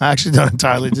 I actually don't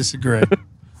entirely disagree.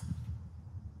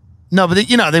 No, but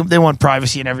they want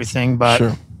privacy and everything. But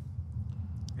Sure.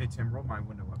 Hey Tim, roll my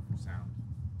window up for sound.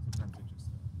 Sometimes it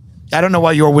just. I don't know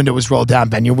why your window was rolled down,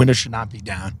 Ben. Your window should not be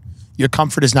down. Your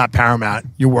comfort is not paramount.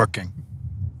 You're working.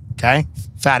 Okay?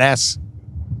 Fat ass.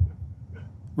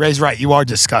 Ray's right. You are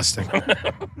disgusting.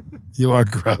 You are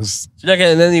gross. You're not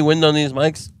getting any wind on these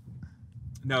mics?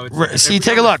 No, See,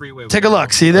 take a look. Take a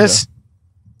look. See this?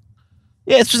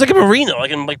 Yeah, it's just like a marina,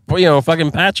 like in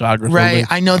fucking Patchogue or Ray, something.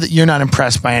 I know that you're not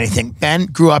impressed by anything. Ben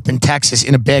grew up in Texas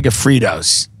in a bag of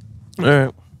Fritos. All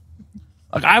right.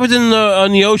 Like I was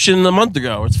on the ocean a month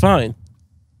ago. It's fine.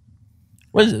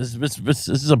 What is this? This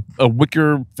is a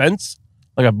wicker fence,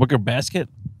 like a wicker basket.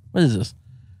 What is this?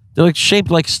 They're like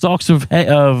shaped like stalks of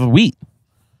wheat.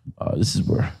 This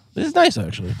is nice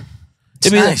actually.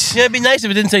 It's nice. It'd be nice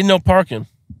if it didn't say no parking.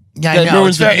 Yeah, That I know.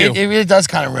 ruins the view. It really does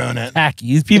kind of ruin it. Tacky.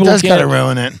 These It people does can't- kind of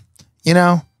ruin it. You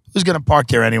know, who's going to park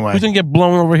there anyway? Who's gonna get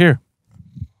blown over here?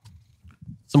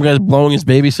 Some guy's blowing his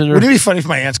babysitter. Wouldn't it be funny if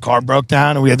my aunt's car broke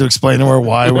down and we had to explain to her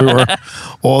why we were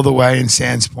all the way in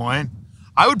Sands Point?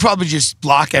 I would probably just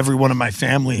block everyone in my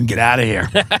family and get out of here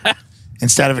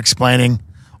instead of explaining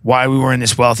why we were in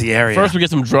this wealthy area. First, we get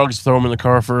some drugs, throw them in the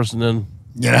car first, and then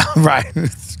You know, right.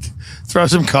 Throw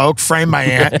some coke, frame my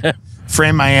aunt.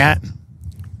 Frame my aunt.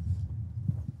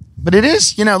 But it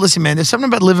is, listen, man, there's something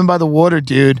about living by the water,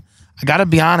 dude. I got to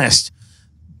be honest.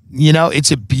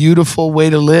 It's a beautiful way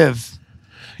to live.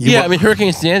 I mean,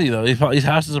 Hurricane Sandy though. These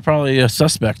houses are probably a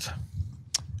suspect.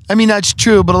 I mean, that's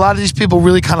true, but a lot of these people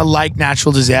really kind of like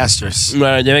natural disasters. They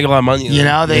make a lot of money.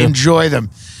 They enjoy them.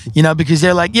 Because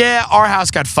they're like, yeah, our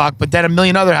house got fucked, but then a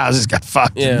million other houses got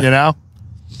fucked. Yeah.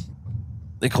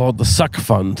 They call it the suck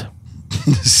fund.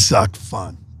 Sucked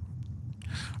fun.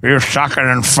 You're sucking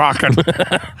and fucking.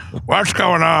 What's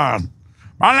going on?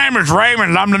 My name is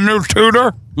Raymond. I'm the new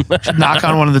tutor. Should knock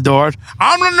on one of the doors.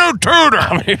 I'm the new tutor.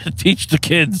 I'm here to teach the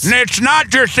kids. And it's not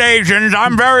just Asians.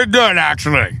 I'm very good,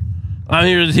 actually. I'm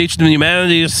here to teach them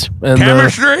humanities and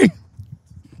Chemistry?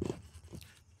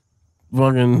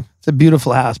 fucking. It's a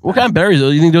beautiful house. What kind of berries?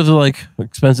 Do you think those are like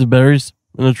expensive berries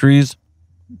in the trees?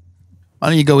 Why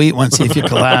don't you go eat one, see if you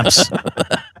collapse?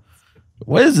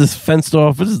 What is this fenced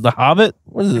off? What is this, the Hobbit?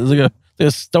 What is it? It's like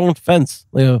a stone fence,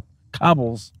 like a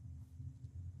cobbles.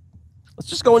 Let's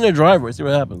just go in their driveway, see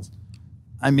what happens.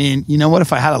 I mean, you know what?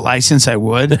 If I had a license, I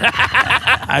would.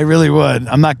 I really would.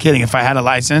 I'm not kidding. If I had a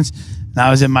license and I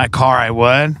was in my car, I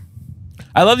would.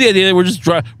 I love the idea that we're just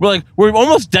we're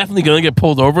almost definitely going to get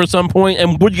pulled over at some point,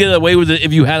 and would get away with it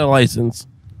if you had a license.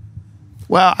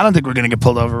 Well, I don't think we're going to get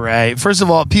pulled over, Ray. First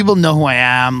of all, people know who I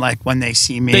am, like when they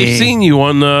see me. They've seen you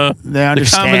on the They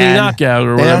understand. comedy knockout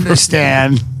or They whatever.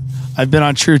 understand. I've been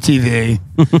on True TV.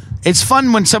 It's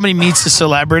fun when somebody meets a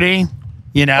celebrity,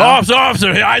 you know?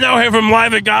 Officer, I know him from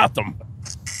Live at Gotham.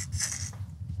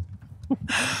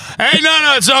 Hey,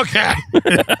 no, it's okay.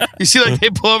 You see, like, they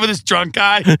pull over this drunk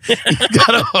guy. He's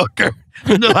got a hooker.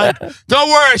 And they're like, don't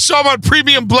worry, I saw him on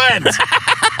Premium Blend.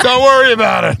 Don't worry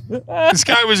about it. This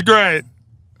guy was great.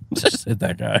 Just hit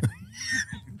that guy.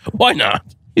 Why not?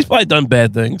 He's probably done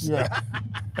bad things. Yeah.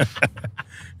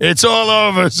 It's all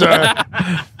over, sir.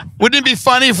 Wouldn't it be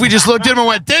funny if we just looked at him and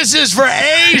went, this is for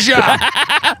Asia?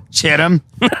 Chit him.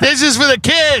 This is for the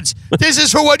kids. This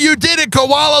is for what you did in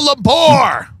Kuala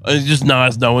Lumpur. He just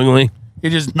nods knowingly. He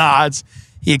just nods.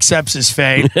 He accepts his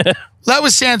fate. That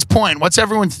was Sans Point. What's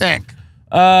everyone think?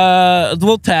 It's a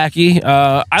little tacky.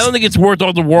 I don't think it's worth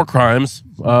all the war crimes.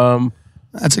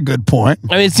 That's a good point.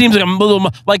 I mean, it seems like I'm a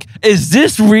little like, is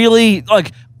this really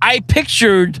like? I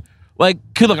pictured like,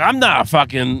 look, I'm not a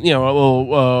fucking, you know, a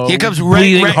little here comes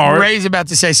bleeding heart. Ray's about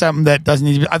to say something that doesn't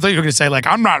need to be. I thought you were going to say like,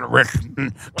 I'm not a rich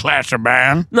class of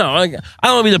man. No, like, I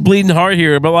don't want to be the bleeding heart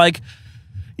here, but like,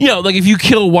 you know, like if you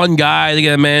kill one guy to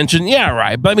get a mansion, yeah,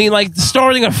 right. But I mean, like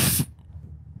starting a,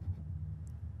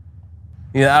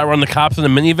 outrun the cops in a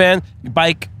minivan,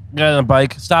 bike, guy on a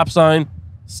bike, stop sign.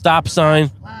 Relax.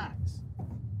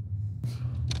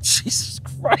 Jesus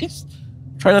Christ!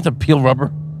 Try not to peel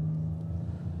rubber.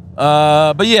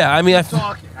 But yeah, I mean, I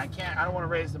can't. I don't want to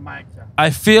raise the mic. I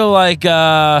feel like, you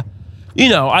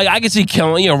know, I can see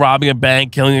killing, you know, robbing a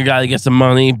bank, killing a guy to get some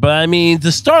money. But I mean,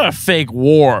 to start a fake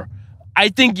war, I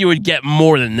think you would get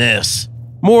more than this.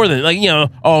 More than, like, you know,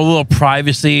 a little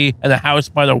privacy and a house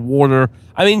by the water.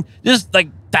 I mean, just like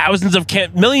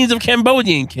millions of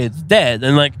Cambodian kids dead.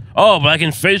 And like, oh, but I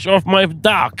can fish off my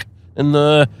dock. And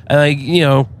like, you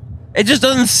know, it just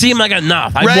doesn't seem like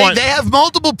enough. Ray, they have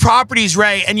multiple properties,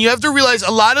 Ray, and you have to realize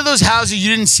a lot of those houses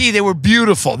you didn't see, they were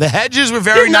beautiful. The hedges were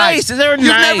very nice. They're You've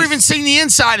nice. never even seen the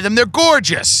inside of them. They're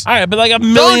gorgeous. All right, but like a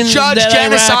million. Don't judge dead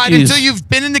genocide Iraqis. until you've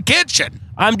been in the kitchen.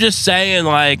 I'm just saying,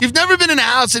 like, You've never been in a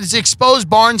house that is exposed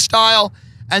barn style,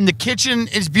 and the kitchen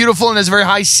is beautiful and has a very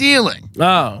high ceiling.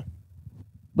 oh,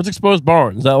 what's exposed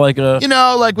barn? Is that like a? You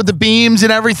know, like with the beams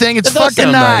and everything. It's That does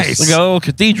fucking sound nice. like a little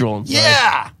cathedral. Inside.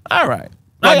 Yeah. All right.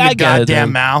 Run I your get it, goddamn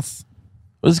then. mouth.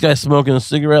 Was this guy smoking a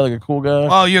cigarette like a cool guy?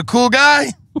 Oh, you're a cool guy?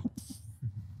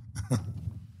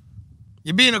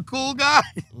 You being a cool guy?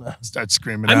 Start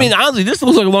screaming I out. mean, honestly, this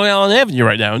looks like Long Island Avenue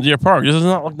right now in Deer Park. This does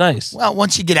not look nice. Well,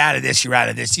 once you get out of this, you're out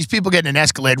of this. These people get in an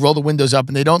Escalade, roll the windows up,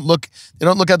 and they don't look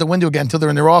out the window again until they're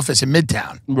in their office in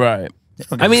Midtown. Right. They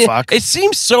don't give I a mean, fuck. it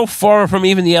seems so far from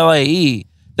even the LAE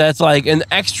that's like an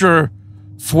extra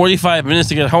 45 minutes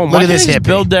to get home. Look Why at this can't they just hippie.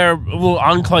 build their little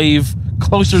enclave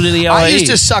closer to the LAE? I used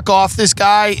to suck off this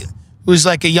guy who was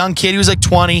like a young kid. He was like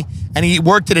 20, and he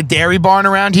worked at a dairy barn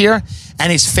around here.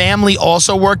 And his family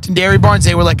also worked in dairy barns.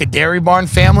 They were like a dairy barn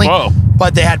family. Whoa.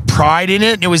 But they had pride in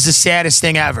it, and it was the saddest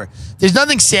thing ever. There's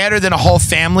nothing sadder than a whole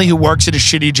family who works at a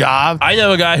shitty job. I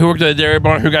know a guy who worked at a dairy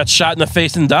barn who got shot in the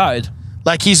face and died.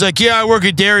 Like, he's like, yeah, I work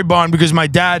at dairy barn because my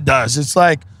dad does. It's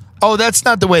like, oh, that's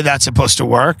not the way that's supposed to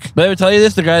work. But I ever tell you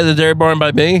this? The guy at the dairy barn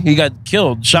by me, he got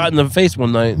killed, shot in the face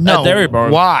one night No, at dairy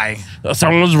barn. why?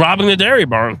 Someone was robbing the dairy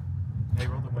barn. Hey,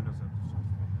 roll the windows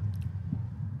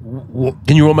up.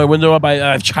 Can you roll my window up? I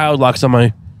have child locks on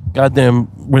my goddamn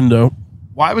window.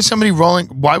 Why was somebody rolling?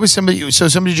 So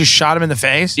somebody just shot him in the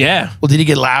face? Yeah. Well, did he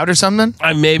get loud or something?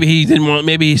 Maybe he didn't want.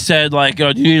 Maybe he said like,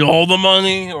 "Do you need all the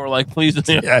money?" Or like, "Please."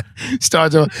 Yeah.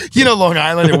 Starts over. You know, Long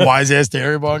Island, a wise ass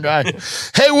dairy barn guy.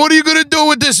 Hey, what are you gonna do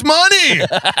with this money?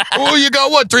 Oh, you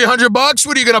got what? $300?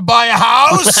 What are you gonna buy a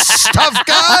house? Tough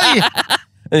guy.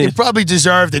 He probably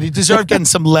deserved it. He deserved getting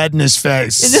some lead in his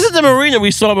face. This is the marina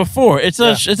we saw before. It's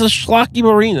a schlocky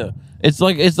marina. It's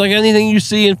like anything you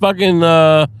see in fucking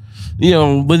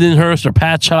Lindenhurst or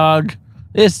Patchogue.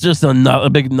 It's just a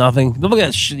big nothing. Look at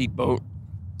that shitty boat.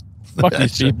 Fuck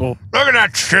these people. Look at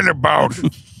that silly boat.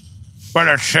 What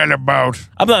a silly boat.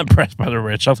 I'm not impressed by the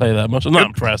rich. I'll tell you that much. I'm not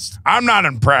impressed. I'm not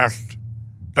impressed.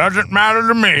 Doesn't matter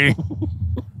to me.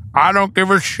 I don't give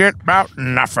a shit about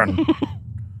nothing.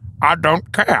 I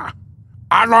don't care.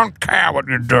 I don't care what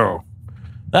you do.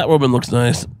 That woman looks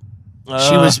nice.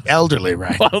 She was elderly,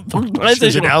 right? She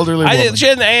was an elderly woman. She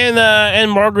had Anne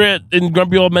Margaret in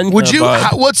Grumpy Old Men. Would you?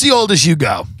 What's the oldest you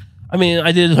go? I mean,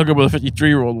 I did hook up with a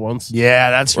 53-year-old once.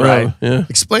 Yeah, that's right. Yeah.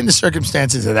 Explain the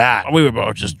circumstances of that. We were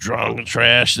both just drunk and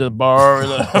trashed at the bar.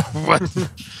 And,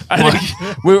 I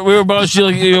think we were both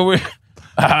like,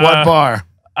 What bar?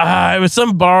 It was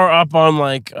some bar up on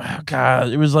like, oh God,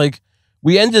 it was like,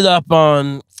 we ended up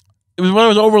on, it was when I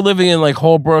was over living in like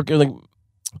Holbrook. It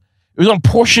was on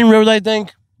Portion Road, I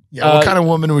think. Yeah, what kind of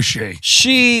woman was she?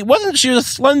 She was a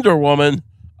slender woman.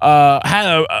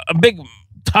 Had a big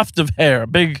tuft of hair, a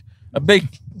big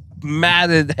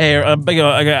matted hair, a big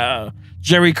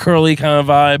Jerry Curly kind of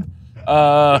vibe.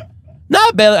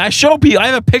 Not bad. I show people. I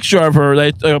have a picture of her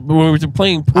when we were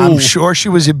playing pool. I'm sure she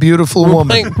was a beautiful woman.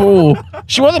 Playing pool.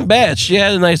 She wasn't bad. She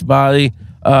had a nice body.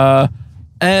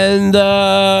 And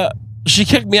she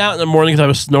kicked me out in the morning because I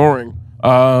was snoring.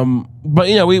 But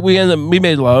we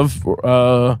made love. Wait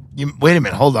a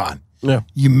minute, hold on. Yeah.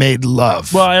 You made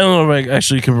love. Well, I don't know if I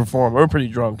actually can perform. We were pretty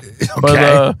drunk. Okay. But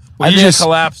Well, I you just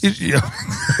collapsed. You-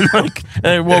 And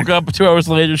I woke up 2 hours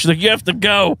later. She's like, "You have to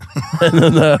go." And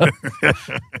then,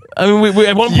 I mean, we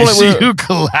at one point you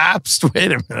collapsed.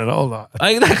 Wait a minute, hold on.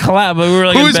 I not collapsed, but we were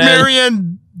like, Who's in bed.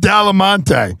 Marianne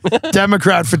Delamonte,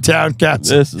 Democrat for town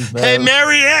council? This is bad. Hey,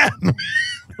 Marianne.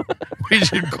 We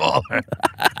should call her.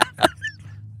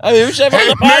 I mean, we should have her Hey,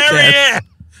 on the podcast. Marianne.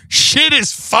 Shit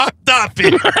is fucked up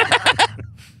here.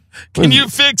 Can you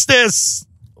fix this?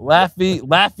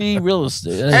 Laffy real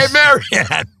estate. Hey,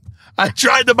 Marianne. I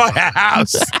tried to buy a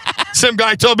house. Some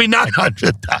guy told me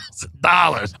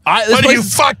 $900,000. What are you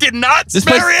fucking nuts, This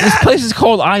Marianne? place is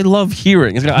called I Love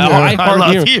Hearing. It's got I Heart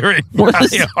love hearing. What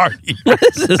is- I heart hearing. What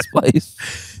is this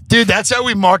place? Dude, that's how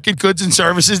we market goods and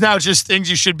services now. It's just things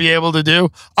you should be able to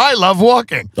do. I love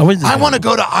walking. Oh, what is this? I want to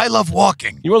go to I Love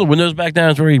Walking. You roll the windows back down.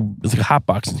 It's like a hot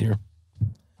box in here.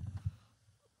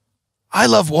 I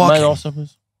love Mine walking. also,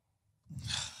 please.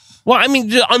 Well, I mean,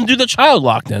 just undo the child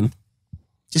lock then.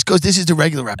 Just goes, this is the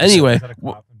regular episode. Anyway, Is that a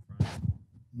cop in front?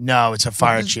 No, it's a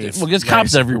fire chief. well, there's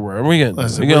cops everywhere. We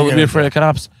Listen, gonna what are you be gonna afraid of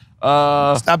cops.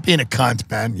 Stop being a cunt,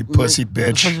 man, you pussy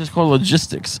bitch. It's called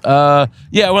logistics. Yeah,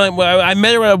 when I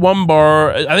met her at one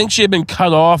bar, I think she had been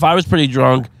cut off. I was pretty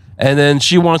drunk, and then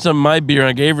she wanted some of my beer, and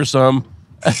I gave her some.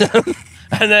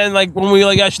 And then, like, when we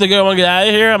she's like, "I want to get out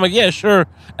of here." I'm like, "Yeah, sure."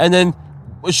 And then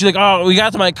she's like, "Oh, we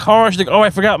got to my car." She's like, "Oh, I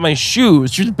forgot my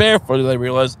shoes." She was barefooted, I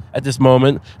realized at this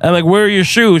moment. And I'm like, "Where are your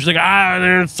shoes?" She's like,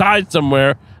 "They're inside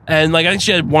somewhere." And like, I think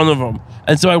she had one of them.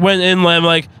 And so I went in, and I'm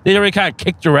like, they already kind of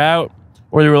kicked her out,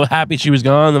 or they were happy she was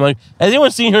gone. I'm like, "Has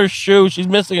anyone seen her shoe? She's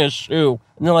missing a shoe."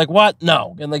 And they're like, "What?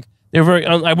 No." And like, they're very.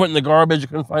 I went in the garbage. I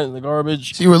couldn't find it in the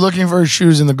garbage. So you were looking for her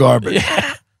shoes in the garbage.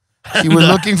 Yeah. You were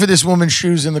looking for this woman's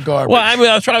shoes in the garbage. Well, I mean,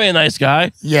 I was trying to be a nice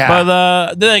guy. Yeah.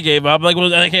 But then I gave up. Like,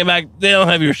 and I came back. They don't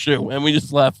have your shoe, and we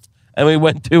just left. And we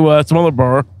went to some other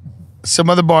bar. Some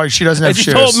other bar, she doesn't have And she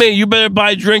shoes. told me, "You better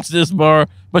buy drinks at this bar."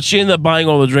 But she ended up buying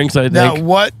all the drinks, I think. Now,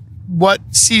 what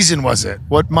season was it?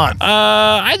 What month?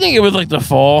 I think it was like the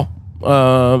fall.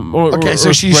 Okay,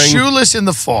 so or she's spring. shoeless in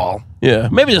the fall, Yeah,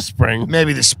 maybe the spring.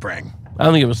 maybe the spring. I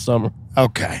don't think it was summer.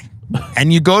 Okay.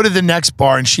 And you go to the next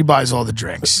bar and she buys all the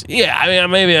drinks. Yeah, I mean,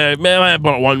 maybe I might have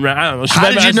bought one round. I don't know.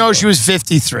 How did you know she was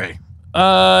 53?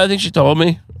 I think she told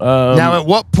me. Now, at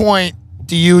what point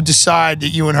do you decide that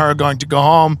you and her are going to go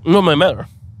home? When I met her.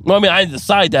 Well, I mean, I didn't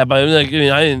decide that, but I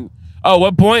didn't. Oh,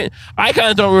 what point? I kind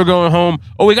of thought we were going home.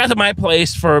 Oh, we got to my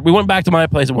place we went back to my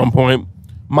place at one point.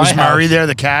 My Was Murray house. there,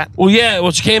 the cat? Well, yeah.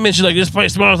 Well, she came in. She's like, "This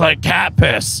place smells like cat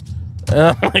piss."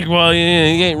 And I'm like, "Well, you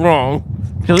ain't wrong."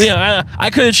 Because I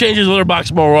could have changed his litter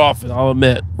box more often. I'll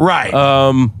admit. Right.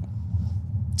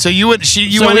 So you went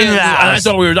into the I house.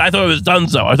 thought it was done.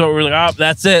 So I thought we were like, "Oh,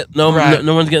 that's it. Right.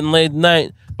 No one's getting laid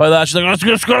tonight." But she's like,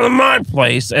 "Let's go to my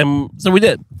place," and so we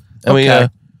did. And Okay.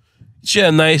 she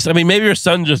had a nice. I mean, maybe her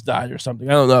son just died or something.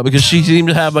 I don't know, because she seemed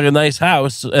to have like a nice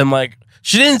house, and like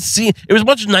she didn't see. It was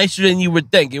much nicer than you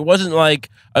would think. It wasn't like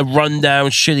a rundown,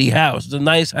 shitty house. It's a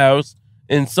nice house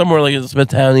in somewhere like in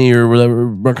Smithtown or whatever,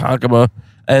 Ronkonkoma,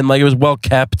 and like it was well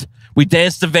kept. We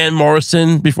danced to Van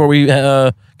Morrison before we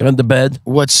got into bed.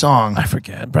 What song? I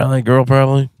forget. Probably Girl.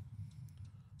 Probably.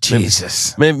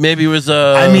 Jesus. Maybe it was.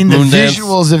 I mean, the Moon Dance.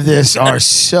 visuals of this are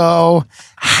so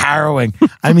harrowing.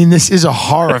 I mean, this is a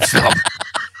horror film.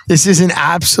 This is an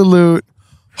absolute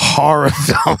horror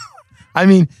film. I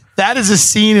mean, that is a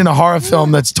scene in a horror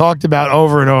film that's talked about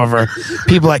over and over.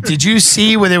 People are like, did you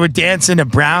see where they were dancing a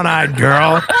brown-eyed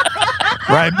girl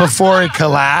right before it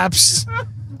collapsed?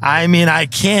 I mean, I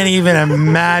can't even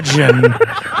imagine.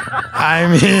 I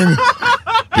mean,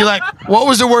 you're like, what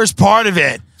was the worst part of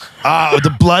it?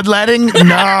 The bloodletting?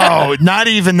 No, not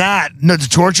even that. No, the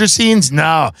torture scenes?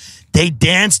 No. They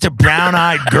danced a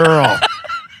brown-eyed girl.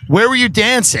 Where were you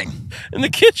dancing? in the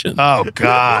kitchen. Oh,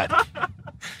 God.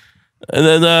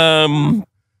 And then,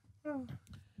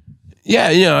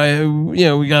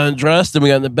 we got undressed and we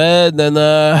got in the bed. And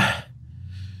then,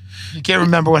 You can't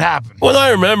remember what happened. well, I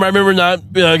remember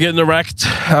not getting erect.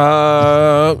 It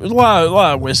was a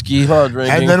lot of whiskey, a lot of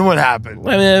drinking. And then what happened?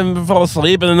 I mean, I fall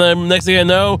asleep, and then the next thing I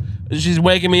know, She's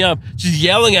waking me up. She's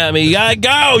yelling at me. You gotta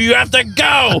go. You have to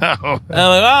go. And I'm like,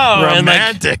 oh,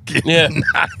 romantic. And yeah,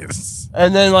 Nice.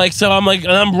 And then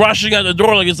and I'm rushing out the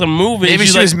door like it's a movie. Maybe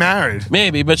she's she was married.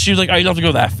 Maybe, but she was like, oh, you don't have to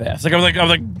go that fast. Like I was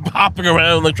like hopping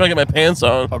around, like trying to get my pants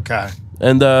on. Okay.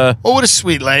 And oh, what a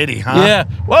sweet lady, huh? Yeah.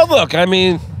 Well, look, I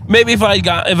mean, maybe if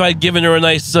I'd given her a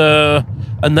nice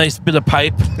bit of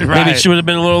pipe, maybe she would have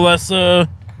been a little less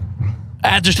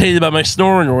agitated about my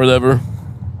snoring or whatever.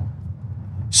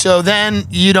 So then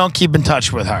you don't keep in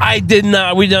touch with her. I did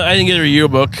not. I didn't get her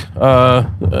yearbook.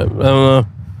 I don't know.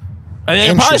 I mean, I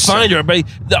can probably find her, but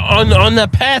on the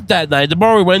path that night, the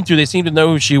bar we went to, they seemed to know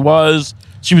who she was.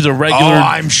 She was a regular. Oh,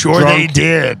 I'm sure drunk. they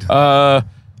did.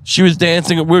 She was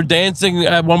dancing. We were dancing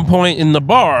at one point in the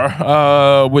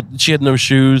bar. She had no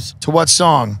shoes. To what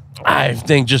song? I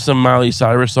think just some Miley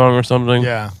Cyrus song or something.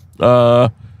 Yeah.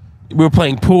 We were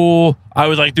playing pool. I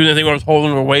was like doing the thing where I was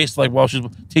holding her waist, like while she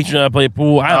was teaching her how to play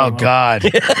pool. I don't know. God.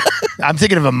 I'm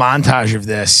thinking of a montage of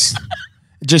this.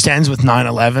 It just ends with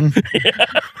 9/11. Yeah.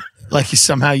 Like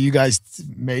somehow you guys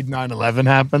made 9/11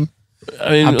 happen.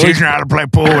 I mean, I'm teaching her how to play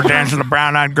pool with dancing a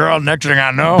brown-eyed girl. Next thing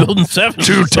I know, Building 7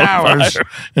 2 towers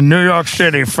in New York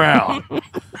City fell.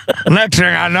 Next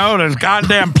thing I know, there's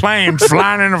goddamn planes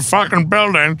flying into fucking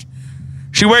buildings.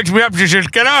 She wakes me up. She says,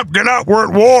 get up. We're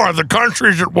at war. The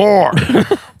country's at war.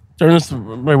 Turn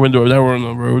my window. Now we're on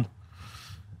the road.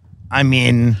 I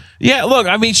mean, yeah. Look,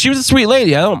 I mean, she was a sweet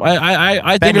lady.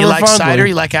 I think you like fondly. cider?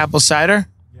 You like apple cider?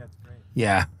 Yeah, it's great.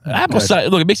 Yeah. Apple cider.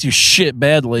 Look, it makes you shit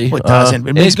badly. Well, it doesn't.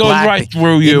 It goes right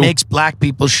through you. It makes black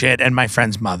people shit, and my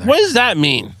friend's mother. What does that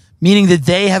mean? Meaning that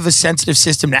they have a sensitive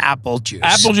system to apple juice.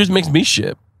 Apple juice makes me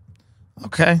shit.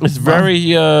 Okay. It's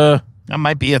very. That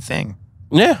might be a thing.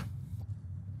 Yeah.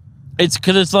 It's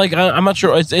because it's like I'm not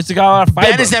sure. It's got a lot of fiber.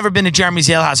 Ben has never been to Jeremy's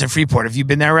Ale House in Freeport. Have you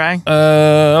been there, Ray?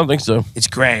 I don't think so. It's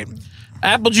great.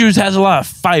 Apple juice has a lot of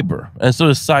fiber, and so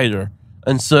does cider,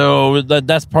 and so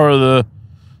that's part of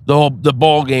the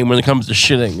ball game when it comes to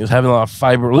shitting is having a lot of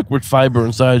fiber, liquid fiber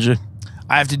inside you.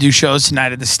 I have to do shows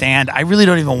tonight at the Stand. I really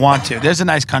don't even want to. There's a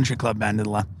nice country club band to the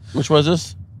left. Which was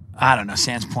this? I don't know,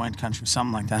 Sands Point Country,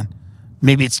 something like that.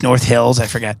 Maybe it's North Hills. I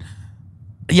forget.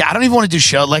 Yeah, I don't even want to do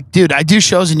shows. Like, dude, I do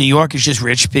shows in New York. It's just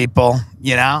rich people,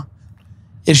 you know?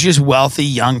 It's just wealthy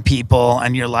young people,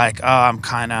 and you're like, oh, I'm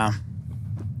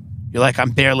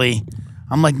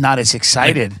like not as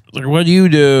excited. Like, what do you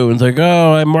do? And it's like,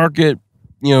 oh, I market,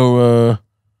 my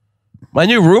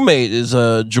new roommate is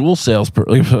a jewel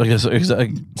salesperson, like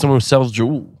someone who sells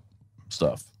jewel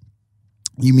stuff.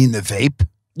 You mean the vape?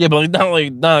 Yeah, but not they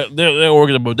don't work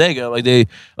at a bodega, like a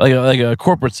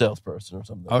corporate salesperson or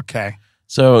something. Okay.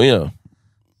 So, And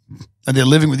they're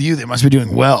living with you. They must be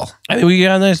doing well. I mean, we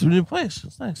got a nice new place.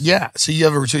 It's nice. Yeah. So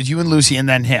it's you and Lucy and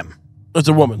then him. It's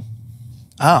a woman.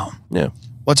 Oh. Yeah.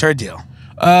 What's her deal?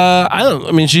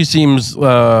 I mean, she seems,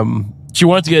 she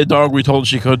wanted to get a dog. We told her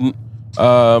she couldn't. She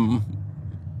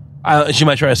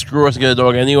might try to screw us to get a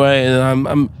dog anyway.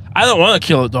 And I don't want to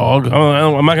kill a dog.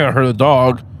 I'm not going to hurt a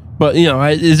dog. But,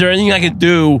 is there anything I could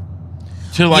do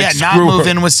to not move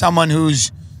in with someone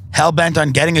who's hell-bent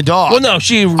on getting a dog? Well, no,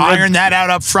 she iron that out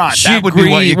up front. She that would agreed.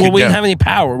 be what you could do. We didn't have any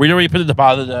power. We'd already put the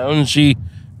deposit down, and she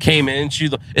came in.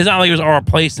 It's not like it was our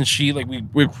place, and we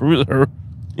recruited her.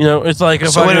 It's like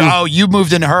you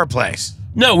moved into her place.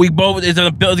 No, we both. It's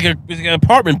an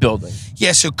apartment building.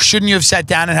 Yeah, so shouldn't you have sat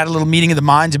down and had a little meeting of the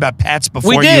minds about pets before?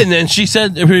 We did, and she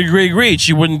said if we agreed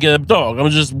she wouldn't get a dog. I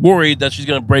was just worried that she's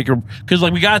gonna break her because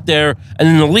we got there, and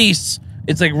in the lease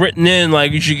it's written in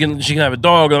she can have a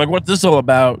dog. And I'm like, what's this all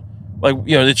about?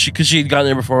 Because she had gotten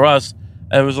there before us,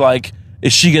 and it was like,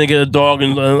 is she gonna get a dog?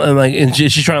 And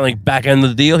she's trying to back end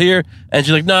the deal here, and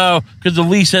she's like, no, because the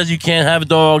lease says you can't have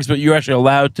dogs, but you're actually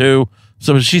allowed to.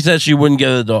 So she said she wouldn't get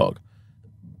a dog.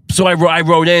 So I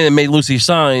wrote in and made Lucy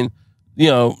sign,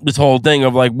 this whole thing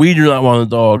of we do not want a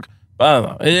dog. But I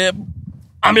don't know.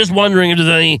 I'm just wondering if there's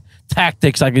any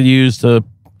tactics I could use to,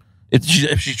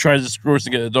 if she tries to screw us to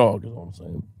get a dog. Is all I'm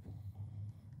saying.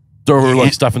 Throw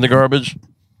her stuff in the garbage.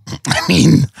 I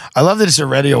mean, I love that it's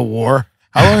already a war.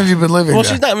 How long have you been living Well,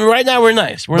 there? she's not. Right now, we're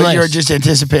nice. We're nice. You're just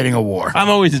anticipating a war. I'm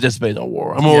always anticipating a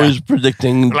war. I'm always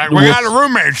predicting. We got a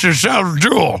roommate. She sells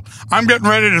jewel. I'm getting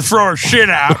ready to throw her shit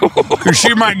out because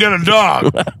she might get a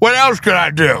dog. What else could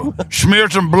I do? Smear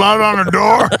some blood on the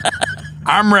door?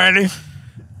 I'm ready.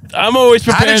 I'm always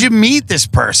prepared. How did you meet this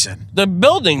person? The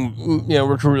building,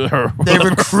 recruited her. They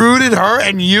recruited her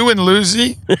and you and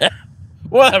Lucy?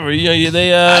 Whatever.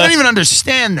 They. I don't even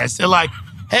understand this. They're like,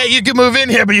 Hey, you can move in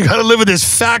here, but you got to live with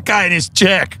this fat guy and his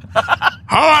chick.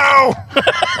 Hello.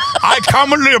 I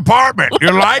come in the apartment.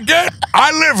 You like it?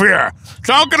 I live here.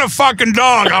 Don't get a fucking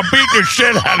dog. I'll beat the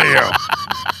shit out of you.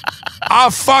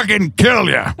 I'll fucking kill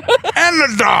you. And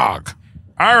the dog.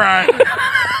 All right.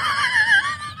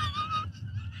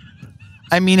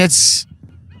 I mean, it's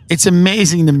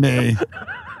amazing to me.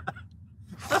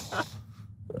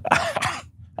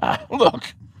 Look,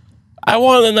 I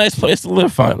wanted a nice place to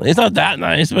live finally. It's not that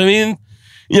nice, but I mean,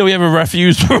 we have a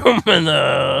refuse room and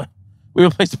we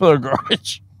have a place to put our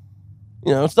garbage.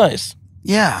 It's nice.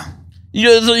 Yeah. You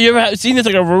ever seen this,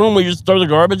 like a room where you just throw the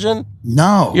garbage in?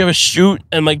 No. You have a chute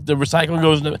and like the recycling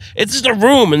goes in. It's just a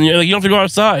room and you don't have to go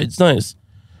outside. It's nice.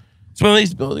 It's one of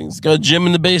these buildings. It's got a gym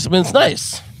in the basement. It's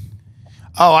nice.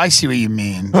 Oh, I see what you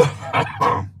mean.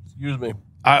 Excuse me.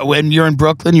 When you're in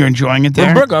Brooklyn, you're enjoying it there?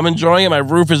 In Brooklyn, I'm enjoying it. My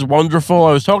roof is wonderful.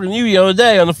 I was talking to you the other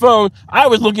day on the phone. I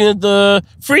was looking at the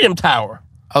Freedom Tower.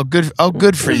 Oh, good. Oh,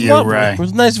 good for you, lovely. Ray. It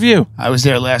was a nice view. I was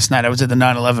there last night. I was at the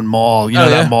 9/11 mall. You know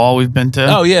that mall we've been to?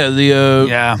 Oh yeah,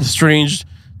 Yeah. the strange.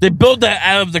 They built that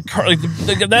out of the car. Like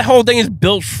that whole thing is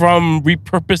built from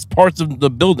repurposed parts of the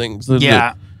buildings.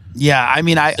 Yeah. Yeah. I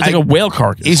mean, It's like a whale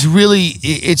carcass. It's really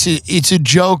it's a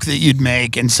joke that you'd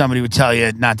make, and somebody would tell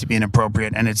you not to be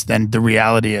inappropriate, and then the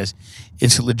reality is,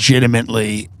 it's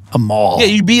legitimately a mall. Yeah,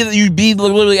 you'd be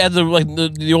literally at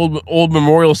the old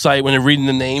memorial site when they're reading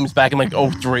the names back in like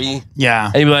 03. Yeah.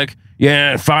 And you'd be like,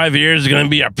 yeah, in 5 years there's gonna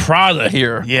be a Prada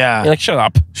here. Yeah. You're like, shut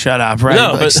up. Right?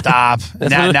 No, Like, but stop.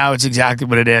 Now it's exactly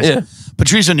what it is. Yeah.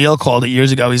 Patrice O'Neill called it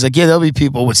years ago. He's like, yeah, there'll be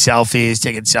people with selfies,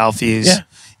 taking selfies.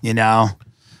 Yeah.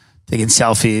 Taking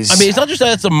selfies. I mean, it's not just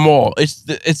that it's a mall.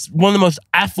 It's one of the most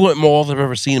affluent malls I've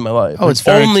ever seen in my life. Oh, it's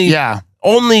very,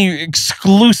 only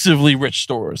exclusively rich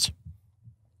stores.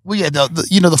 Well, yeah,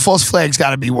 the false flag's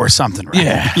got to be worth something, right?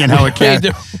 Yeah. It can't.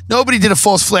 Nobody did a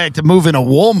false flag to move in a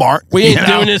Walmart. We ain't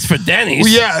doing this for Denny's.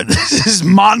 Well, yeah, this is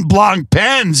Mont Blanc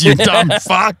pens, you dumb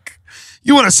fuck.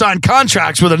 You want to sign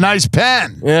contracts with a nice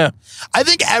pen. Yeah. I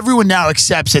think everyone now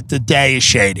accepts that the day is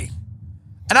shady.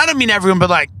 And I don't mean everyone, but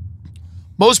like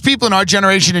most people in our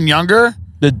generation and younger.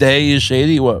 The day is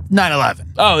shady? What?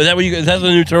 9/11. Oh, is that the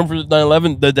new term for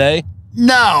 9/11? The day?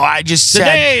 No, I just The said.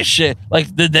 day is shit.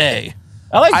 Like the day.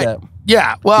 I like that.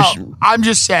 Yeah, well, I'm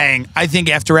just saying, I think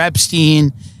after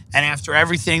Epstein and after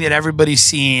everything that everybody's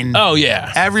seen, Oh,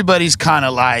 yeah. everybody's kind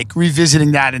of like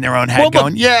revisiting that in their own head,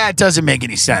 going, yeah, it doesn't make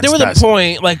any sense. There was a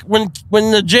point, like when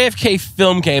the JFK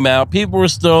film came out, people were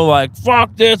still like,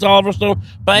 fuck this, Oliver Stone.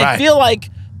 But I feel like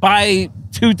by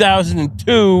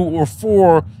 2002 or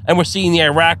 4, and we're seeing the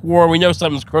Iraq War, we know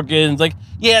something's crooked, and it's like,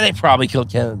 yeah, they probably killed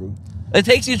Kennedy. It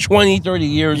takes you 20, 30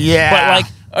 years. Yeah. But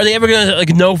like, are they ever going to like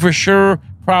know for sure?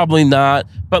 Probably not.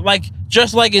 But like,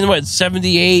 just like in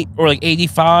 78 or like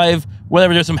 85,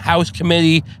 whatever, there's some House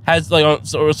committee has like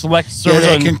or select serves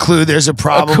they on conclude there's a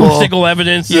probable acoustical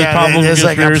evidence. There's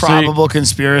like a probable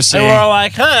conspiracy. And we're all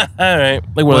like, huh, all right,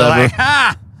 like whatever. We're like,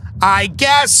 I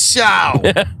guess so.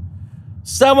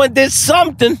 Someone did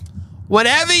something.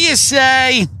 Whatever you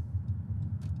say.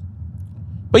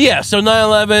 But yeah, so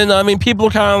 9/11. I mean, people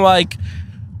are kind of like,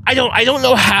 I don't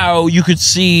know how you could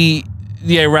see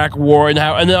the Iraq War and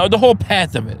the whole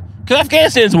path of it. Because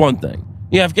Afghanistan is one thing.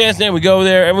 Yeah, Afghanistan, we go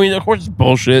there. I mean, of course, it's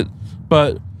bullshit,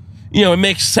 but it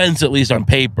makes sense at least on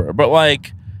paper. But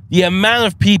like the amount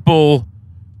of people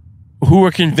who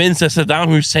were convinced that Saddam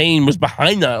Hussein was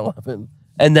behind 9/11,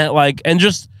 and that and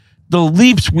just the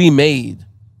leaps we made.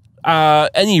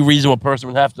 Any reasonable person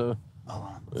would have to. Hold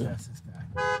on, ask this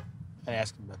guy. I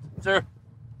asked him about this.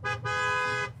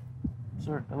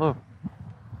 Sir, hello.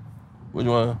 What do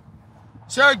you want?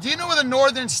 Sir, do you know where the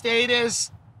northern state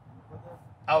is?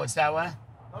 Oh, it's that way?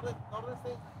 Northern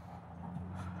state?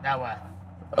 That way.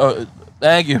 Oh,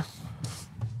 thank you.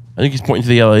 I think he's pointing to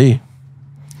the LAE.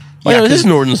 Oh, yeah, this is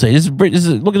northern state. This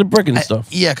is look at the brick and stuff.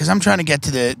 Yeah, because I'm trying to get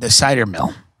to the cider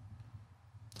mill.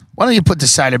 Why don't you put the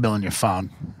cider mill in your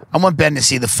phone? I want Ben to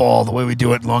see the fall the way we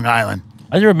do it in Long Island.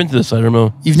 I've never been to the cider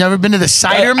mill. You've never been to the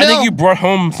cider mill? I think you brought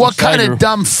home some What kind cider. of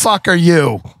dumb fuck are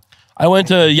you? I went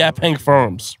to Yaphank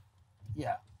Farms.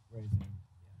 Yeah.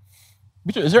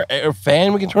 Is there a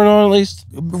fan we can turn on at least?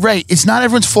 Ray, it's not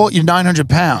everyone's fault you're 900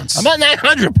 pounds. I'm not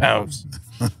 900 pounds.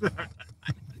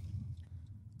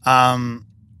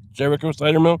 Jericho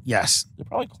Cider Mill? Yes. They're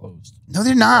probably closed. No,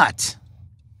 they're not.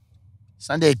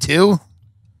 Sunday 2?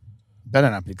 Better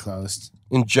not be closed.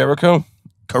 In Jericho?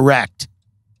 Correct.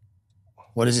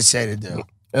 What does it say to do?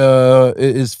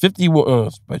 It is 51. Oh,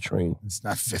 it's by train. It's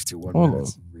not 51 Hold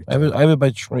minutes. on. I have it by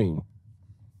train.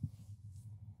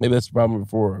 Maybe that's the problem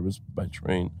before. It was by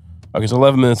train. Okay, it's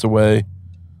 11 minutes away.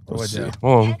 Let's see.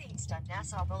 Hold on. east on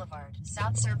Nassau Boulevard,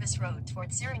 South Service Road toward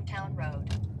Searingtown Road.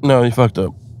 No, you fucked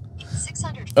up.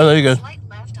 600 feet, Oh, there you go. slight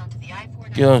left onto the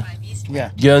Get on. I-495 east.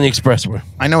 Yeah. Get on the expressway.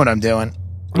 I know what I'm doing.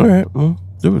 All right, well,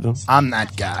 do it then. I'm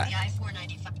that guy. The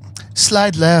I-495.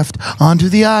 Slide left onto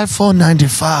the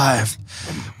I-495.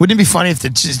 Wouldn't it be funny if the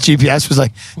GPS was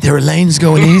like, there are lanes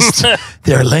going east,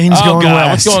 there are lanes Oh, going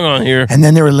God, west, what's going on here? and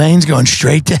then there are lanes going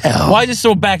straight to hell. Why is it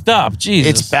so backed up?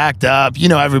 Jesus. It's backed up. You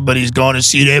know, everybody's going to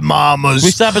see their mamas. We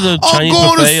stop at the Chinese I'm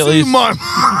going buffet to at see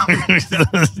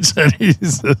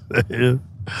least. my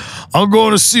I'm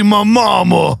going to see my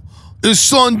mama. It's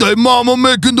Sunday. Mama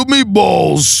making the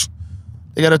meatballs.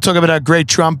 They got to talk about how great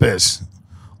Trump is.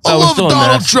 I Oh, we're love still in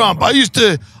Donald that. Trump. I used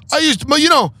to, but you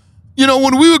know,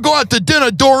 when we would go out to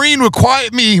dinner, Doreen would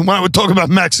quiet me when I would talk about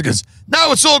Mexicans.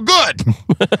 Now it's all good.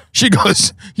 She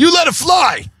goes, "You let it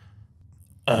fly."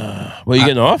 Well, you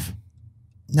getting off?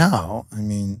 No, I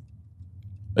mean,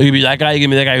 Or you be that guy? You give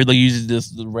me that guy who like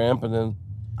uses the ramp and then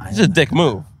it's a dick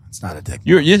move. it's not a dick.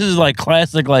 This is like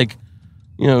classic, like,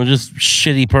 you know, just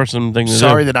shitty person thing to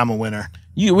Sorry do. that I'm a winner.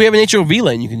 We have an HOV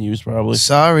lane you can use probably.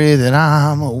 Sorry that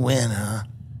I'm a winner.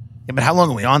 Yeah, but how long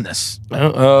are we on this?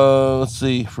 Let's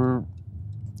see, for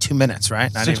 2 minutes,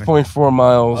 right? Not even. 6.4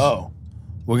 miles. Oh,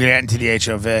 we're gonna get into the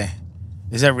HOV.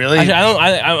 Is that really? Actually,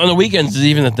 I on the weekends is it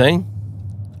even a thing.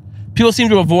 People seem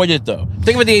to avoid it though. The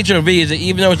thing about the HOV is that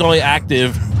even though it's only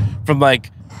active from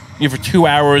like for 2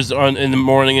 hours in the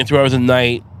morning and 2 hours at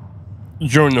night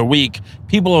during the week,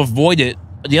 people avoid it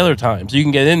the other time. So you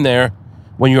can get in there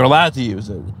when you're allowed to use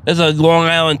it. That's a Long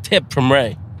Island tip from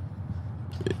Ray.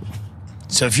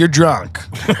 So if you're drunk,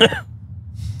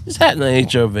 Just hat in the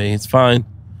HOV. It's fine.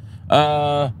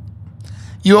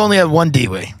 you only have one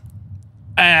DWI.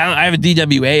 I have a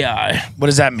DWAI. What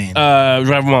does that mean?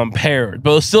 Driver while impaired, but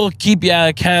it'll still keep you out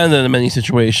of Canada in many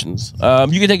situations. You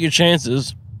can take your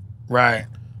chances, Right.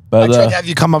 but I tried to have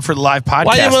you come up for the live podcast.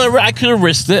 well, I didn't want to. I could have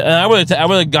risked it, and I would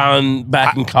have gone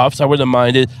back in cuffs. I wouldn't have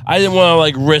minded. I didn't want to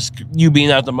like risk you being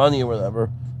out the money or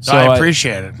whatever. So I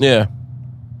appreciate it. Yeah.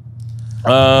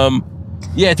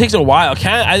 Yeah, it takes a while.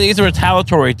 I think it's a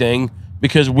retaliatory thing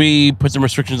because we put some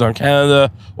restrictions on Canada,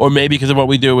 or maybe because of what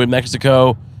we do in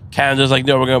Mexico. Canada's like,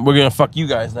 no, we're gonna fuck you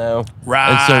guys now, Right.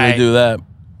 and so they do that.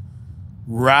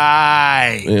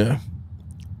 Right. Yeah.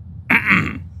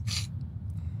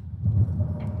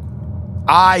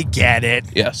 I get it.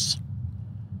 Yes.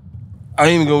 I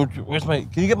didn't even go. Where's my?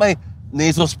 Can you get my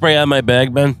nasal spray out of my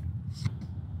bag, Ben?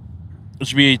 It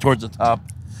should be towards the top.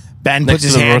 Ben Next puts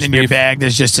his to the hand roast in your beef. bag.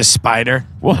 There's just a spider.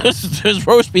 Well, there's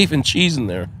roast beef and cheese in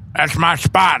there. That's my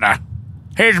spider.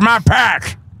 Here's my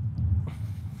pack.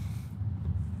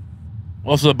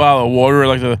 Also, a bottle of water,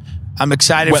 like the. I'm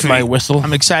excited Wet for my you. whistle.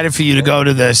 I'm excited for you to go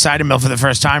to the cider mill for the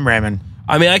first time, Raymond.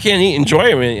 I mean, I can't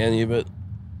enjoy any of it.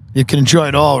 You can enjoy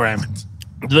it all, Raymond.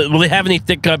 Will they have any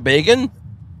thick cut bacon?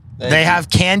 They have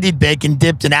candied bacon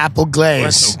dipped in apple That's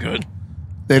glaze. so good.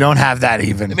 They don't have that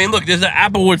even. I mean, look, there's the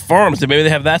Applewood Farms, so maybe they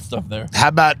have that stuff there. How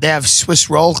about they have Swiss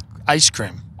roll ice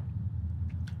cream?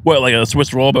 What, like a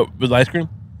Swiss roll, but with ice cream?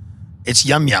 It's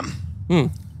yum yum. Hmm.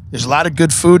 There's a lot of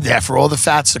good food there for all the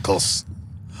fatsicles.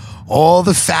 All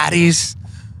the fatties.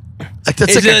 Like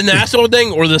that's Is like it a Nassau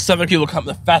thing, or the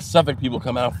fat Suffolk people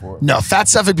come out for it? No, fat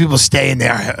Suffolk people stay in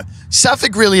there.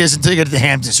 Suffolk really is until you get to the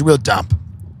Hamptons. It's a real dump.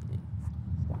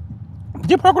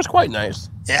 Deer Park was quite nice.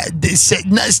 Yeah,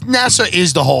 Nassau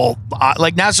is the whole,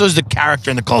 Nassau is the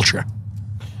character and the culture.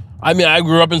 I mean, I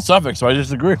grew up in Suffolk, so I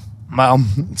disagree. Well,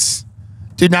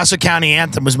 dude, Nassau County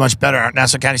Anthem was much better.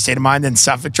 Nassau County State of Mind than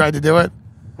Suffolk tried to do it.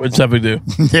 What did Suffolk do?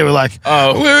 They were like,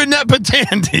 Oh. we're in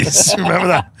Nepotandies. Remember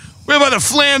that? We're by the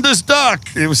Flanders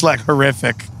Duck. It was like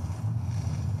horrific.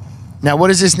 Now,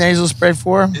 what is this nasal spray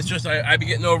for? It's just I be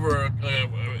getting over a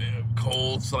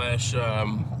cold slash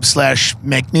Slash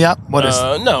make me up? What is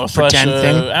no slash pretend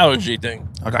thing? allergy thing.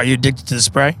 Okay, are you addicted to the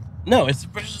spray? No, it's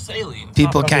British saline. It's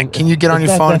People not can fucking- you get on it's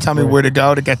your not phone that and tell me spray. where to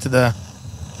go to get to the?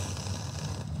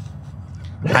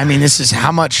 I mean, this is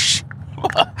how much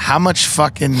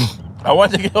fucking. I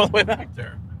wanted to get all the way back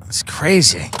there. It's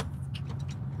crazy.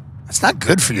 It's not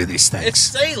good for you, these things. It's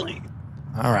saline.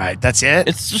 All right, that's it.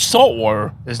 It's just salt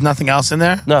water. There's nothing else in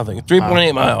there. Nothing.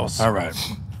 3.8 miles. All right.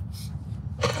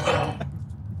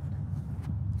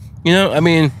 You know, I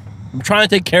mean, I'm trying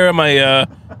to take care of my.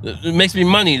 It makes me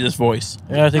money. This voice.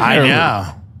 I gotta take care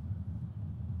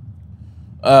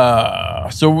of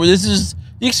it. So this is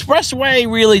the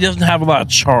expressway. Really doesn't have a lot of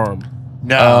charm.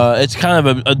 No. It's kind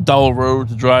of a dull road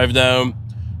to drive down.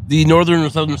 The northern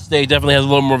and southern state definitely has a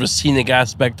little more of a scenic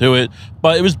aspect to it,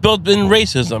 but it was built in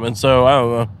racism, and so I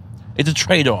don't know. It's a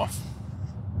trade-off.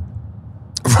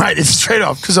 Right, it's a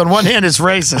trade-off because on one hand it's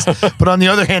racist, but on the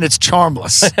other hand it's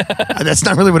charmless. That's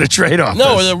not really what a trade-off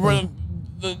No, is.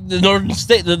 the northern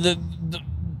state, the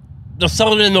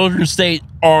southern and northern state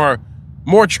are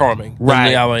more charming than Right,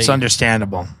 the LA. it's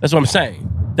understandable. That's what I'm saying.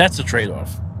 That's the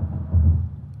trade-off.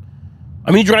 I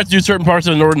mean, you drive through certain parts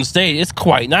of the northern state, it's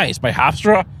quite nice. By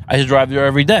Hofstra, I used to drive there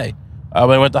every day. I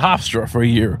went to Hofstra for a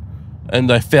year,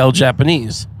 and I failed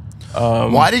Japanese.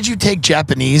 Why did you take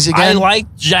Japanese again? I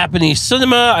liked Japanese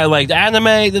cinema. I liked anime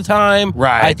at the time.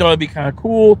 Right. I thought it'd be kind of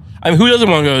cool. I mean, who doesn't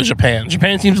want to go to Japan?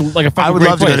 Japan seems like a fucking I would great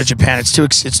love to place. go to Japan. It's too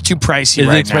pricey Is it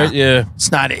right now. Yeah.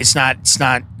 It's not it's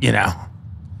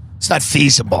not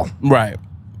feasible. Right.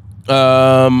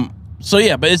 So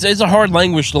yeah, but it's a hard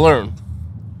language to learn.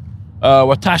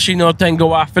 Watashi no tengo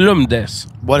wa film desu.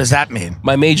 What does that mean?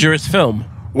 My major is film.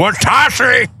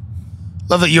 Watashi!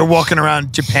 Love that you're walking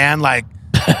around Japan like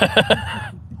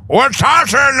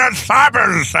Watashi and the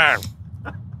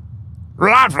cyber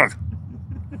laughing.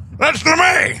 That's to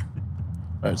me.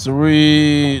 All right, so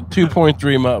we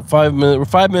 2.3 miles, 5 minutes. We're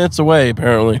 5 minutes away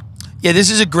apparently. yeah, this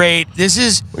is a great. This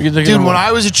is, We can take it dude. on When one.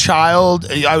 I was a child,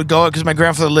 I would go because my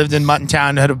grandfather lived in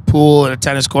Muttontown, had a pool and a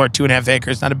tennis court, 2.5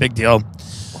 acres, not a big deal.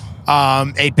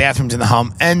 8 bathrooms in the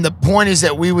home, and the point is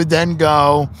that we would then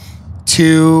go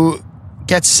to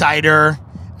get cider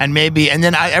and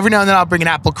then every now and then I'll bring an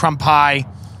apple crumb pie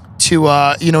to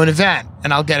an event,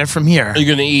 and I'll get it from here. Are you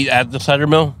gonna eat at the cider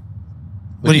mill?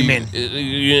 What do you mean? You're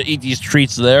gonna eat these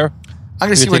treats there? I'm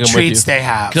gonna see take what them with treats you. they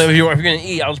have. Because if you're gonna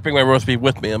eat, I'll just bring my roast beef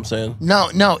with me. I'm saying.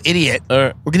 No, idiot. All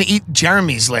right. We're gonna eat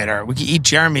Jeremy's later. We can eat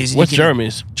Jeremy's. and What's you can-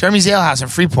 Jeremy's? Jeremy's Ale House in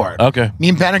Freeport. Okay. Me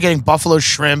and Ben are getting buffalo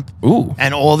shrimp Ooh.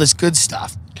 and all this good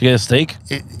stuff. Can you get a steak?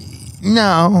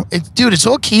 Dude, it's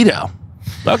all keto.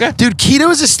 Okay. Dude, keto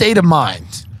is a state of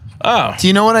mind. Oh. Do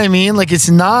you know what I mean? Like, it's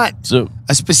not So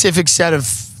a specific set of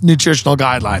nutritional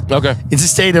guidelines. okay. It's a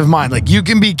state of mind. Like, you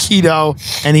can be keto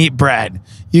and eat bread.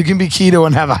 You can be keto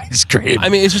and have ice cream. I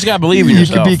mean, it's just gotta believe in you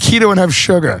yourself. can be keto and have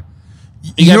sugar.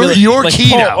 You gotta be You're like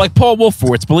keto. like Paul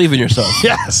Wolfowitz. Believe in yourself.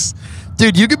 Yes.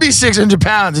 Dude, you could be 600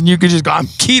 pounds and you could just go, I'm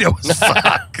keto as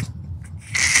fuck.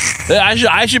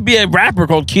 I should be a rapper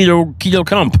called Keto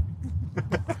Kump.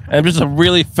 I'm just a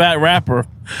really fat rapper.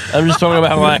 I'm just talking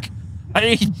about like I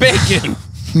eat bacon,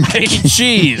 I eat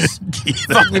cheese.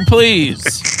 Fucking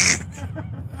please.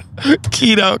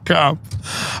 Keto Kump.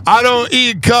 I don't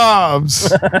eat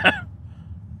carbs.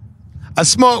 I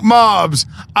smoke mobs.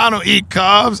 I don't eat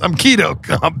carbs. I'm keto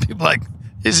Kump. People are like,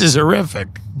 this is horrific.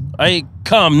 I eat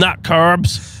cum, not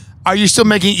carbs. Are you still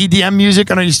making EDM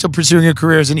music, and are you still pursuing a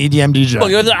career as an EDM DJ?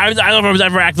 Look, I don't know if I was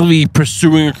ever actively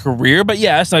pursuing a career, but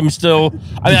yes, I'm still.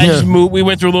 I just moved. We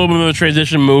went through a little bit of a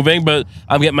transition moving, but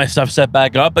I'm getting my stuff set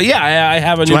back up. But yeah, I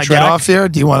have a Do new I track. get off here?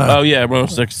 Do you want to? Oh yeah,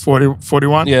 106.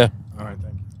 41? Yeah. All right,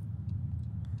 thank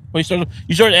you. Well,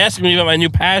 you started asking me about my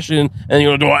new passion, and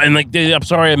you go, and like, I'm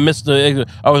sorry, I missed the exit.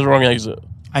 I was the wrong exit.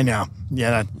 I know.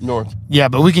 Yeah, North. yeah,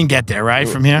 but we can get there, right,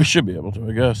 from here? We should be able to,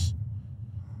 I guess.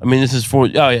 I mean, this is for.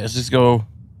 Oh yeah, let's just go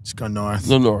Let's go north.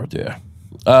 the north. Yeah.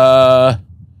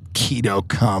 Keto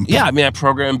Kump. Yeah. I mean, I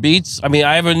program beats. I mean,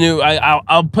 I have a new.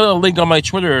 I'll put a link on my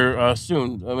Twitter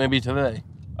soon, maybe today,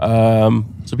 so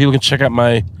people can check out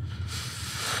my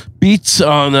beats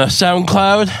on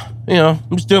SoundCloud. You know,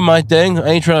 I'm just doing my thing. I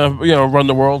ain't trying to run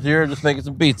the world here. Just making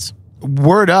some beats.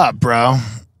 Word up, bro.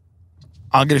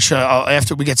 I'll get a show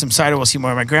after we get some cider. We'll see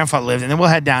where my grandfather lived, and then we'll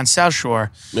head down South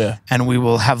Shore. Yeah. And we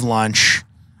will have lunch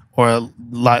or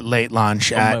late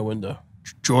lunch Open my at window.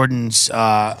 Jordan's.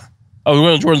 Oh, we're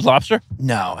going to Jordan's Lobster.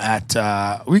 No,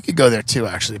 at we could go there too,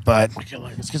 actually. But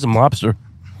Let's get some lobster.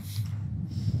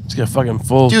 Let's get fucking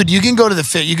full. dude, you can go to the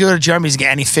fish. You can go to Jeremy's and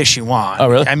get any fish you want. Oh,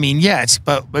 really? I mean, yeah.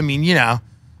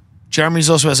 Jeremy's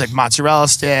also has like mozzarella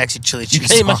sticks and chili you cheese.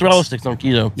 can't eat sauce. mozzarella sticks on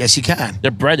keto. Yes, you can.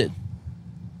 They're breaded.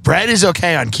 Bread is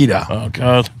okay on keto, Oh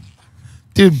god.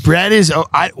 dude. Bread is.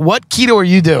 What keto are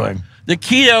you doing? The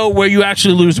keto where you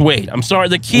actually lose weight. I'm sorry.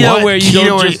 The keto What where you keto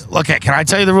don't are just. Okay, can I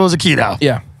tell you the rules of keto?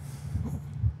 Yeah.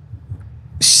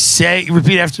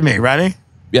 Repeat after me. Ready?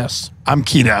 Yes. I'm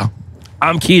keto.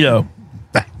 I'm keto.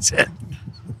 That's it.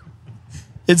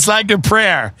 It's like a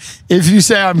prayer. If you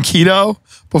say I'm keto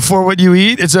before what you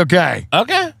eat, it's okay.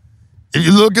 Okay. If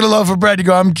you look at a loaf of bread, you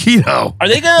go, I'm keto. Are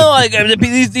they gonna like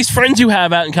these friends you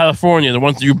have out in California? The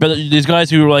ones that these guys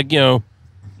who are like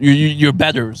you're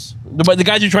betters. The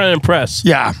guys you're trying to impress.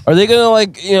 Yeah. Are they gonna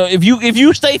like if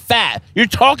you stay fat, you're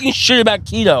talking shit about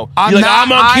keto. I'm You're like, not,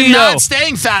 I'm on keto. I'm not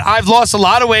staying fat. I've lost a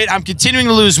lot this I'm continuing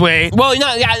to lose weight. Well, you're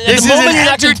not. At This the is moment, an you're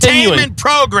not continuing. entertainment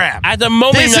program. At the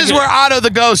moment, This you're is not where Otto the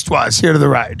Ghost was, here to the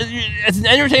right. it's an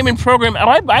entertainment program.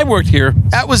 I worked here.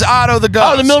 That was Otto the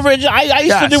Ghost. Oh, the Mill Ridge. I used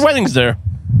Yes. to do weddings there.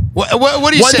 What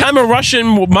do you One say? time, a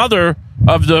Russian mother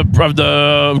of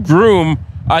the groom,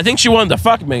 I think she wanted to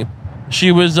fuck me.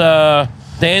 She was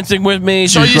dancing with me.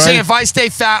 So you're saying if I stay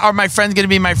fat, are my friends going to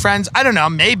be my friends? I don't know.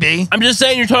 Maybe. I'm just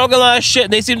saying you're talking a lot of shit.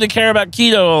 And they seem to care about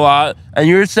keto a lot, and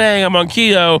you're saying I'm on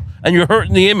keto, and you're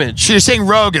hurting the image. So you're saying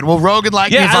Rogan. Will Rogan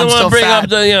like me if I'm still bring fat? Up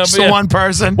the, just the one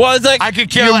person. Well, it's like I could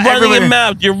kill you're running everybody. him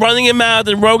out. You're running him out,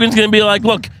 and Rogan's gonna be like,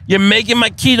 "Look, you're making my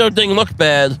keto thing look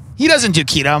bad." He doesn't do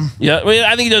keto. Yeah,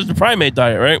 I think he does the primate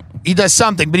diet, right? He does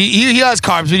something, but he has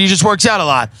carbs, but he just works out a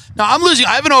lot. Now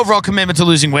I have an overall commitment to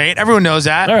losing weight. Everyone knows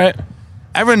that. All right.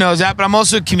 Everyone knows that, but I'm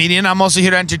also a comedian. I'm also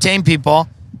here to entertain people.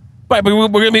 Right, but we're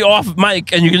going to be off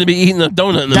mic, and you're going to be eating a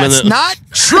donut in a minute. That's not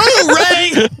true,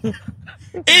 Ray.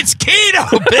 It's keto,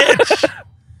 bitch.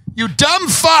 You dumb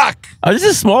fuck. Oh, this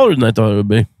is smaller than I thought it would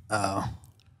be. Oh,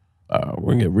 We're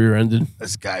going to get rear-ended.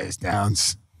 this guy is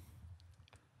downs.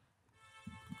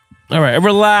 All right,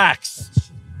 relax.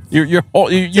 You're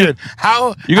Dude,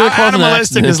 how You're gonna cause an animalistic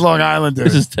accident. is Long Island, dude?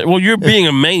 This is well, you're being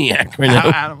a maniac right How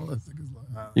now. animalistic is Long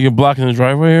Island? You can block in the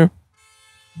driveway here.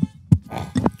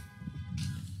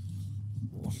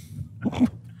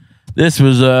 This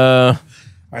was All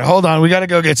right, hold on. We got to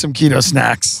go get some keto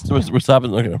snacks. we're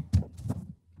stopping. Okay.